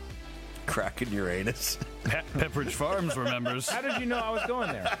crack in Uranus? Pepperidge Farms remembers. How did you know I was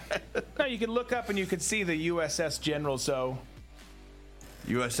going there? No, you could look up and you could see the USS General So.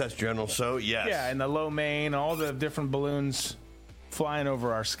 USS General So, yes. Yeah, and the Lo Mein, all the different balloons flying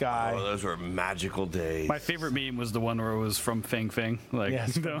over our sky. Oh, those were magical days. My favorite meme was the one where it was from Fang Fang. Like,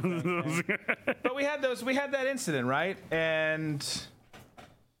 yes, but we had those. We had that incident, right? And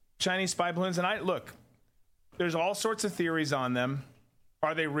Chinese spy balloons. And look. There's all sorts of theories on them.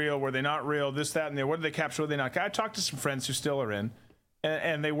 Are they real? Were they not real? This, that, and the other. What did they capture? Were they not? I talked to some friends who still are in,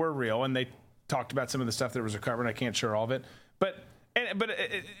 and they were real. And they talked about some of the stuff that was recovered. I can't share all of it, but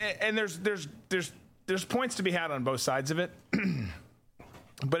there's points to be had on both sides of it.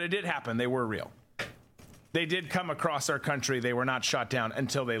 But it did happen. They were real. They did come across our country. They were not shot down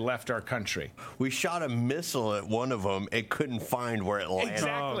until they left our country. We shot a missile at one of them and couldn't find where it landed.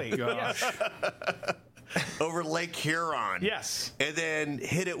 Exactly. Oh, gosh. Over Lake Huron. Yes. And then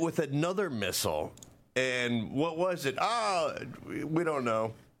hit it with another missile. And what was it? Oh, we don't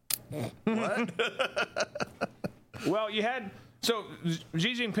know. What? Well, you had... So,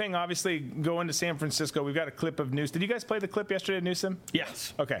 Xi Jinping obviously going to San Francisco. We've got a clip of Newsom. Did you guys play the clip yesterday of Newsom?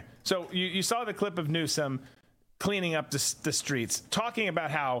 Yes. Okay. So, you saw the clip of Newsom cleaning up the streets, talking about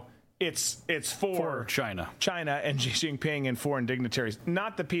how it's for China and Xi Jinping and foreign dignitaries,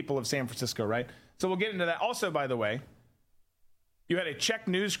 not the people of San Francisco, right? So, we'll get into that. Also, by the way, you had a Czech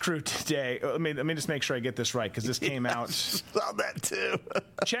news crew today. Let me just make sure I get this right, because this came out. Saw that too.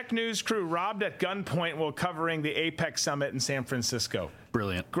 Czech news crew robbed at gunpoint while covering the APEC summit in San Francisco.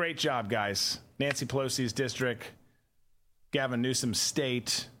 Brilliant. Great job, guys. Nancy Pelosi's district, Gavin Newsom's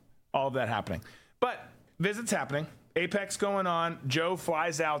state, all of that happening. But visits happening. APEC's going on. Joe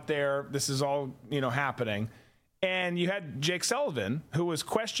flies out there. This is all, happening. And you had Jake Sullivan, who was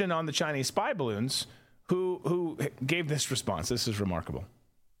questioned on the Chinese spy balloons, who gave this response. This is remarkable.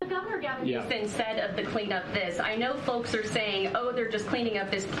 Governor Gavin Newsom said of the cleanup this, I know folks are saying, oh, they're just cleaning up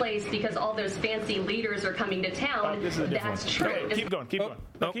this place because all those fancy leaders are coming to town. That's true. Okay, keep going.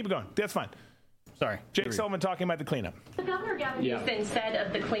 Keep going. That's fine. Sorry. Jake Sullivan talking about the cleanup. Governor Gavin Newsom said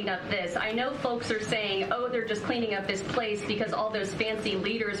of the cleanup this, I know folks are saying, oh, they're just cleaning up this place because all those fancy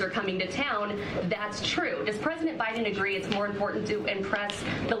leaders are coming to town. That's true. Does President Biden agree it's more important to impress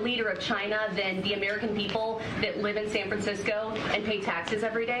the leader of China than the American people that live in San Francisco and pay taxes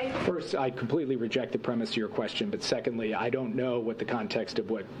every day? First, I completely reject the premise of your question, but secondly, I don't know what the context of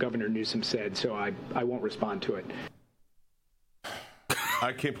what Governor Newsom said, so I won't respond to it.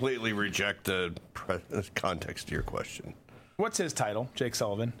 I completely reject the context of your question. What's his title, Jake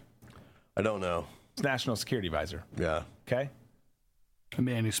Sullivan? I don't know. It's National Security Advisor. Yeah. Okay. A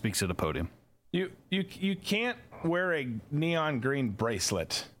man who speaks at a podium. You can't wear a neon green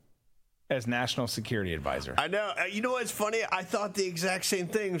bracelet as National Security Advisor. I know. You know what's funny? I thought the exact same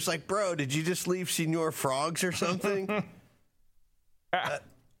thing. It was like, bro, did you just leave Senor Frogs or something?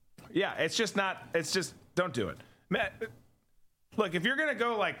 Yeah, it's just don't do it. Look, if you're going to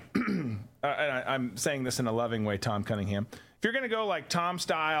go like and I'm saying this in a loving way, Tom Cunningham, if you're going to go like Tom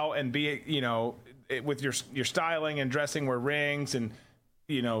style and be, with your styling and dressing, wear rings and,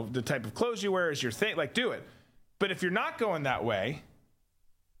 the type of clothes you wear is your thing, like do it. But if you're not going that way,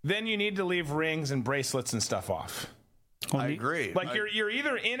 then you need to leave rings and bracelets and stuff off. I agree. Like you're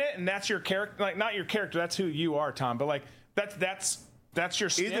either in it and that's your character, like not your character, that's who you are, Tom, but like that's your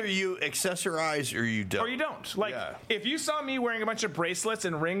skin. Either you accessorize or you don't. Or you don't. Like, if you saw me wearing a bunch of bracelets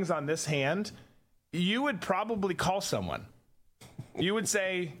and rings on this hand, you would probably call someone. You would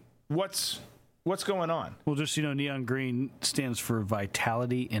say, what's going on? Well, just, neon green stands for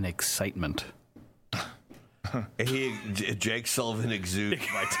vitality and excitement. Jake Sullivan exudes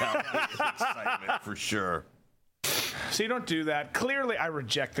vitality and excitement for sure. So you don't do that. Clearly, I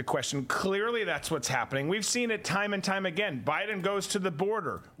reject the question. Clearly, that's what's happening. We've seen it time and time again. Biden goes to the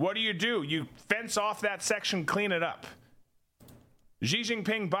border. What do? You fence off that section, clean it up. Xi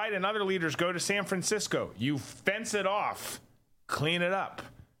Jinping, Biden, other leaders go to San Francisco. You fence it off, clean it up.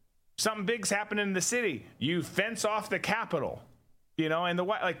 Something big's happening in the city. You fence off the Capitol.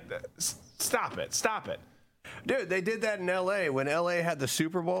 Stop it. Dude, they did that in L.A. when L.A. had the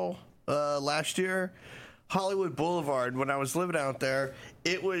Super Bowl last year. Hollywood Boulevard, when I was living out there,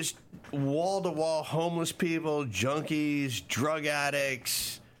 it was wall-to-wall homeless people, junkies, drug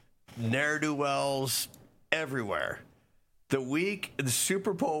addicts, ne'er-do-wells, everywhere. The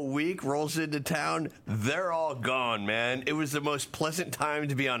Super Bowl week rolls into town, they're all gone, man. It was the most pleasant time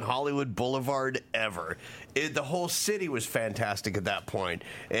to be on Hollywood Boulevard ever. The whole city was fantastic at that point.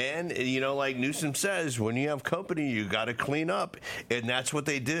 And, like Newsom says, when you have company, you got to clean up. And that's what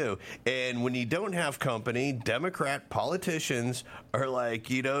they do. And when you don't have company, Democrat politicians are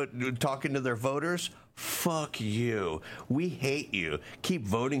like, talking to their voters, fuck you. We hate you. Keep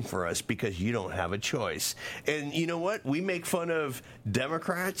voting for us because you don't have a choice. And you know what? We make fun of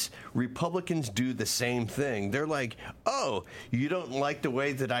Democrats. Republicans do the same thing. They're like, oh, you don't like the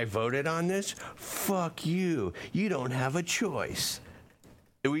way that I voted on this? Fuck you. You don't have a choice.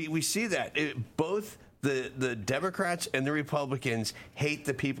 We see that. Both the Democrats and the Republicans hate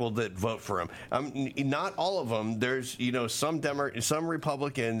the people that vote for them. Not all of them. There's, some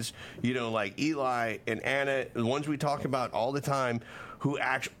Republicans, like Eli and Anna, the ones we talk about all the time, who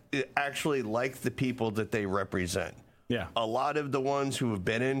actually like the people that they represent. Yeah. A lot of the ones who have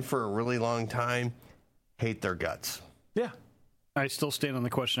been in for a really long time hate their guts. Yeah. I still stand on the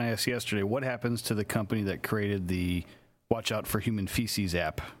question I asked yesterday. What happens to the company that created the Watch Out for Human Feces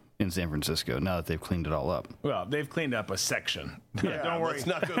app in San Francisco now that they've cleaned it all up? Well, they've cleaned up a section. Yeah, don't worry. Let's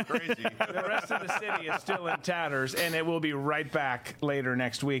not go crazy. The rest of the city is still in tatters, and it will be right back later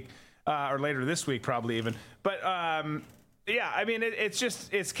next week, or later this week probably even. But,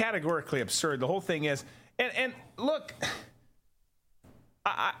 it's categorically absurd. The whole thing is, and look,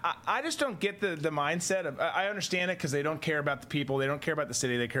 I just don't get the mindset of, I understand it because they don't care about the people, they don't care about the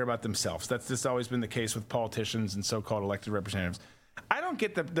city, they care about themselves. That's just always been the case with politicians and so-called elected representatives. I don't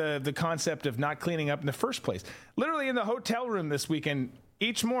get the concept of not cleaning up in the first place. Literally in the hotel room this weekend,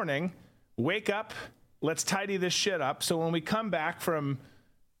 each morning, wake up, let's tidy this shit up. So when we come back from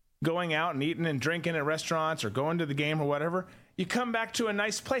going out and eating and drinking at restaurants or going to the game or whatever, you come back to a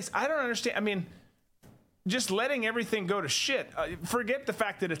nice place. I don't understand. I mean, just letting everything go to shit. Forget the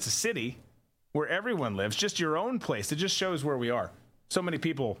fact that it's a city where everyone lives, just your own place. It just shows where we are. So many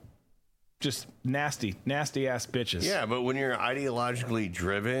people. Just nasty ass bitches. Yeah, but when you're ideologically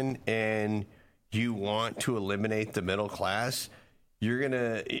driven and you want to eliminate the middle class, you're going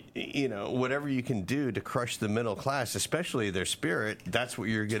to, whatever you can do to crush the middle class, especially their spirit, that's what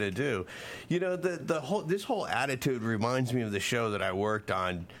you're going to do. This whole attitude reminds me of the show that I worked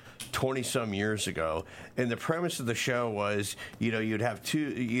on 20-some years ago. And the premise of the show was, you'd have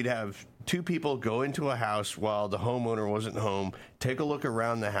two people go into a house while the homeowner wasn't home, take a look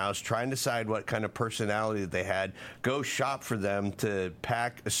around the house, try and decide what kind of personality they had, go shop for them to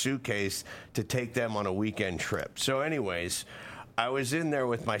pack a suitcase to take them on a weekend trip. So anyways, I was in there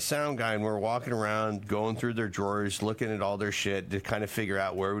with my sound guy, and we're walking around, going through their drawers, looking at all their shit to kind of figure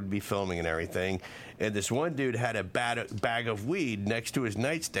out where we'd be filming and everything. And this one dude had a bag of weed next to his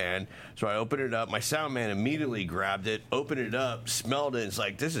nightstand, so I opened it up. My sound man immediately grabbed it, opened it up, smelled it, and it's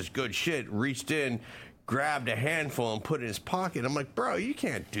like, this is good shit. Reached in, grabbed a handful, and put it in his pocket. I'm like, bro, you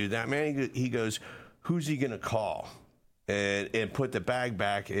can't do that, man. He goes, who's he going to call? And put the bag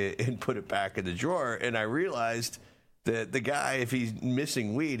back and put it back in the drawer. And I realized that the guy, if he's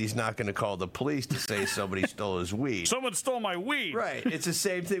missing weed, he's not going to call the police to say somebody stole his weed. Someone stole my weed. Right. It's the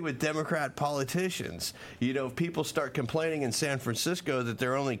same thing with Democrat politicians. If people start complaining in San Francisco that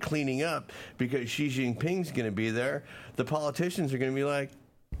they're only cleaning up because Xi Jinping's going to be there, the politicians are going to be like,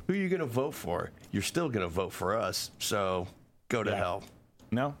 who are you going to vote for? You're still going to vote for us. So go to hell.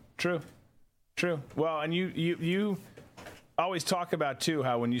 No, true. Well, and you always talk about too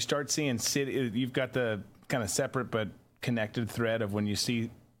how when you start seeing city, you've got the kind of separate but connected thread of when you see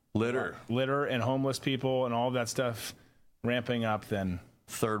litter and homeless people and all of that stuff ramping up. Then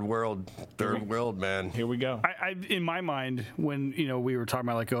third world, man. Here we go. I in my mind, when we were talking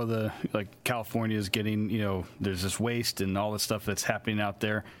about California is getting there's this waste and all the stuff that's happening out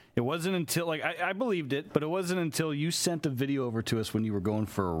there. It wasn't until I believed it, but it wasn't until you sent a video over to us when you were going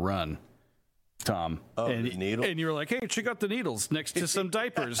for a run, Tom. And the needle? And you were like, hey, check out the needles next to some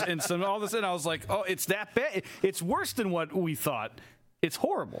diapers and some all this. And I was like, oh, it's that bad. It's worse than what we thought. It's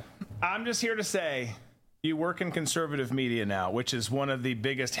horrible. I'm just here to say you work in conservative media now, which is one of the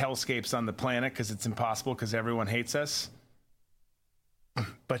biggest hellscapes on the planet because it's impossible because everyone hates us.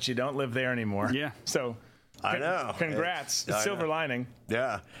 But you don't live there anymore. Yeah. So I know. Congrats. Silver lining.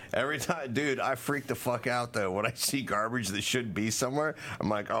 Yeah. Every time, dude, I freak the fuck out, though. When I see garbage that should be somewhere, I'm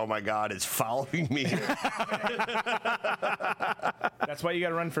like, oh, my God, it's following me. That's why you got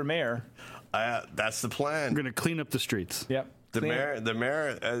to run for mayor. That's the plan. We're going to clean up the streets. Yep. The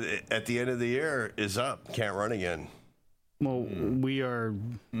mayor at the end of the year is up. Can't run again. Well, we are.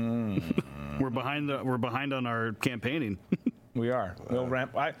 We're behind on our campaigning. We are. We'll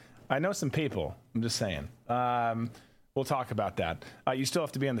ramp. I know some people. I'm just saying. We'll talk about that. You still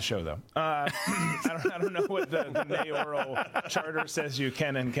have to be on the show, though. I don't know what the mayoral charter says you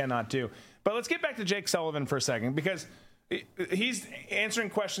can and cannot do. But let's get back to Jake Sullivan for a second, because he's answering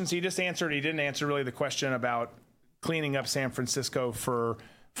questions. He just answered. He didn't answer really the question about cleaning up San Francisco for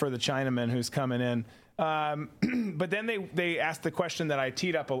the Chinaman who's coming in. But then they asked the question that I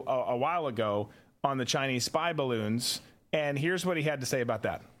teed up a while ago on the Chinese spy balloons. And here's what he had to say about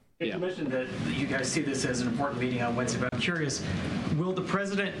that. You mentioned that you guys see this as an important meeting on Wednesday, but I'm curious, will the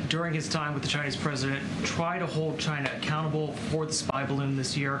president, during his time with the Chinese president, try to hold China accountable for the spy balloon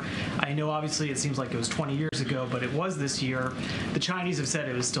this year? I know obviously it seems like it was 20 years ago, but it was this year. The Chinese have said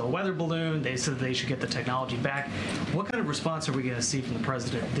it was still a weather balloon. They said they should get the technology back. What kind of response are we going to see from the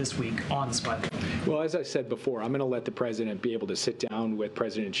president this week on the spy balloon? Well, as I said before, I'm going to let the president be able to sit down with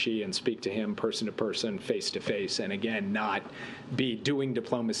President Xi and speak to him person to person, face to face, and again, not be doing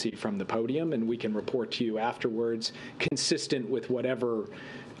diplomacy from the podium, and we can report to you afterwards, consistent with whatever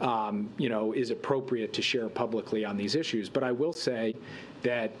is appropriate to share publicly on these issues. But I will say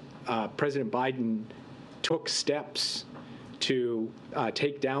that President Biden took steps to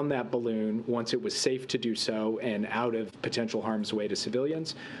take down that balloon once it was safe to do so and out of potential harm's way to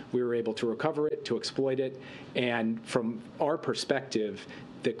civilians. We were able to recover it, to exploit it, and from our perspective,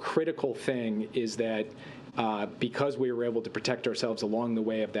 the critical thing is that because we were able to protect ourselves along the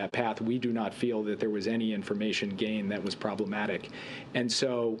way of that path, we do not feel that there was any information gain that was problematic. And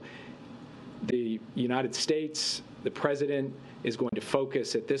so the United States, the president, is going to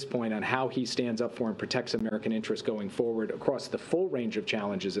focus at this point on how he stands up for and protects American interests going forward across the full range of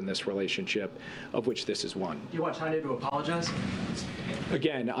challenges in this relationship, of which this is one. Do you want China to apologize?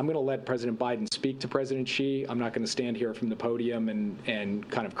 Again, I'm going to let President Biden speak to President Xi. I'm not going to stand here from the podium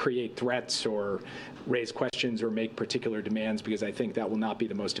and kind of create threats or raise questions or make particular demands, because I think that will not be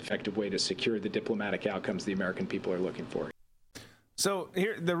the most effective way to secure the diplomatic outcomes the American people are looking for. So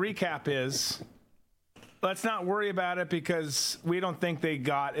here, the recap is, let's not worry about it because we don't think they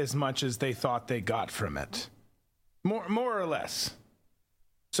got as much as they thought they got from it. More or less.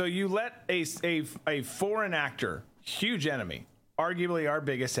 So you let a foreign actor, huge enemy, arguably our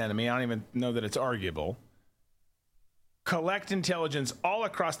biggest enemy, I don't even know that it's arguable, collect intelligence all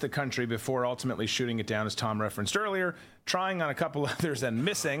across the country before ultimately shooting it down, as Tom referenced earlier, trying on a couple others and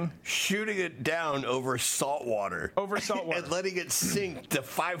missing. Shooting it down over salt water. And letting it sink to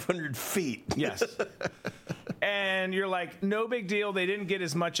 500 feet. Yes. And you're like, no big deal. They didn't get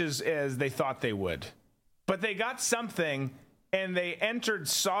as much as they thought they would. But they got something, and they entered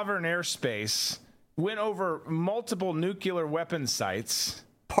sovereign airspace, went over multiple nuclear weapon sites.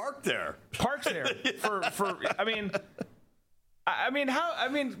 Parked there.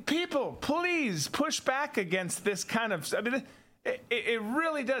 People, please push back against this kind of, it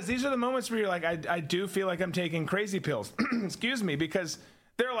really does. These are the moments where you're like, I do feel like I'm taking crazy pills. Excuse me, because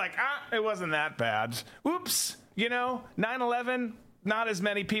they're like, it wasn't that bad. Oops, 9/11, not as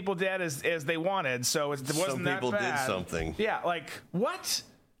many people dead as they wanted, so it wasn't that bad. Some people did something. Yeah, like, what?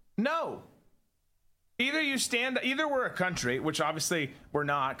 No. Either we're a country, which obviously we're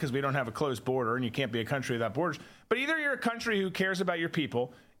not because we don't have a closed border and you can't be a country without borders, but either you're a country who cares about your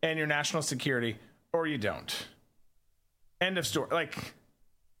people and your national security, or you don't. End of story. Like,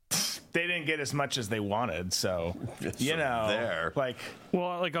 they didn't get as much as they wanted. So you know, there. like,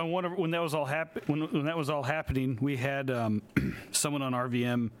 well, like on when that was all when that was all happening, we had someone on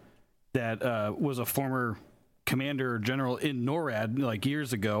RVM that was a former commander or general in NORAD like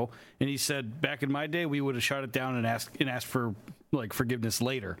years ago, and he said back in my day we would have shot it down and asked for like forgiveness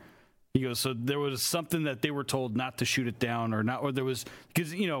later. He goes, so there was something that they were told not to shoot it down, or there was,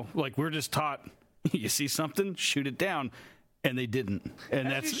 because you know, like we're just taught, you see something, shoot it down, and they didn't.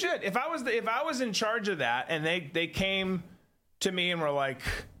 And that's you should. If I was in charge of that, and they came to me and were like,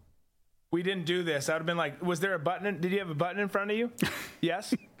 we didn't do this, I would have been like, was there a button? Did you have a button in front of you?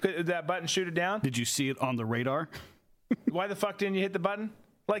 Yes. Could that button shoot it down? Did you see it on the radar? Why the fuck didn't you hit the button?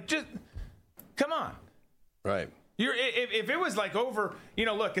 Like, just come on. Right. If it was like over, you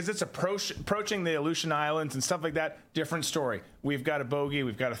know, look, as it's approaching the Aleutian Islands and stuff like that, different story. We've got a bogey,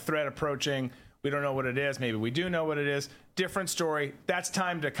 we've got a threat approaching. We don't know what it is. Maybe we do know what it is. Different story. That's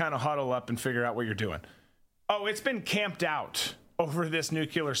time to kind of huddle up and figure out what you're doing. Oh, it's been camped out over this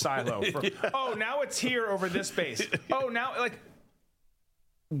nuclear silo. Oh, now it's here over this base. Oh, now, like,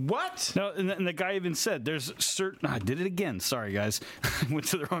 what? No, and the guy even said there's certain. I did it again. Sorry, guys. I went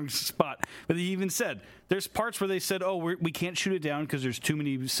to the wrong spot. But he even said there's parts where they said, oh, we can't shoot it down because there's too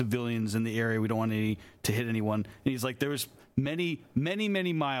many civilians in the area. We don't want to hit anyone. And he's like, there was many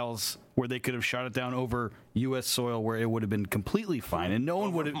miles where they could have shot it down over U.S. soil where it would have been completely fine, and no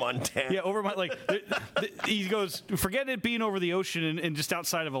one would have. Montana. Yeah, over he goes, forget it being over the ocean and just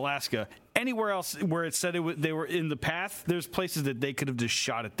outside of Alaska. Anywhere else where it said they were in the path, there's places that they could have just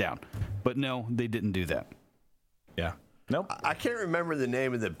shot it down, but no, they didn't do that. Yeah. Nope. I can't remember the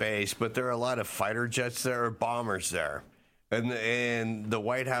name of the base, but there are a lot of fighter jets there or bombers there. And the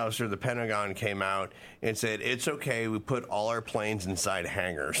White House or the Pentagon came out and said, it's okay, we put all our planes inside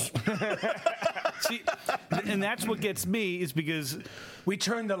hangars. See, and that's what gets me is because we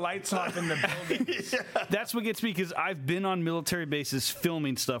turn the lights off in the buildings. Yeah. That's what gets me because I've been on military bases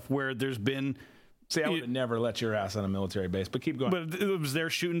filming stuff where there's been... See, I would have never let your ass on a military base, but keep going. But it was there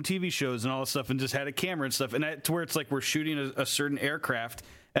shooting TV shows and all this stuff and just had a camera and stuff. And to where it's like we're shooting a certain aircraft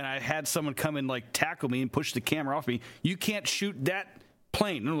and I had someone come and like tackle me and push the camera off me. You can't shoot that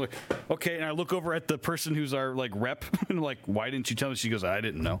plane. And I'm like, okay. And I look over at the person who's our like rep and I'm like, why didn't you tell me? She goes, I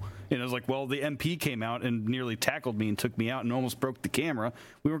didn't know. And I was like, well, the MP came out and nearly tackled me and took me out and almost broke the camera.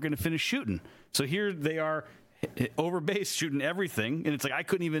 We weren't going to finish shooting. So here they are over base shooting everything. And it's like, I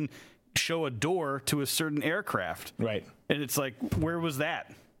couldn't even show a door to a certain aircraft. Right. And it's like, where was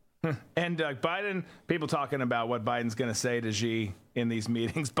that? And Biden, people talking about what Biden's going to say to Xi in these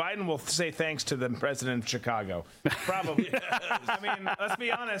meetings. Biden will say thanks to the president of Chicago. Probably. I mean, let's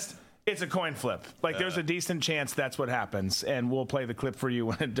be honest. It's a coin flip. Like, there's a decent chance that's what happens. And we'll play the clip for you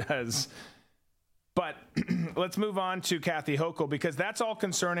when it does. But let's move on to Kathy Hochul, because that's all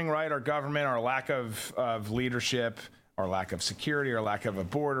concerning, right? Our government, our lack of leadership, our lack of security, our lack of a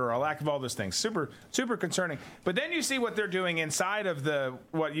border, our lack of all those things. Super, super concerning. But then you see what they're doing inside of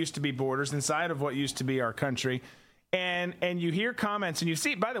what used to be borders, inside of what used to be our country. And you hear comments, and you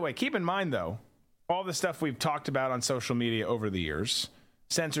see, by the way, keep in mind, though, all the stuff we've talked about on social media over the years,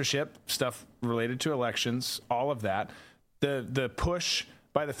 censorship, stuff related to elections, all of that, the push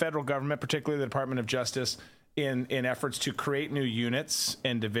by the federal government, particularly the Department of Justice, in efforts to create new units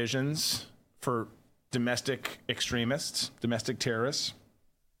and divisions for domestic extremists, domestic terrorists,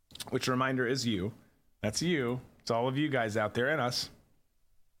 which, reminder, is you. That's you. It's all of you guys out there and us.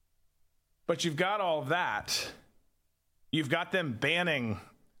 But you've got all of that. You've got them banning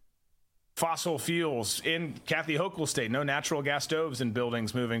fossil fuels in Kathy Hochul's state. No natural gas stoves in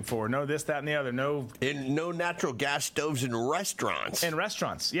buildings moving forward. No this, that, and the other. No natural gas stoves in restaurants. In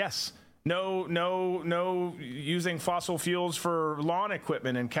restaurants, yes. No using fossil fuels for lawn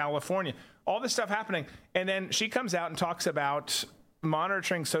equipment in California. All this stuff happening. And then she comes out and talks about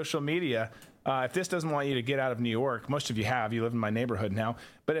monitoring social media. If this doesn't want you to get out of New York, most of you have. You live in my neighborhood now.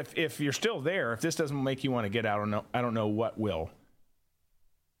 But if you're still there, if this doesn't make you want to get out, I don't know what will.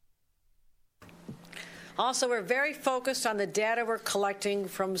 Also, we're very focused on the data we're collecting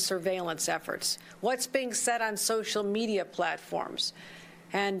from surveillance efforts. What's being said on social media platforms.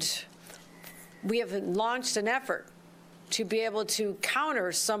 And we have launched an effort to be able to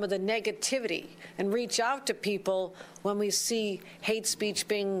counter some of the negativity and reach out to people when we see hate speech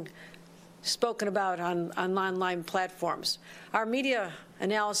being spoken about on online platforms. Our media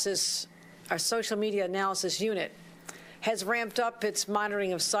analysis, our social media analysis unit has ramped up its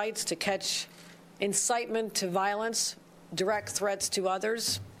monitoring of sites to catch incitement to violence, direct threats to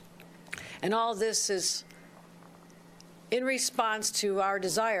others. And all this is in response to our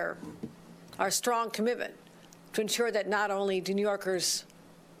desire, our strong commitment to ensure that not only do New Yorkers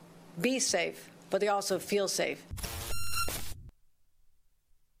be safe, but they also feel safe.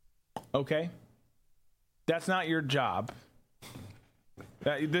 Okay. That's not your job.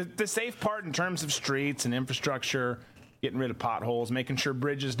 The safe part in terms of streets and infrastructure, getting rid of potholes, making sure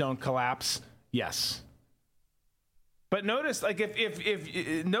bridges don't collapse, yes. But notice, like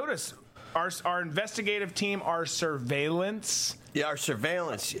if notice our investigative team, our surveillance. Yeah, our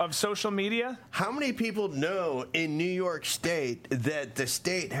surveillance of social media. How many people know in New York State that the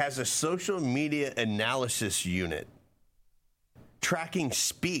state has a social media analysis unit tracking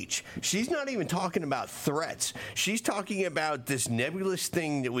speech? She's not even talking about threats. She's talking about this nebulous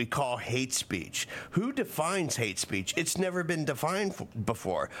thing that we call hate speech. Who defines hate speech? It's never been defined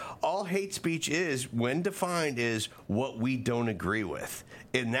before. All hate speech is, when defined, is what we don't agree with.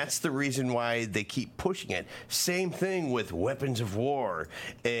 And that's the reason why they keep pushing it. Same thing with weapons of war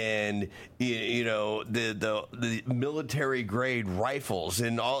and the military grade rifles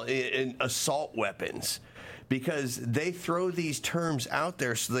and all and assault weapons, because they throw these terms out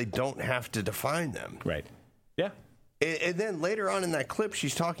there so they don't have to define them. Right. Yeah. And then later on in that clip,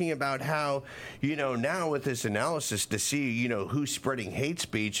 she's talking about how, now with this analysis to see, who's spreading hate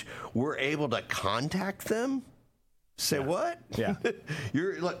speech, we're able to contact them. Say what? Yeah.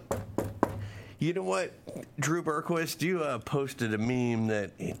 You're like, you know what, Drew Berquist, you posted a meme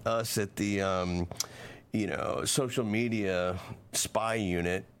that us at the, social media spy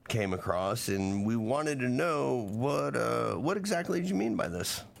unit came across, and we wanted to know what exactly did you mean by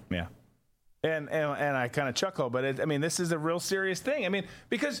this? Yeah. And I kind of chuckle, but this is a real serious thing. I mean,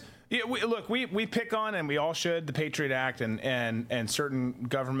 because we pick on, and we all should, the Patriot Act and certain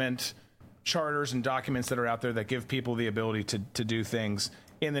government charters and documents that are out there that give people the ability to do things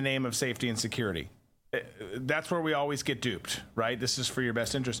in the name of safety and security. That's where we always get duped, right? This is for your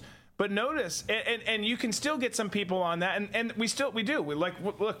best interest. But notice, and you can still get some people on that, and we do.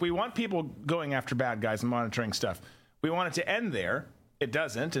 We want people going after bad guys and monitoring stuff. We want it to end there. It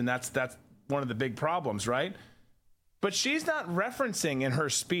doesn't, and that's one of the big problems, right? But she's not referencing in her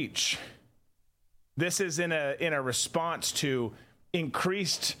speech. This is in a response to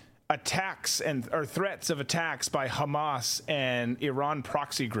increased attacks or threats of attacks by Hamas and Iran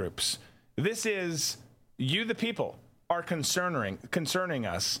proxy groups. This is, you the people are concerning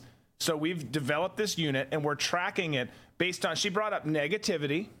us. So we've developed this unit, and we're tracking it based on, she brought up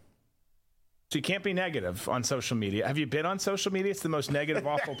negativity. So you can't be negative on social media. Have you been on social media? It's the most negative,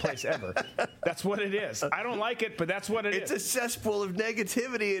 awful place ever. That's what it is. I don't like it, but that's what it is. It's a cesspool of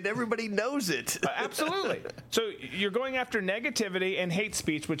negativity, and everybody knows it. Absolutely. So you're going after negativity and hate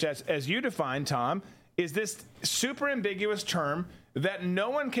speech, which, as you define, Tom, is this super ambiguous term that no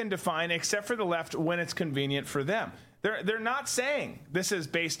one can define except for the left when it's convenient for them. They're not saying this is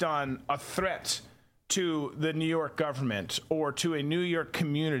based on a threat to the New York government or to a New York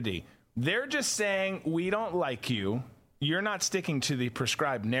community. They're just saying, we don't like you. You're not sticking to the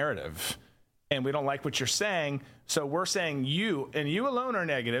prescribed narrative, and we don't like what you're saying. So we're saying you, and you alone are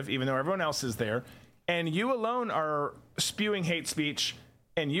negative, even though everyone else is there, and you alone are spewing hate speech,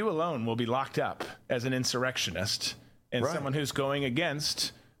 and you alone will be locked up as an insurrectionist and someone who's going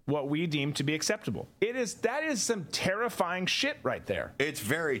against what we deem to be acceptable. That is some terrifying shit right there. It's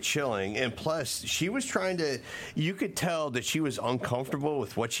very chilling. And plus, she was you could tell that she was uncomfortable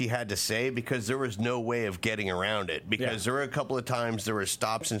with what she had to say, because there was no way of getting around it. Because there were a couple of times there were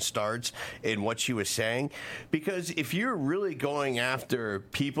stops and starts in what she was saying. Because if you're really going after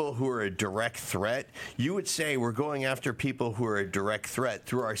people who are a direct threat, you would say we're going after people who are a direct threat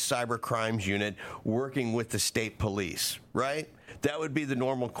through our cyber crimes unit working with the state police, right? That would be the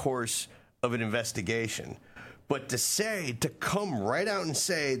normal course of an investigation. But to come right out and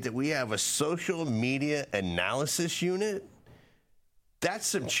say that we have a social media analysis unit, that's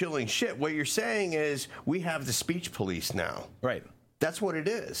some chilling shit. What you're saying is we have the speech police now. Right. That's what it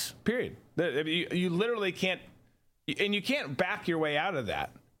is. Period. You literally can't, and you can't back your way out of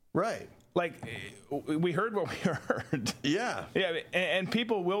that. Right. Like, we heard what we heard. Yeah. Yeah, and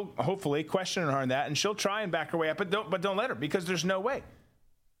people will hopefully question her on that, and she'll try and back her way up, but don't let her, because there's no way.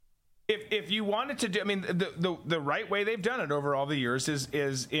 If you wanted to do, the right way they've done it over all the years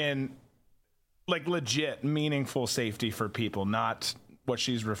is in, like, legit, meaningful safety for people, not what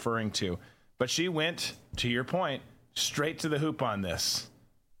she's referring to. But she went, to your point, straight to the hoop on this.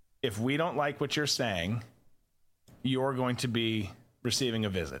 If we don't like what you're saying, you're going to be receiving a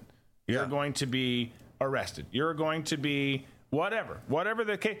visit. You're going to be arrested. You're going to be whatever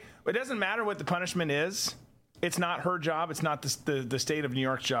the case. It doesn't matter what the punishment is. It's not her job. It's not the state of New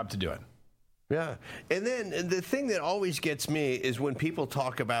York's job to do it. Yeah. And then the thing that always gets me is when people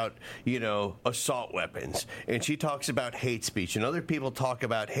talk about, assault weapons, and she talks about hate speech, and other people talk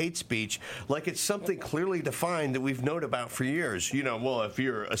about hate speech like it's something clearly defined that we've known about for years. Well, if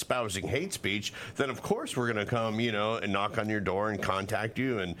you're espousing hate speech, then of course we're going to come, and knock on your door and contact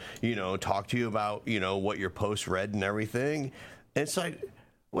you and, talk to you about, what your post read and everything. And it's like,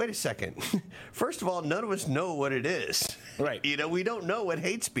 wait a second. First of all, none of us know what it is. Right. We don't know what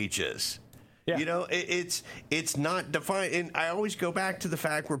hate speech is. Yeah. It's not defined. And I always go back to the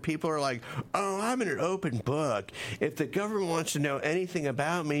fact where people are like, oh, I'm in an open book. If the government wants to know anything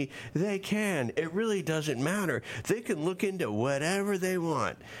about me, they can. It really doesn't matter. They can look into whatever they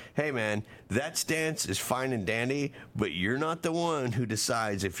want. Hey, man, that stance is fine and dandy, but you're not the one who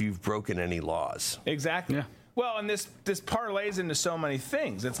decides if you've broken any laws. Exactly. Yeah. Well, and this parlays into so many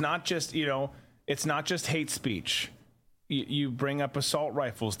things. It's not just, it's not just hate speech. You bring up assault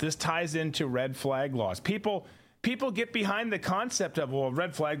rifles. This ties into red flag laws. People get behind the concept of, well,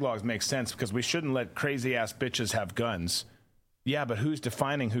 red flag laws make sense because we shouldn't let crazy ass bitches have guns. Yeah, but who's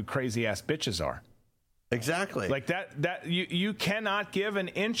defining who crazy ass bitches are? Exactly. Like that you cannot give an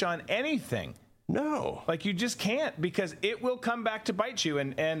inch on anything. No. Like you just can't, because it will come back to bite you.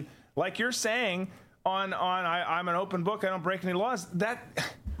 And like you're saying I'm an open book, I don't break any laws.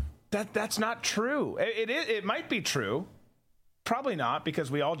 That's not true. It might be true. Probably not, because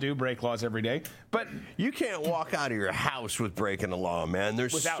we all do break laws every day. But you can't walk out of your house with breaking a law, man.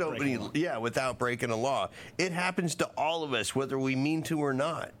 There's so many. Yeah, without breaking a law. It happens to all of us, whether we mean to or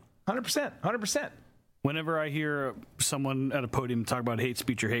not. 100%. Whenever I hear someone at a podium talk about hate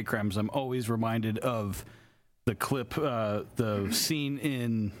speech or hate crimes, I'm always reminded of the clip, the scene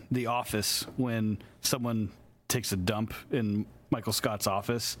in The Office when someone takes a dump in Michael Scott's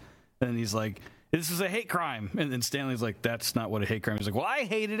office, and he's like, this is a hate crime. And then Stanley's like, that's not what a hate crime is. He's like, well, I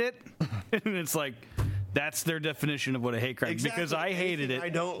hated it. And it's like, that's their definition of what a hate crime is. Because I hated it. I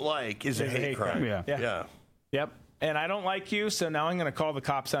don't like is a hate crime. Yeah. Yep. And I don't like you, so now I'm going to call the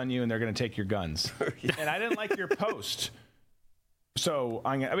cops on you, and they're going to take your guns. And I didn't like your post. So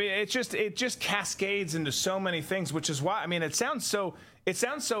it just cascades into so many things, which is why, it sounds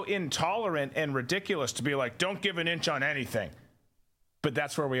so intolerant and ridiculous to be like, don't give an inch on anything. But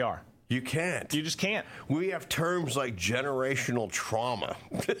that's where we are. You can't. You just can't. We have terms like generational trauma.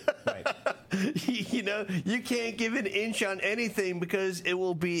 Right. You can't give an inch on anything because it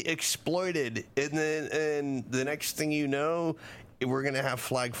will be exploited. And the next thing you know, we're going to have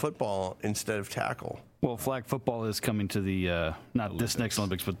flag football instead of tackle. Well, flag football is coming to the, not this next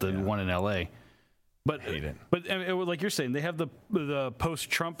Olympics, but the one in L.A. But I hate it. But like you're saying, they have the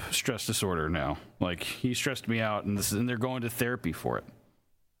post-Trump stress disorder now. Like, he stressed me out, and they're going to therapy for it.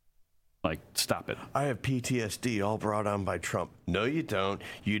 Like, stop it. I have PTSD all brought on by Trump. No, you don't.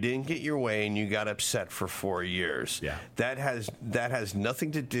 You didn't get your way, and you got upset for 4 years. Yeah. That has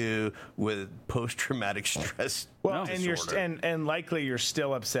nothing to do with post-traumatic stress disorder. And likely you're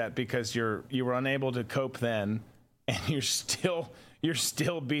still upset because you were unable to cope then, and you're still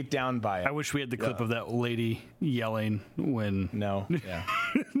beat down by it. I wish we had the clip of that lady yelling when... No. Yeah.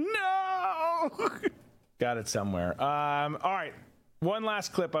 No! Got it somewhere. All right. One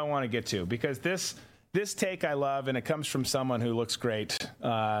last clip I want to get to, because this take I love, and it comes from someone who looks great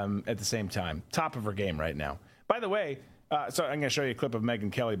at the same time. Top of her game right now. By the way, so I'm going to show you a clip of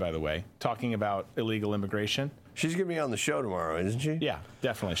Megyn Kelly, by the way, talking about illegal immigration. She's going to be on the show tomorrow, isn't she? Yeah,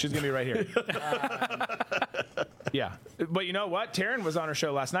 definitely. She's going to be right here. Yeah. But you know what? Taryn was on her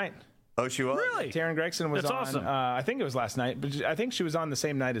show last night. Oh, she was? Really? Taryn Gregson was That's on. awesome. I think it was last night, but I think she was on the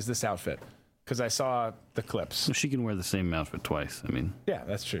same night as this outfit, because I saw the clips. So she can wear the same outfit twice. Yeah,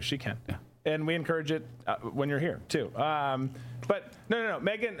 that's true. She can. Yeah. And we encourage it when you're here, too. But no.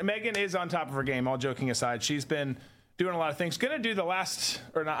 Megyn is on top of her game, all joking aside. She's been doing a lot of things. Going to do the last,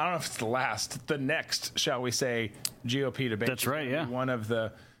 or not, I don't know if it's the last, the next, shall we say, GOP debate. That's right, yeah. One of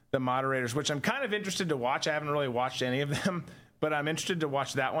the moderators, which I'm kind of interested to watch. I haven't really watched any of them, but I'm interested to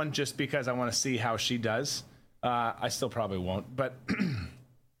watch that one just because I want to see how she does. I still probably won't, but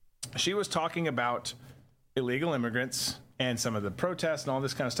she was talking about illegal immigrants and some of the protests and all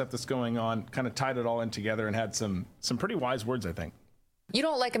this kind of stuff that's going on, kind of tied it all in together and had some pretty wise words, I think. You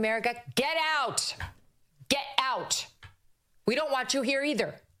don't like America? Get out. Get out. We don't want you here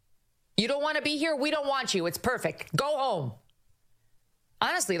either. You don't want to be here? We don't want you. It's perfect. Go home.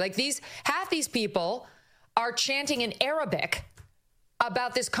 Honestly, like half these people are chanting in Arabic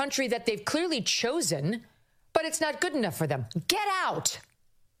about this country that they've clearly chosen, but it's not good enough for them. Get out.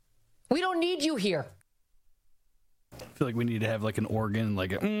 We don't need you here. I feel like we need to have like an organ,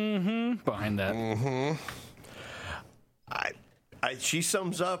 like a behind that. She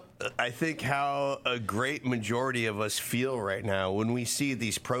sums up, I think, how a great majority of us feel right now when we see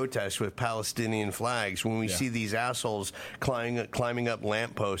these protests with Palestinian flags, when we see these assholes climbing up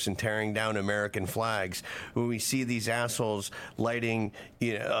lampposts and tearing down American flags, when we see these assholes lighting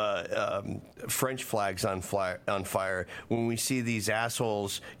French flags on fire, when we see these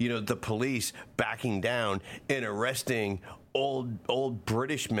assholes, the police backing down and arresting old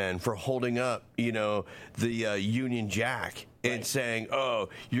British men for holding up, the Union Jack and saying, "Oh,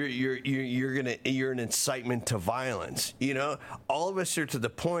 you're an incitement to violence." All of us are to the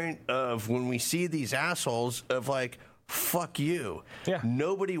point of when we see these assholes of like, fuck you. Yeah.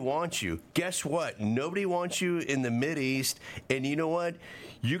 Nobody wants you. Guess what? Nobody wants you in the Mideast. And you know what?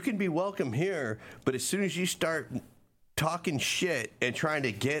 You can be welcome here, but as soon as you start talking shit and trying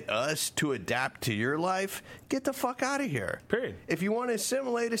to get us to adapt to your life, get the fuck out of here. Period. If you want to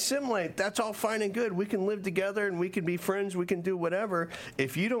assimilate. That's all fine and good. We can live together and we can be friends. We can do whatever.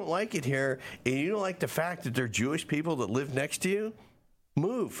 If you don't like it here and you don't like the fact that there are Jewish people that live next to you,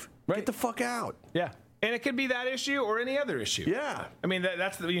 move. Right. Get the fuck out. Yeah. And it could be that issue or any other issue. Yeah. I mean,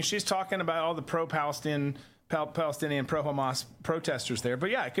 she's talking about all the pro-Palestinian, pro-Hamas protesters there.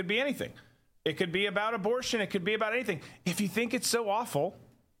 But yeah, it could be anything. It could be about abortion. It could be about anything. If you think it's so awful,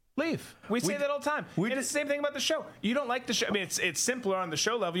 leave. We say that all the time. And it's the same thing about the show. You don't like the show. I mean, it's simpler on the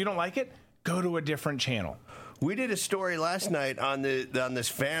show level. You don't like it? Go to a different channel. We did a story last night on this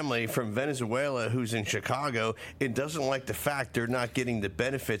family from Venezuela who's in Chicago and doesn't like the fact they're not getting the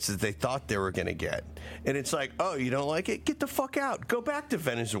benefits that they thought they were going to get. And it's like, oh, you don't like it? Get the fuck out. Go back to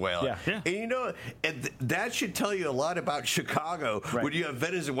Venezuela. Yeah. And that should tell you a lot about Chicago. Right. When you have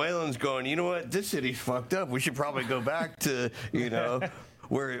Venezuelans going, you know what? This city's fucked up. We should probably go back to,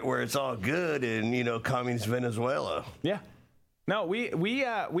 where it's all good in, communist Venezuela. Yeah. No, we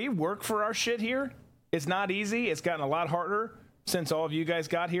work for our shit here. It's not easy. It's gotten a lot harder since all of you guys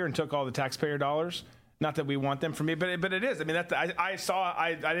got here and took all the taxpayer dollars. Not that we want them from me, but it is. I mean,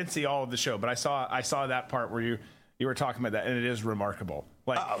 I didn't see all of the show, but I saw that part where you were talking about that, and it is remarkable.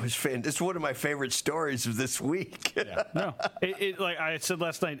 It's one of my favorite stories of this week. Yeah. No, it like I said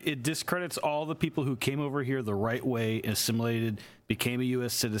last night, it discredits all the people who came over here the right way, assimilated, became a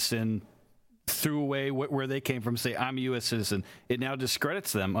U.S. citizen, threw away where they came from, say, I'm a U.S. citizen. It now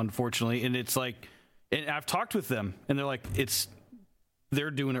discredits them, unfortunately, and it's like. And I've talked with them, and they're like,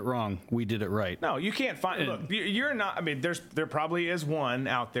 they're doing it wrong. We did it right. No, you can't find. Look, you're not. I mean, there probably is one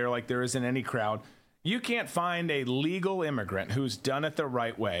out there, like there is in any crowd. You can't find a legal immigrant who's done it the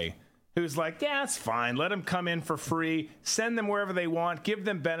right way, who's like, yeah, it's fine. Let them come in for free. Send them wherever they want. Give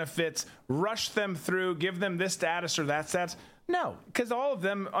them benefits. Rush them through. Give them this status or that status. No, because all of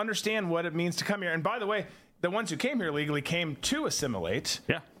them understand what it means to come here. And by the way, the ones who came here legally came to assimilate.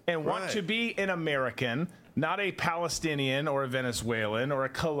 Yeah. And want to be an American, not a Palestinian or a Venezuelan or a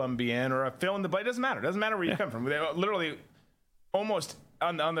Colombian or a fill in the blank. It doesn't matter. It doesn't matter where you come from. They literally almost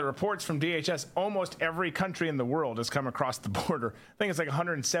on the reports from DHS, almost every country in the world has come across the border. I think it's like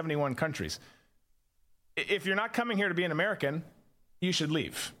 171 countries. If you're not coming here to be an American, you should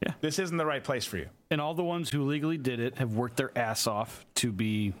leave. Yeah. This isn't the right place for you. And all the ones who legally did it have worked their ass off to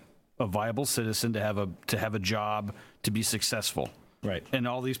be a viable citizen, to have a job, to be successful. Right. And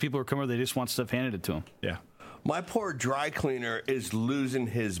all these people are coming, they just want stuff handed to them. Yeah. My poor dry cleaner is losing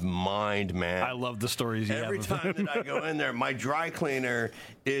his mind, man. I love the stories you Every have. time that I go in there, my dry cleaner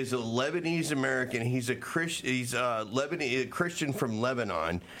is a Lebanese American. He's a Lebanese, a Christian from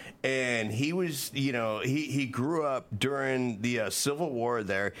Lebanon, and he was, he grew up during the Civil War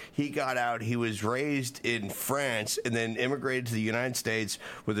there. He got out. He was raised in France and then immigrated to the United States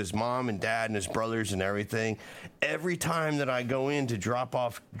with his mom and dad and his brothers and everything. Every time that I go in to drop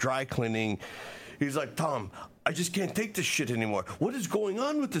off dry cleaning, he's like, Tom, I just can't take this shit anymore. What is going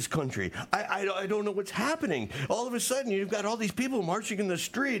on with this country? I don't know what's happening. All of a sudden, you've got all these people marching in the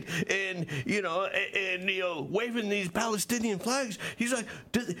street and waving these Palestinian flags. He's like,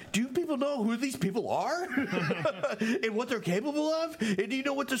 do you people know who these people are and what they're capable of? And do you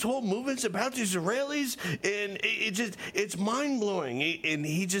know what this whole movement's about? These Israelis, and it's mind blowing. And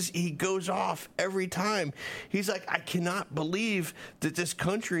he goes off every time. He's like, I cannot believe that this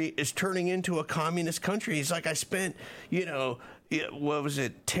country is turning into a communist country. He's like, I spent,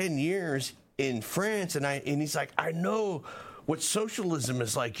 10 years in France, and he's like, I know what socialism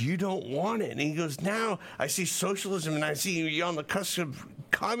is like. You don't want it. And he goes, now I see socialism, and I see you on the cusp of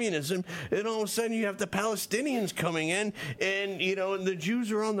communism, and all of a sudden you have the Palestinians coming in, and and the Jews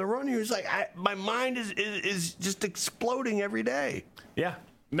are on the run here. He's like, my mind is just exploding every day. Yeah.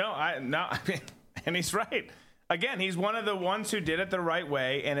 No, and he's right. again, he's one of the ones who did it the right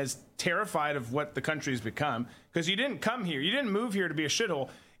way and is terrified of what the country's become, because you didn't come here. You didn't move here to be a shithole.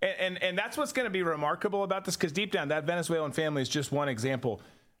 And that's what's going to be remarkable about this, because deep down, that Venezuelan family is just one example.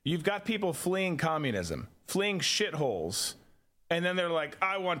 You've got people fleeing communism, fleeing shitholes, and then they're like,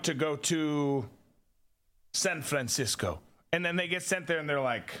 I want to go to San Francisco. And then they get sent there and they're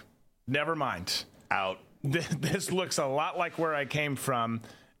like, never mind. Out. This looks a lot like where I came from.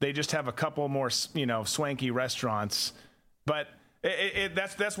 They just have a couple more, swanky restaurants. But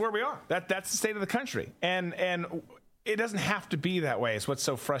that's where we are. That's the state of the country. And it doesn't have to be that way. It's what's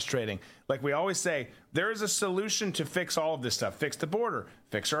so frustrating. Like we always say, there is a solution to fix all of this stuff. Fix the border,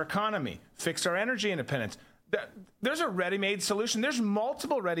 fix our economy, fix our energy independence. There's a ready-made solution. There's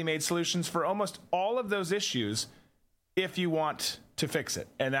multiple ready-made solutions for almost all of those issues if you want to fix it.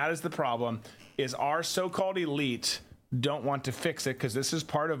 And that is the problem, is our so-called elite don't want to fix it, because this is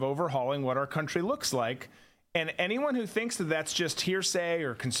part of overhauling what our country looks like. And anyone who thinks that that's just hearsay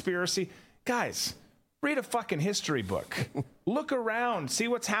or conspiracy, guys, read a fucking history book. Look around, see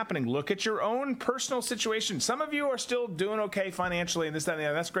what's happening. Look at your own personal situation. Some of you are still doing okay financially and this, that, and the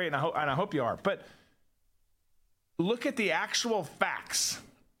other. That's great, and I hope you are. But look at the actual facts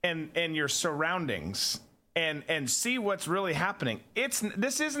and your surroundings and see what's really happening.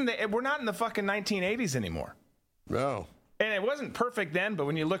 We're not in the fucking 1980s anymore. No. And it wasn't perfect then, but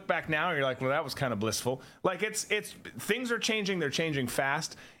when you look back now, you're like, well, that was kind of blissful. Like it's things are changing. They're changing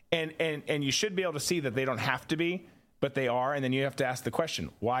fast. And you should be able to see that they don't have to be, but they are. And then you have to ask the question,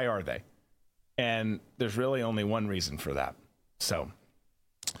 why are they? And there's really only one reason for that. So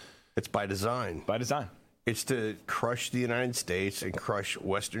it's by design. By design. It's to crush the United States and crush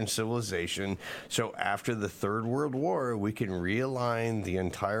Western civilization. So after the Third World War, we can realign the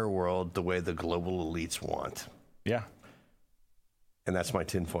entire world the way the global elites want. Yeah. And that's my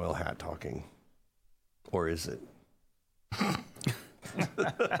tinfoil hat talking. Or is it?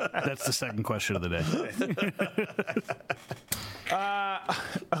 That's the second question of the day.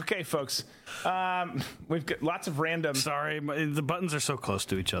 Okay, folks. We've got lots of random. Sorry, the buttons are so close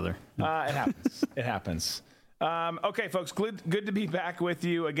to each other. It happens. It happens. Okay, folks. Good to be back with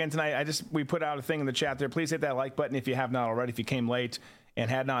you again tonight. We put out a thing in the chat there. Please hit that like button if you have not already. If you came late and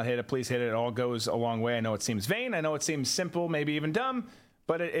had not hit it, please hit it. It all goes a long way. I know it seems vain. I know it seems simple, maybe even dumb,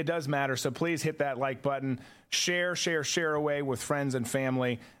 but it does matter. So please hit that like button. Share away with friends and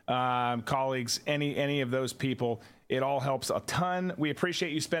family, colleagues, any of those people. It all helps a ton. We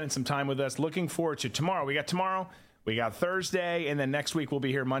appreciate you spending some time with us. Looking forward to tomorrow. We got tomorrow, we got Thursday, and then next week we'll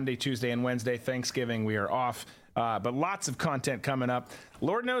be here Monday, Tuesday, and Wednesday. Thanksgiving, we are off. But lots of content coming up.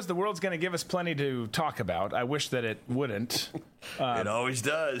 Lord knows the world's going to give us plenty to talk about. I wish that it wouldn't. It always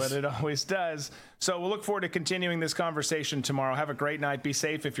does. But it always does. So we'll look forward to continuing this conversation tomorrow. Have a great night. Be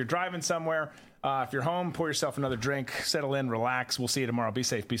safe if you're driving somewhere. If you're home, pour yourself another drink. Settle in, relax. We'll see you tomorrow. Be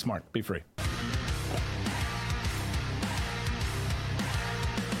safe, be smart, be free.